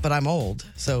 but I'm old,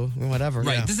 so whatever.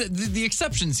 Right. Yeah. The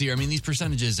exceptions here. I mean, these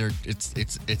percentages are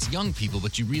it's young people,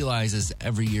 but you realize as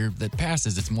every year that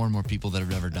passes, it's more and more people that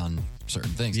have never done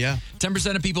certain things. Yeah.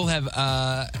 10% of people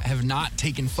have not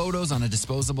taken photos on a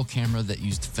disposable camera that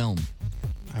used film.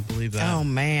 I believe that. Oh,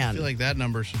 man. I feel like that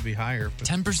number should be higher. But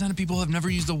 10% of people have never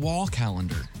used a wall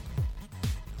calendar.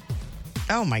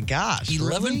 Oh my gosh.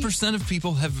 11% of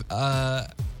people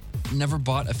have never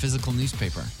bought a physical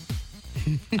newspaper.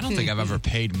 I don't think I've ever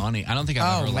paid money. I don't think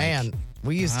I've ever. Oh man,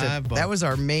 we used to. That was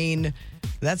our main.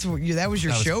 That was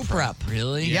your show prep.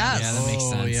 Really? Yes. Yeah, that makes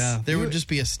sense. Yeah, there would just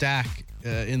be a stack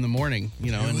in the morning,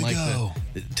 and like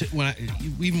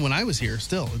even when I was here,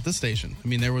 still at this station. I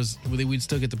mean, we'd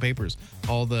still get the papers.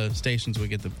 All the stations would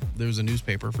get there was a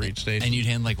newspaper for each station, and you'd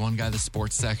hand like one guy the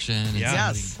sports section. And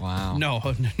yes. Wow.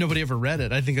 No, nobody ever read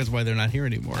it. I think that's why they're not here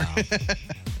anymore. Wow.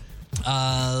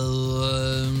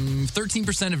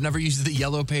 13% have never used the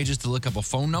yellow pages to look up a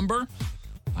phone number.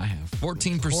 I have.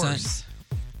 14%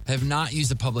 have not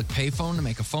used a public payphone to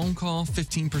make a phone call.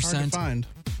 15%. Hard to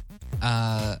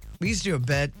find. We used to do a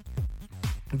bit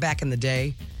back in the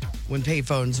day when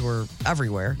payphones were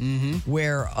everywhere,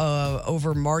 where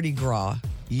over Mardi Gras,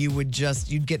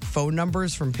 you'd get phone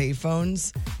numbers from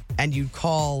payphones and you'd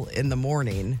call in the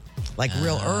morning, like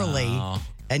real early,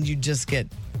 and you'd just get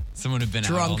someone who'd been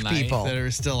drunk out all night people that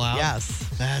are still out. Yes.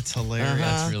 That's hilarious.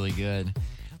 That's really good.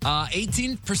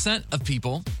 18% of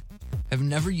people have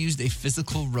never used a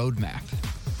physical road map.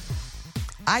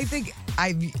 I think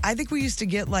we used to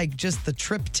get like just the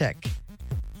triptych.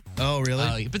 Oh,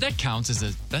 really? But that counts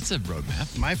that's a road map.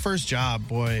 My first job,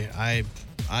 boy, I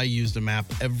used a map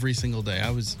every single day. I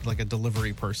was like a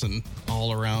delivery person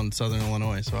all around Southern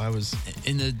Illinois. So I was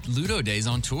in the Ludo days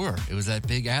on tour. It was that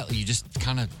big alley. You just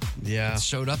kind of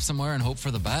showed up somewhere and hope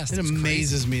for the best. It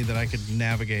amazes me that I could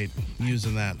navigate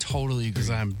using that. Totally agree. Because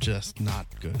I'm just not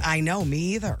good. I know,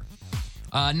 me either.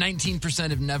 19%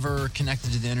 have never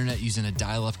connected to the internet using a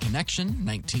dial-up connection.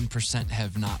 19%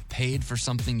 have not paid for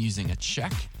something using a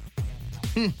check.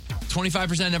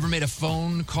 25% never made a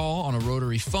phone call on a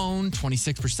rotary phone.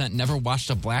 26% never watched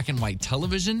a black and white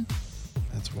television.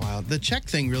 That's wild. The check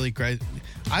thing really great.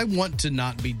 I want to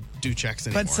not do checks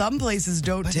anymore. But some places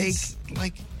don't take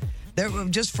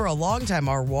just for a long time.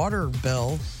 Our water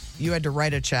bill, you had to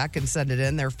write a check and send it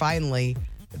in. They're finally,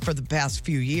 for the past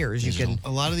few years, you can. A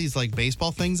lot of these like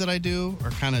baseball things that I do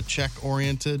are kind of check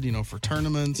oriented. For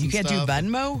tournaments. You and can't stuff. do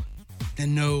Venmo.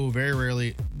 And no, very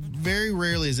rarely. Very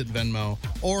rarely is it Venmo,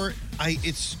 or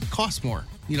it costs more.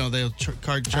 They'll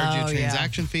charge you a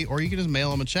transaction fee, or you can just mail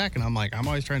them a check. And I'm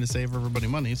always trying to save everybody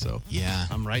money, so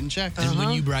I'm writing checks. And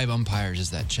when you bribe umpires,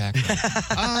 is that check?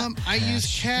 I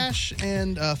use cash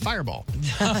and Fireball.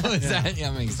 Is that? Yeah,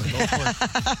 makes sense.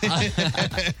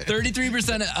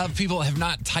 33% of people have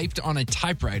not typed on a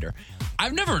typewriter.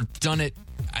 I've never done it.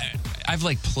 I've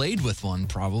like played with one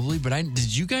probably, but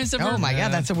did you guys ever? Oh my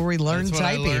God, that's where we learned That's what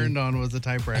typing. I learned on was a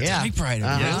typewriter. A typewriter,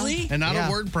 really? And not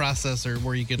a word processor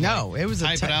where you could it was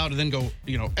type it out and then go,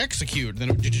 execute, then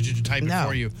it would type it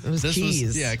for you. It was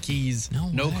keys. Keys.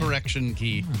 No correction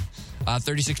key.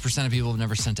 36% of people have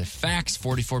never sent a fax.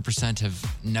 44%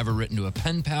 have never written to a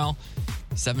pen pal.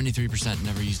 73%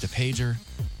 never used a pager.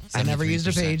 I never used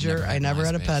a pager. I never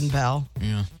had a pen pal.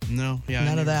 Yeah. No. Yeah.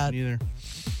 None of that. Neither.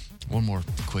 One more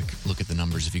quick look at the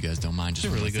numbers, if you guys don't mind.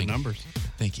 Just really good numbers.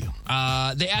 Thank you.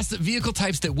 They asked the vehicle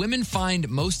types that women find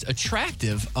most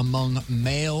attractive among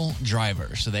male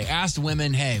drivers. So they asked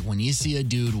women, hey, when you see a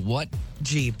dude, what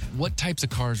types of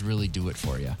cars really do it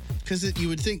for you? Because you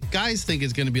would think, guys think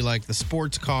it's going to be like the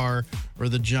sports car or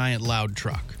the giant loud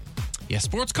truck. Yeah,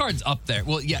 sports car's up there.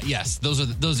 Well, yes, those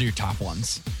are your top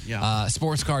ones. Yeah.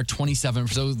 Sports car 27.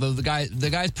 So the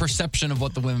guy's perception of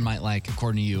what the women might like,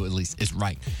 according to you at least, is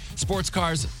right. Sports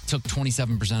cars took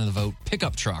 27% of the vote.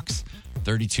 Pickup trucks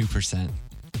 32%.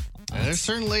 There's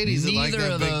certain ladies that like that.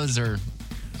 Neither of those are up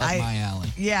my alley.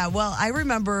 Yeah, well, I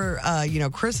remember,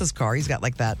 Chris's car. He's got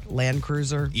like that Land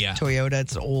Cruiser, Toyota.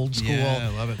 It's old school. Yeah,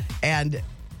 I love it. And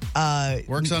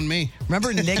works on me.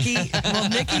 Remember Nikki? Well,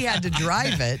 Nikki had to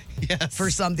drive it for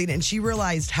something, and she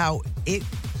realized how it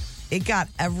got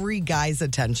every guy's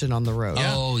attention on the road.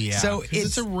 Yeah. Oh yeah. So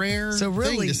it's a rare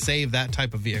thing to save that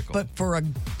type of vehicle. But for a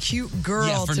cute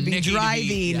girl to be Nikki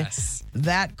driving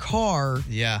that car,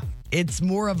 it's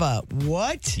more of a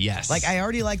what? Yes. Like, I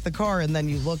already like the car, and then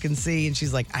you look and see, and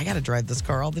she's like, I got to drive this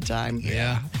car all the time.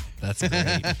 Yeah. That's great.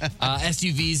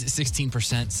 SUVs,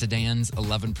 16%. Sedans,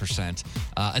 11%.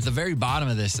 At the very bottom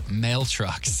of this, mail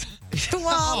trucks.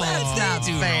 Well, that's not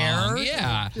fair. Wrong.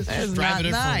 Yeah. That's not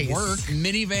nice. For work.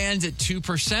 Minivans at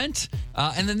 2%.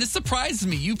 And then this surprises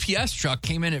me. UPS truck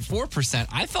came in at 4%.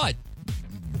 I thought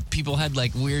people had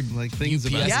like weird things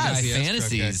UPS about guy UPS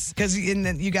fantasies. Because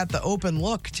you got the open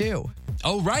look, too.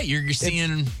 Oh, right. You're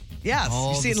seeing... Yes,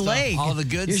 you're seeing leg. All the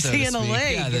goods, You're so seeing to a speak.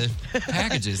 leg. Yeah, the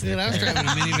packages. I was driving a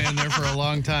minivan there for a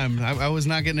long time. I was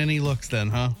not getting any looks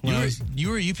then, huh? You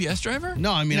were a UPS driver?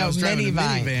 No, I mean, I was driving a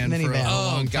minivan for a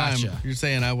long time. Gotcha. You're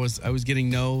saying I was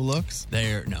getting no looks?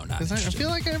 No, not Because I feel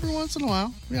like every once in a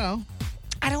while,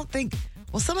 I don't think...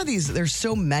 Well, some of these, there's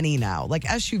so many now. Like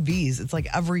SUVs, it's like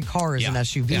every car is an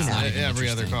SUV now. Every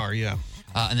other car, yeah.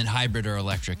 And then hybrid or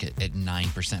electric at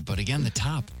 9%. But again, the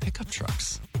top, pickup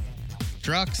trucks.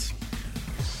 Trucks.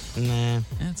 Nah.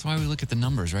 That's why we look at the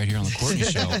numbers right here on the Courtney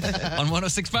Show on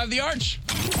 106.5 The Arch.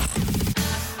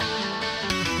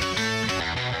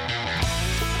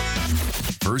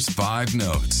 First 5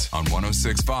 notes on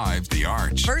 106.5 The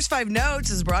Arch. First 5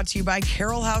 notes is brought to you by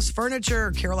Carroll House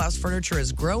Furniture. Carroll House Furniture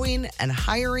is growing and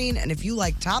hiring, and if you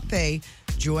like top pay,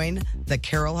 join the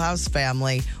Carroll House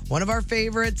family. One of our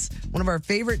favorite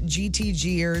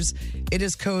GTGers, it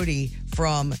is Cody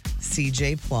from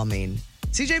CJ Plumbing.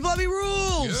 CJ Plumbing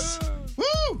rules! Yeah.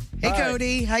 Woo! Hey, Hi.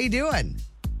 Cody, how you doing?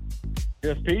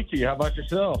 Just peachy. How about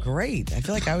yourself? Great. I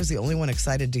feel like I was the only one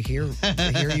excited to hear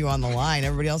you on the line.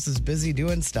 Everybody else is busy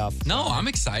doing stuff. No, I'm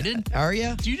excited. Are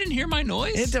you? You didn't hear my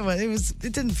noise? It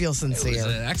didn't feel sincere. It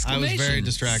was an exclamation. I was very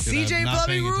distracted. CJ I'm not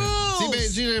Plumbing paying attention.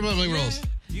 rules! CJ Plumbing rules.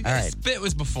 You All guys right. spit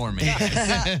was before me.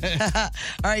 All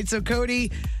right, so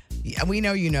Cody, we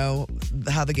know you know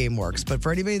how the game works, but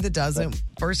for anybody that doesn't,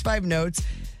 first 5 notes,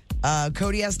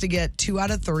 Cody has to get 2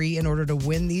 out of 3 in order to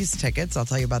win these tickets. I'll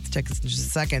tell you about the tickets in just a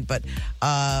second, but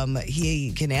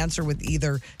he can answer with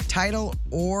either title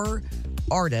or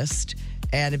artist.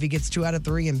 And if he gets 2 out of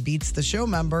 3 and beats the show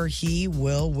member, he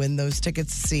will win those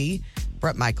tickets to see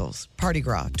Bret Michaels, Party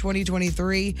Gras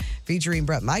 2023, featuring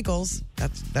Bret Michaels.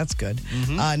 That's good.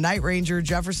 Night Ranger,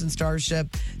 Jefferson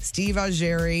Starship, Steve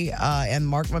Augeri, and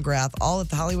Mark McGrath, all at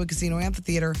the Hollywood Casino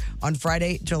Amphitheater on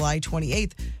Friday, July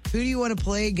 28th. Who do you want to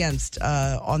play against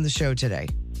on the show today?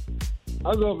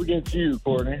 I'll go up against you,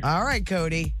 Courtney. All right,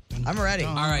 Cody. I'm ready.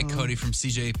 All right, Cody from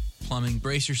CJ Plumbing.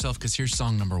 Brace yourself because here's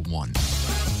song number 1.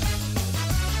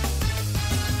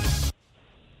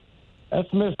 That's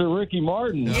Mr. Ricky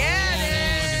Martin. Yeah, it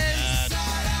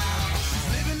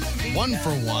is. 1 for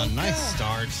 1. Nice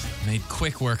start. Made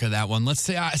quick work of that one. Let's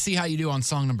see how you do on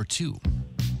song number 2.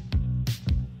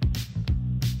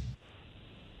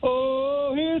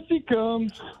 Oh, here she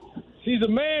comes. She's a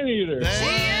man-eater.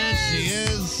 She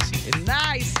is.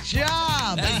 Nice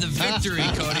job. That is the victory,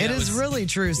 Cody. It That is was really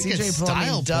true. CJ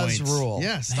Plumbing does points. rule.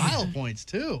 Yeah, style points,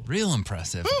 too. real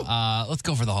impressive. Let's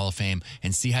go for the Hall of Fame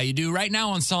and see how you do right now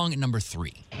on song number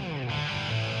 3.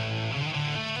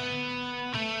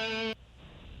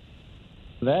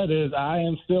 That is I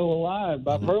Am Still Alive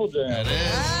by Pearl Jam. That is.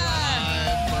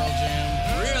 Pearl Jam.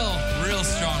 Real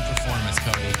strong performance,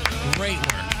 Cody.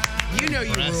 You know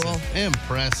you rule.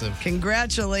 Impressive.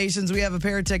 Congratulations. We have a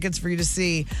pair of tickets for you to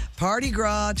see Party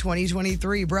Gras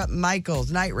 2023. Brett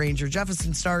Michaels, Night Ranger,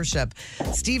 Jefferson Starship,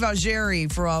 Steve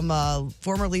Augeri from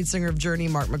former lead singer of Journey,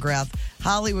 Mark McGrath.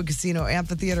 Hollywood Casino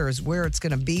Amphitheater is where it's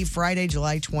going to be Friday,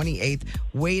 July 28th.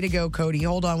 Way to go, Cody.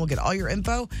 Hold on. We'll get all your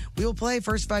info. We will play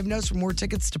first 5 notes for more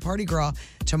tickets to Party Gras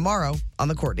tomorrow on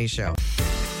The Courtney Show.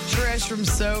 Trish from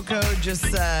SoCo just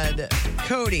said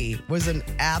Cody was an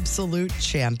absolute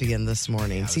champion this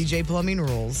morning. CJ Plumbing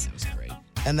rules. That was great.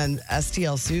 And then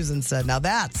STL Susan said, now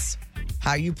that's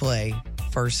how you play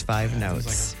first 5 notes. He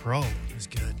was like a pro. It was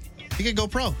good. He could go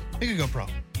pro. He could go pro.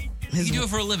 He could do it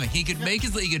for a living. He could make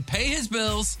he could pay his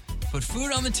bills, put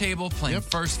food on the table, playing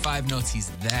first 5 notes. He's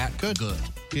that good.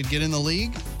 Could get in the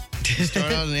league.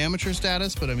 Start out in amateur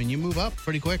status, but I mean, you move up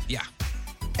pretty quick. Yeah.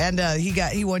 And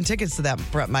he won tickets to that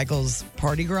Brett Michaels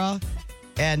Party Gras,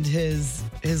 and his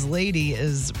lady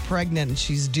is pregnant and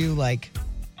she's due like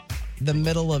the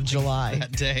middle of July.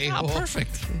 That day. Oh,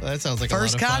 perfect. Well, that sounds like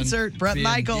First a lot of concert, fun. Brett Being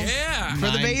Michaels for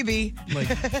the baby.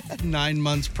 Like 9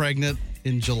 months pregnant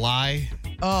in July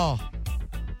Oh,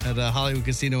 at a Hollywood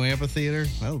Casino Amphitheater.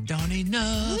 Oh, Don't need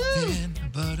nothing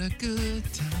but a good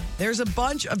time. there's a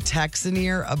bunch of texts in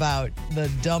here about the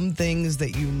dumb things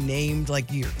that you named,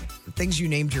 like your things you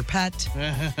named your pet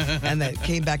and that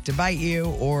came back to bite you,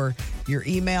 or your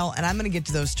email. And I'm going to get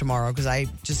to those tomorrow because I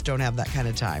just don't have that kind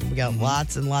of time. We got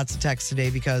lots and lots of texts today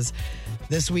because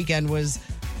this weekend was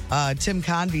Tim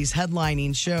Convey's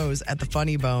headlining shows at the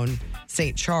Funny Bone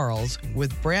St. Charles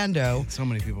with Brando so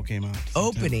many people came out.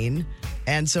 opening.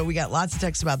 And so we got lots of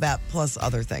texts about that plus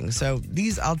other things. So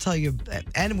these I'll tell you.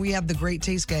 And we have the Great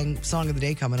Taste Gang Song of the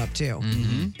Day coming up too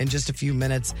in just a few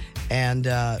minutes. And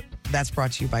that's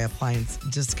brought to you by Appliance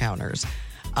Discounters.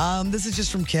 This is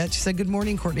just from Kit. She said, good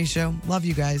morning, Courtney Show. Love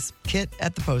you guys. Kit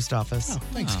at the post office. Oh,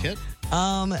 thanks, Kit.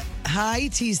 Hi,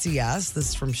 TCS. This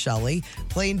is from Shelley.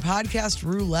 Playing podcast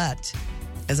roulette,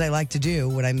 as I like to do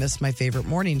when I miss my favorite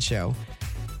morning show.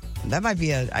 That might be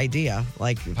an idea.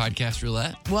 Like Podcast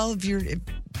roulette? Well,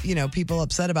 if people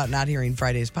upset about not hearing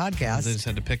Friday's podcast. They just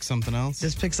had to pick something else?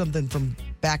 Just pick something from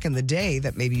back in the day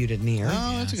that maybe you didn't hear.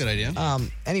 Oh, that's a good idea.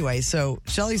 Anyway, so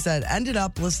Shelley said, ended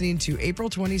up listening to April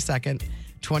 22nd,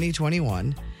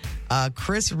 2021.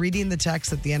 Chris reading the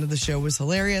text at the end of the show was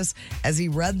hilarious as he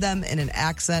read them in an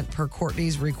accent per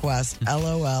Courtney's request.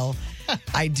 LOL.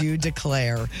 I do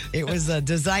declare. It was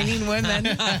Designing Women.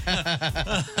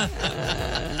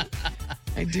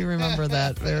 I do remember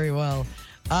that very well.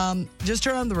 Just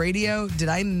turned on the radio. Did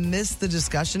I miss the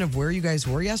discussion of where you guys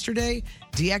were yesterday?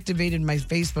 Deactivated my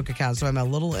Facebook account, so I'm a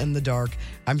little in the dark.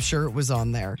 I'm sure it was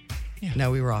on there. Yeah.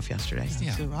 No, we were off yesterday. Yeah.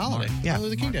 It's a holiday. Yeah. Martin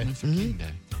Luther King Day. King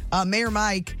Day. Mayor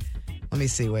Mike. Let me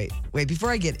see. Wait. Before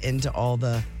I get into all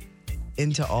the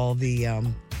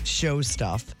show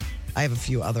stuff, I have a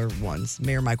few other ones.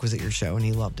 Mayor Mike was at your show and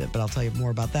he loved it, but I'll tell you more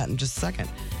about that in just a second.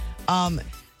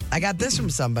 I got this from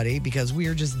somebody because we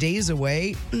are just days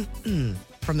away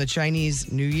from the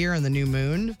Chinese New Year and the new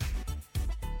moon.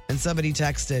 And somebody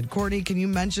texted, Courtney, can you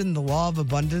mention the law of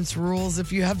abundance rules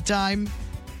if you have time?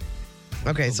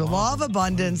 Okay, so law of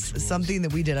abundance is something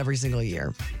that we did every single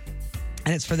year.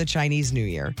 And it's for the Chinese New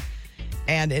Year.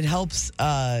 And it helps,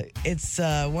 it's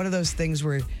one of those things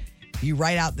where you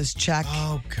write out this check.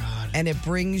 Oh, God. And it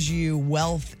brings you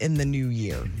wealth in the new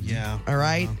year. Yeah. All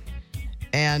right?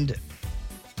 And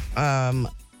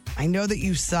I know that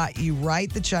you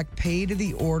write the check, pay to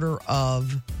the order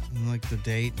of... Like the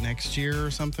date next year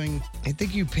or something? I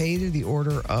think you pay to the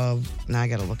order of... Now I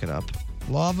got to look it up.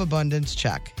 Law of abundance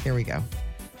check. Here we go.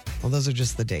 Well, those are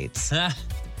just the dates.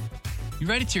 You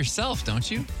write it to yourself, don't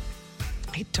you?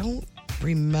 I don't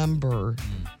remember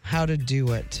how to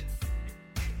do it.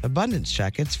 Abundance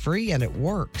check. It's free and it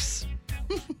works.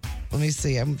 Let me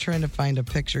see. I'm trying to find a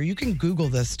picture. You can Google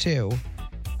this too,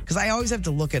 because I always have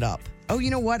to look it up. Oh, you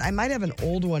know what? I might have an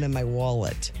old one in my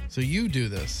wallet. So you do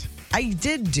this? I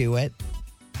did do it,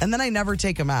 and then I never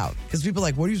take them out because people are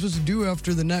like, what are you supposed to do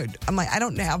after the night? I'm like, I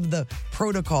don't have the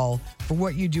protocol for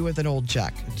what you do with an old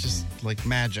check. It's just like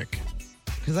magic.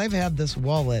 Because I've had this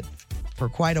wallet for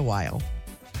quite a while,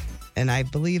 and I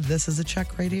believe this is a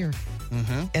check right here.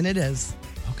 Mm-hmm. And it is.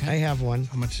 Okay. I have one.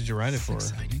 How much did you write it for?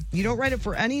 Exciting. You don't write it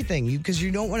for anything because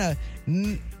you don't want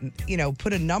to,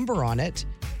 put a number on it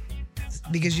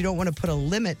because you don't want to put a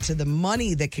limit to the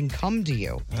money that can come to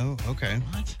you. Oh, okay.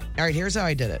 What? All right, here's how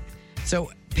I did it. So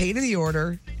pay to the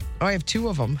order. Oh, I have two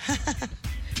of them.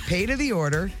 Pay to the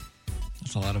order.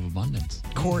 That's a lot of abundance.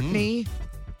 Courtney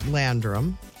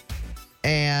Landrum.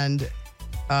 And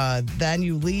then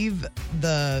you leave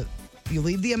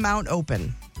the amount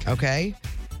open, okay?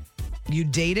 You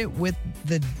date it with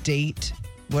the date,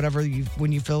 whatever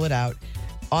when you fill it out.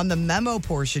 On the memo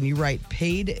portion, you write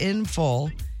paid in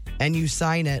full, and you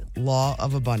sign it law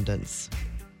of abundance.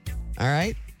 All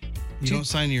right? You don't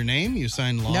sign your name? You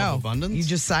sign law of abundance? You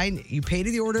just sign, you pay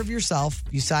to the order of yourself.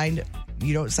 You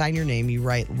don't sign your name. You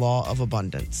write law of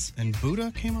abundance. And the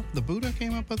Buddha came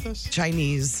up with this?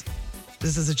 Chinese.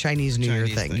 This is a Chinese New Year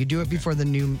thing. You do it before the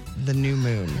new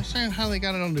moon. I'm saying how they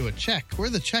got it onto a check.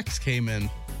 Where the checks came in.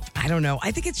 I don't know.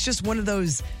 I think it's just one of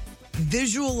those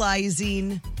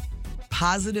visualizing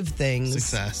positive things.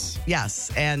 Success.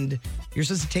 Yes. And you're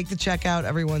supposed to take the check out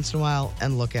every once in a while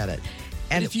and look at it.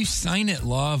 And if you sign it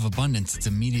law of abundance, it's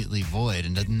immediately void.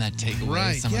 And doesn't that take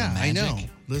away some of the magic? I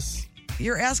know.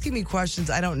 You're asking me questions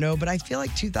I don't know, but I feel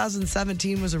like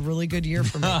 2017 was a really good year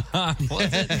for me. Was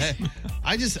it?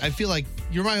 I feel like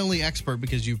you're my only expert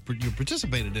because you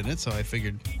participated in it, so I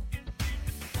figured.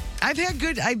 I've had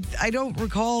good. I don't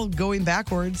recall going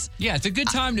backwards. Yeah, it's a good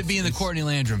time to be in the Courtney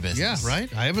Landrum business. Yeah,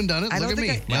 right? I haven't done it. Look at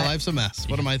me. My life's a mess.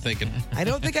 What am I thinking? I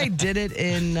don't think I did it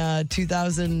in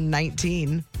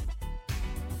 2019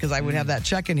 because I would have that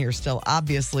check in here still,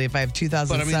 obviously, if I have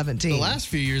 2017. But the last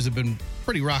few years have been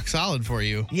pretty rock solid for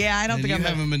you. Yeah, I don't think I'm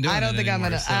haven't been doing I don't it think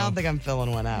anymore, I don't think I'm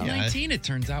filling one out. 19, it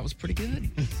turns out, was pretty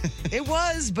good. It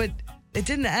was, but it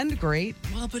didn't end great.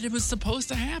 Well, but it was supposed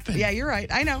to happen. Yeah, you're right.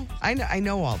 I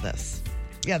know all this.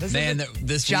 Yeah, this is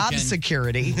this job weekend,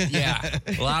 security. Yeah,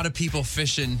 a lot of people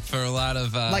fishing for a lot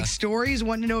of like stories,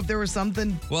 wanting to know if there was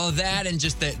something. Well, that and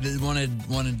just that they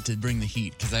wanted to bring the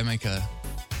heat because I make a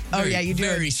you do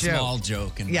very a small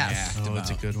joke and yes, react it's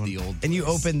a good one. The old and you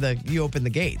open the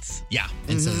gates. Yeah,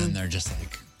 and so then they're just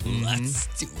like, let's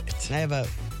do it. I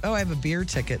have a beer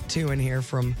ticket too in here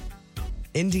from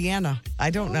Indiana.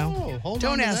 I don't know. Hold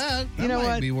don't on to ask. that. You know might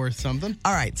what? Be worth something.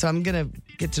 All right, so I'm gonna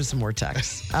get to some more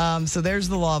texts. So there's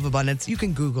the law of abundance. You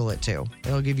can Google it too.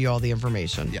 It'll give you all the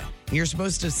information. Yeah. You're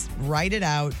supposed to write it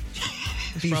out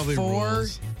before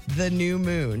the new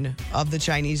moon of the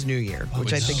Chinese New Year,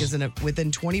 which I think is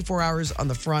within 24 hours on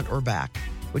the front or back,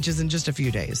 which is in just a few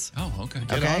days. Oh, okay.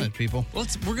 Get on it, people. Well,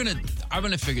 I'm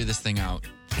gonna figure this thing out.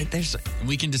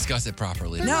 We can discuss it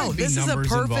properly. No, this is a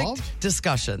perfect involved.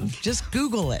 discussion. Just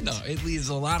Google it. No, it leaves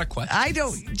a lot of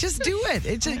questions. Just do it.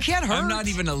 It can't hurt. I'm not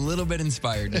even a little bit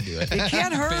inspired to do it. It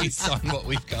can't hurt. Based on what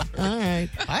we've covered. All right.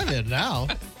 I'm in now.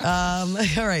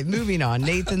 All right, moving on.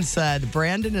 Nathan said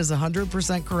Brandon is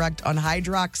 100% correct on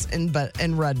Hydrox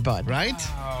and Red Bud. Right?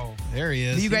 Wow. There he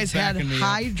is. You guys had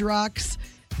Hydrox.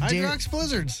 Hydrox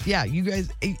Blizzards. Yeah, you guys.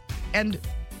 And,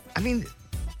 I mean,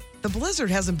 the Blizzard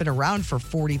hasn't been around for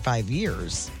 45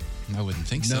 years. I wouldn't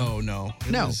think so. No.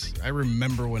 No. I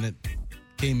remember when it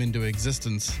came into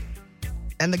existence.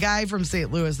 And the guy from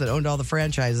St. Louis that owned all the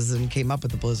franchises and came up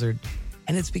with the Blizzard,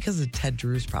 and it's because of Ted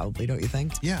Drews, probably, don't you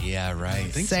think? Yeah. Yeah,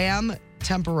 right. Sam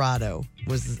Temperado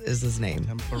is his name.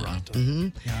 Temperado. Mm-hmm.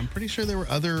 Yeah, I'm pretty sure there were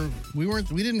other. We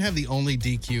didn't have the only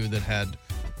DQ that had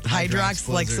Hydrox,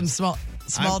 like some small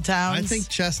towns. I think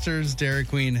Chester's Dairy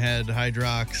Queen had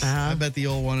Hydrox. I bet the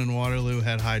old one in Waterloo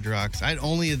had Hydrox. I'd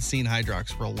only had seen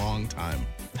Hydrox for a long time.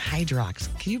 Hydrox.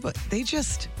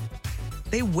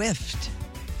 They whiffed.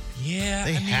 Yeah.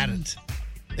 They had it.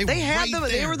 They had right them.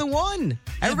 They there. were the one.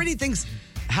 Everybody thinks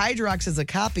Hydrox is a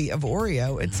copy of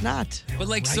Oreo. It's not. But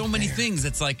like so many things,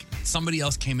 it's like somebody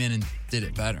else came in and did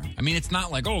it better. I mean, it's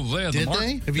not like, Did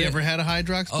they? Have you ever had a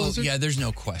Hydrox Blizzard? Oh, yeah, there's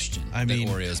no question that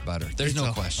Oreo's better. There's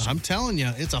no question. I'm telling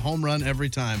you, it's a home run every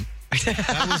time.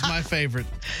 That was my favorite.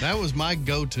 That was my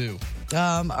go-to.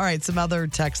 All right, some other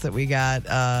text that we got.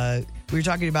 We were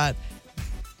talking about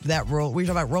we were talking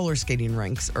about roller skating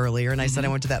rinks earlier, and I said I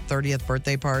went to that 30th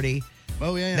birthday party.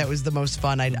 Oh, yeah. That was the most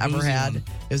fun I'd ever had. One.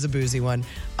 It was a boozy one.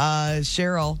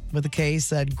 Cheryl with a K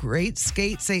said, Great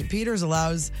Skate St. Peter's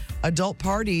allows adult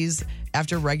parties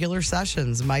after regular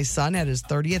sessions. My son had his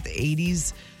 30th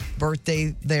 80s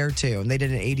birthday there too, and they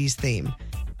did an 80s theme.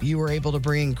 You were able to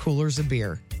bring in coolers of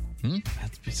beer. That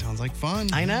sounds like fun.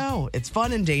 I know. It's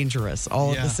fun and dangerous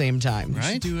all at the same time. We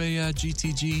should do a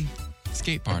GTG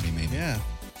skate party maybe. Yeah.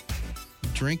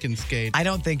 Drink and skate. I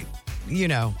don't think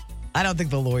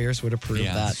the lawyers would approve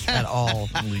that at all.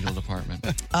 Legal department.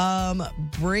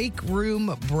 Break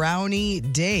Room Brownie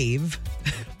Dave.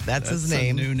 That's his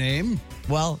name. A new name.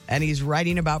 Well, and he's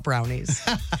writing about brownies.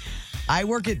 I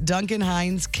work at Duncan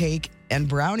Hines Cake and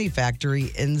Brownie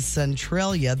Factory in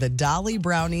Centralia. The Dolly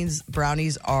brownies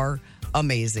are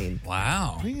amazing.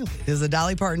 Wow. Really? Because the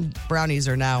Dolly Parton brownies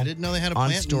are now I didn't know they had a on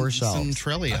plant store in shelves.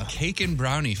 Centralia. A cake and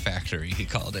brownie factory, he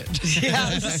called it.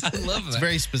 Yes. I love that. It's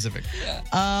very specific.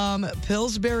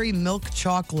 Pillsbury milk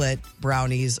chocolate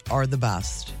brownies are the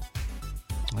best.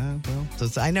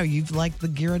 So I know you've liked the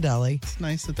Ghirardelli. It's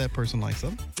nice that person likes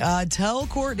them. Tell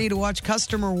Courtney to watch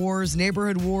Customer Wars,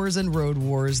 Neighborhood Wars, and Road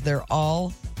Wars. They're all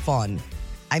fun.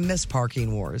 I miss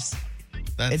Parking Wars.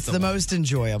 It's the most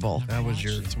enjoyable. That was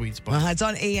your sweet spot. It's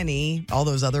on A&E. All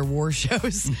those other war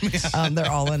shows,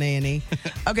 they're all on A&E.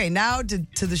 Okay, now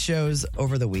to the shows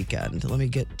over the weekend. Let me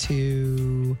get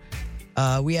to...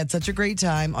 we had such a great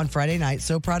time on Friday night.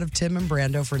 So proud of Tim and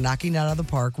Brando for knocking it out of the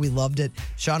park. We loved it.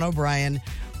 Sean O'Brien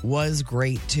was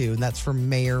great, too. And that's from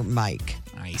Mayor Mike.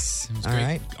 Nice. It was All great.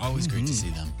 right. Always great to see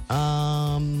them.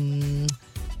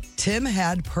 Tim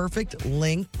had perfect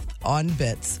length on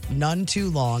bits. None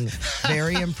too long.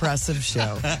 Very impressive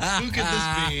show. Who could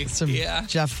this be? Some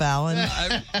Jeff Fallon.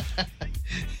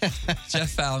 Jeff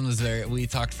Fallon was we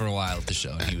talked for a while at the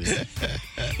show, and he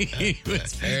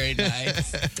was very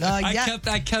nice.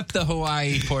 I kept the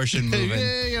Hawaii portion moving.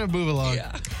 Yeah, you gotta move along.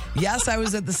 Yeah. Yes, I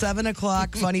was at the 7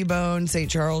 o'clock Funny Bone St.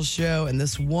 Charles show, and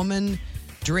this woman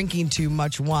drinking too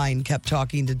much wine kept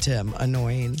talking to Tim.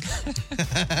 Annoying.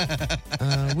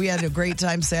 We had a great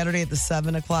time Saturday at the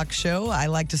 7 o'clock show. I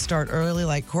like to start early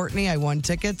like Courtney. I won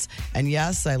tickets. And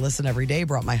yes, I listen every day.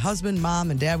 Brought my husband, mom,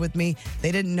 and dad with me.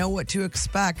 They didn't know what to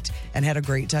expect and had a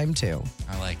great time too.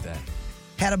 I like that.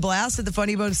 Had a blast at the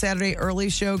Funny Bone Saturday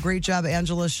early show. Great job,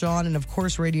 Angela, Sean, and of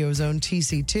course, Radio's own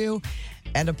TC2.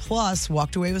 And a plus,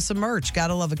 walked away with some merch.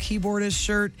 Gotta love a keyboardist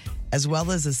shirt, as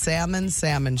well as a salmon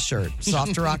shirt.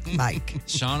 Soft Rock Mike.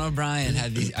 Sean O'Brien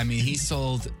had these. I mean, he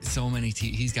sold so many.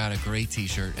 He's got a great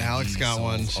T-shirt. Alex got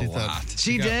one.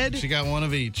 She did? She got one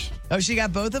of each. Oh, she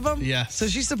got both of them? Yes. So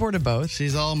she supported both.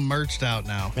 She's all merched out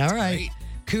now. All right. Great.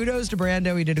 Kudos to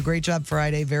Brando. He did a great job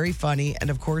Friday. Very funny. And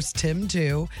of course, Tim,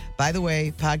 too. By the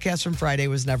way, podcast from Friday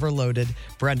was never loaded.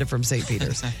 Brenda from St.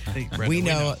 Peter's.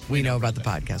 Brenda, we know about the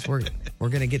podcast. We're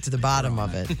going to get to the bottom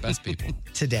of it. Best people.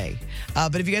 Today.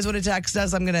 But if you guys want to text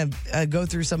us, I'm going to go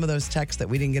through some of those texts that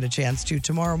we didn't get a chance to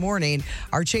tomorrow morning.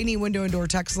 Our Cheney Window and Door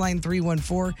text line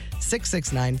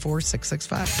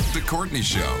 314-669-4665. The Courtney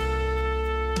Show.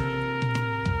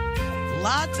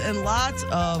 Lots and lots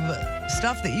of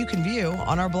stuff that you can view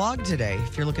on our blog today.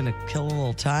 If you're looking to kill a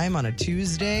little time on a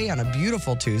Tuesday, on a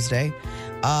beautiful Tuesday,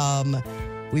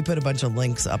 we put a bunch of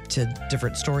links up to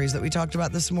different stories that we talked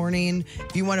about this morning.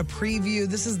 If you want to preview,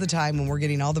 this is the time when we're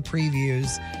getting all the previews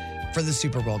for the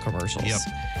Super Bowl commercials. Yep.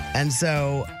 And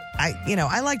so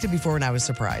I liked it before when I was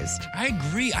surprised. I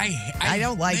agree. I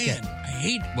don't like it. I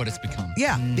hate what it's become.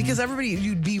 Yeah, because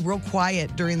you'd be real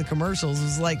quiet during the commercials. It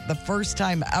was like the first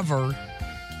time ever,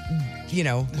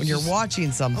 when you're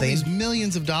watching something. All these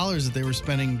millions of dollars that they were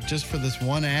spending just for this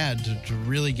one ad to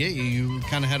really get you. You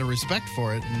kind of had a respect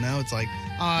for it. And now it's like,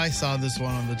 I saw this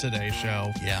one on the Today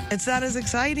Show. Yeah. It's not as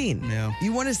exciting. Yeah.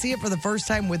 You want to see it for the first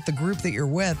time with the group that you're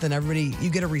with, and everybody, you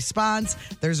get a response,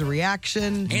 there's a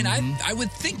reaction. And I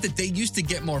would think that they used to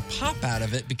get more pop out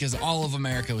of it because all of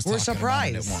America was talking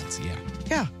surprised. about it at once. Yeah.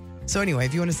 Yeah. So anyway,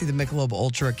 if you want to see the Michelob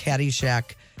Ultra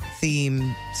Caddyshack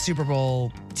theme Super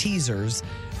Bowl teasers,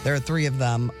 there are 3 of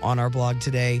them on our blog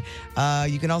today.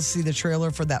 You can also see the trailer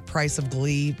for that Price of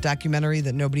Glee documentary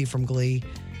that nobody from Glee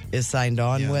is signed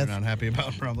on with. They're not happy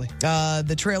about probably.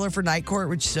 The trailer for Night Court,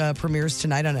 which premieres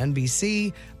tonight on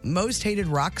NBC. Most hated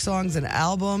rock songs and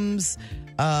albums.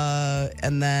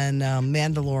 And then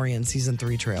Mandalorian Season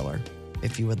 3 trailer,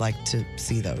 if you would like to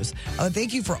see those.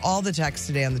 Thank you for all the texts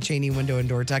today on the Cheney Window and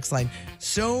Door text line.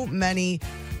 So many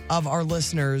of our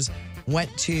listeners went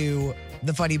to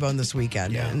the Funny Bone this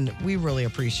weekend, and we really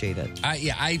appreciate it.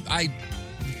 I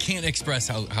can't express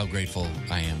how grateful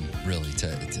I am, really,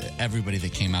 to everybody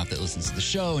that came out that listens to the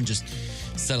show and just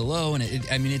said hello. And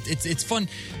it's fun.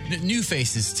 New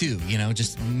faces, too,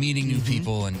 just meeting new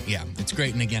people. And yeah, it's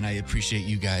great. And again, I appreciate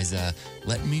you guys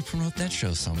letting me promote that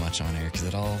show so much on air because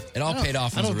it all paid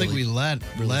off. I don't think we let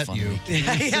you.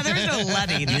 Yeah, there's no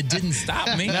letting. You didn't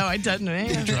stop me. No, I didn't.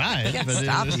 You tried. But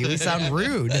stop you. We sound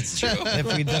rude. That's true.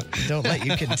 If we don't let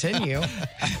you continue.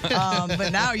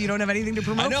 But now you don't have anything to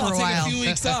promote for a while. I'll take a few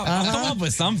weeks off. I'll come up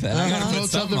with something. I got to promote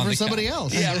something for somebody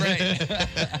else. Yeah, right.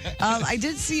 I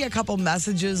did see a couple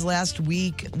messages last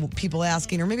week, people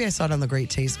asking, or maybe I saw it on the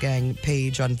Great Taste Gang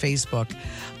page on Facebook,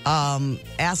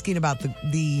 asking about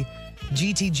the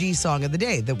GTG song of the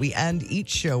day that we end each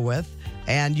show with,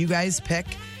 and you guys pick.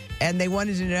 And they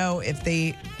wanted to know if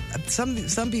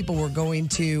some people were going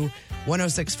to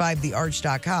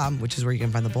 1065thearch.com, which is where you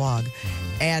can find the blog,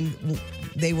 and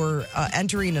they were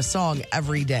entering a song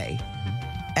every day.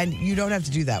 And you don't have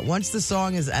to do that. Once the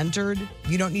song is entered,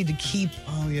 you don't need to keep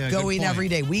going every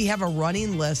day. We have a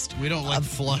running list. We don't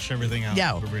flush everything out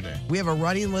every day. We have a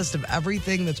running list of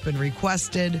everything that's been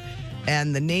requested.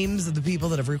 and the names of the people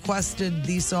that have requested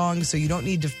these songs, so you don't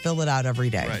need to fill it out every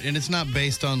day. Right, and it's not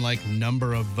based on like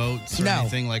number of votes or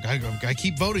anything. Like I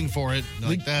keep voting for it.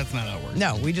 Like that's not how it works.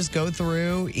 No, we just go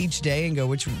through each day and go,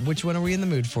 which one are we in the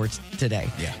mood for today?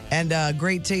 Yeah. And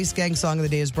Great Taste Gang Song of the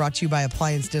Day is brought to you by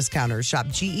Appliance Discounters. Shop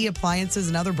GE appliances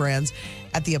and other brands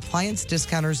at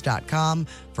theappliancediscounters.com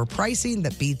for pricing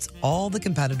that beats all the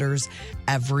competitors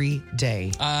every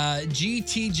day.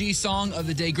 GTG Song of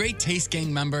the Day. Great Taste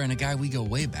Gang member and a guy we go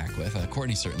way back with.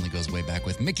 Courtney certainly goes way back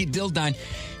with. Mickey Dildine.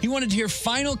 He wanted to hear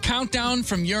Final Countdown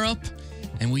from Europe.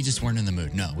 And we just weren't in the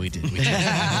mood. No, we didn't.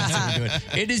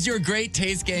 It is your Great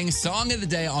Taste Gang Song of the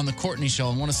Day on The Courtney Show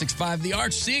on 106.5 The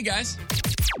Arch. See you guys.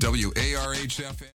 WARHF.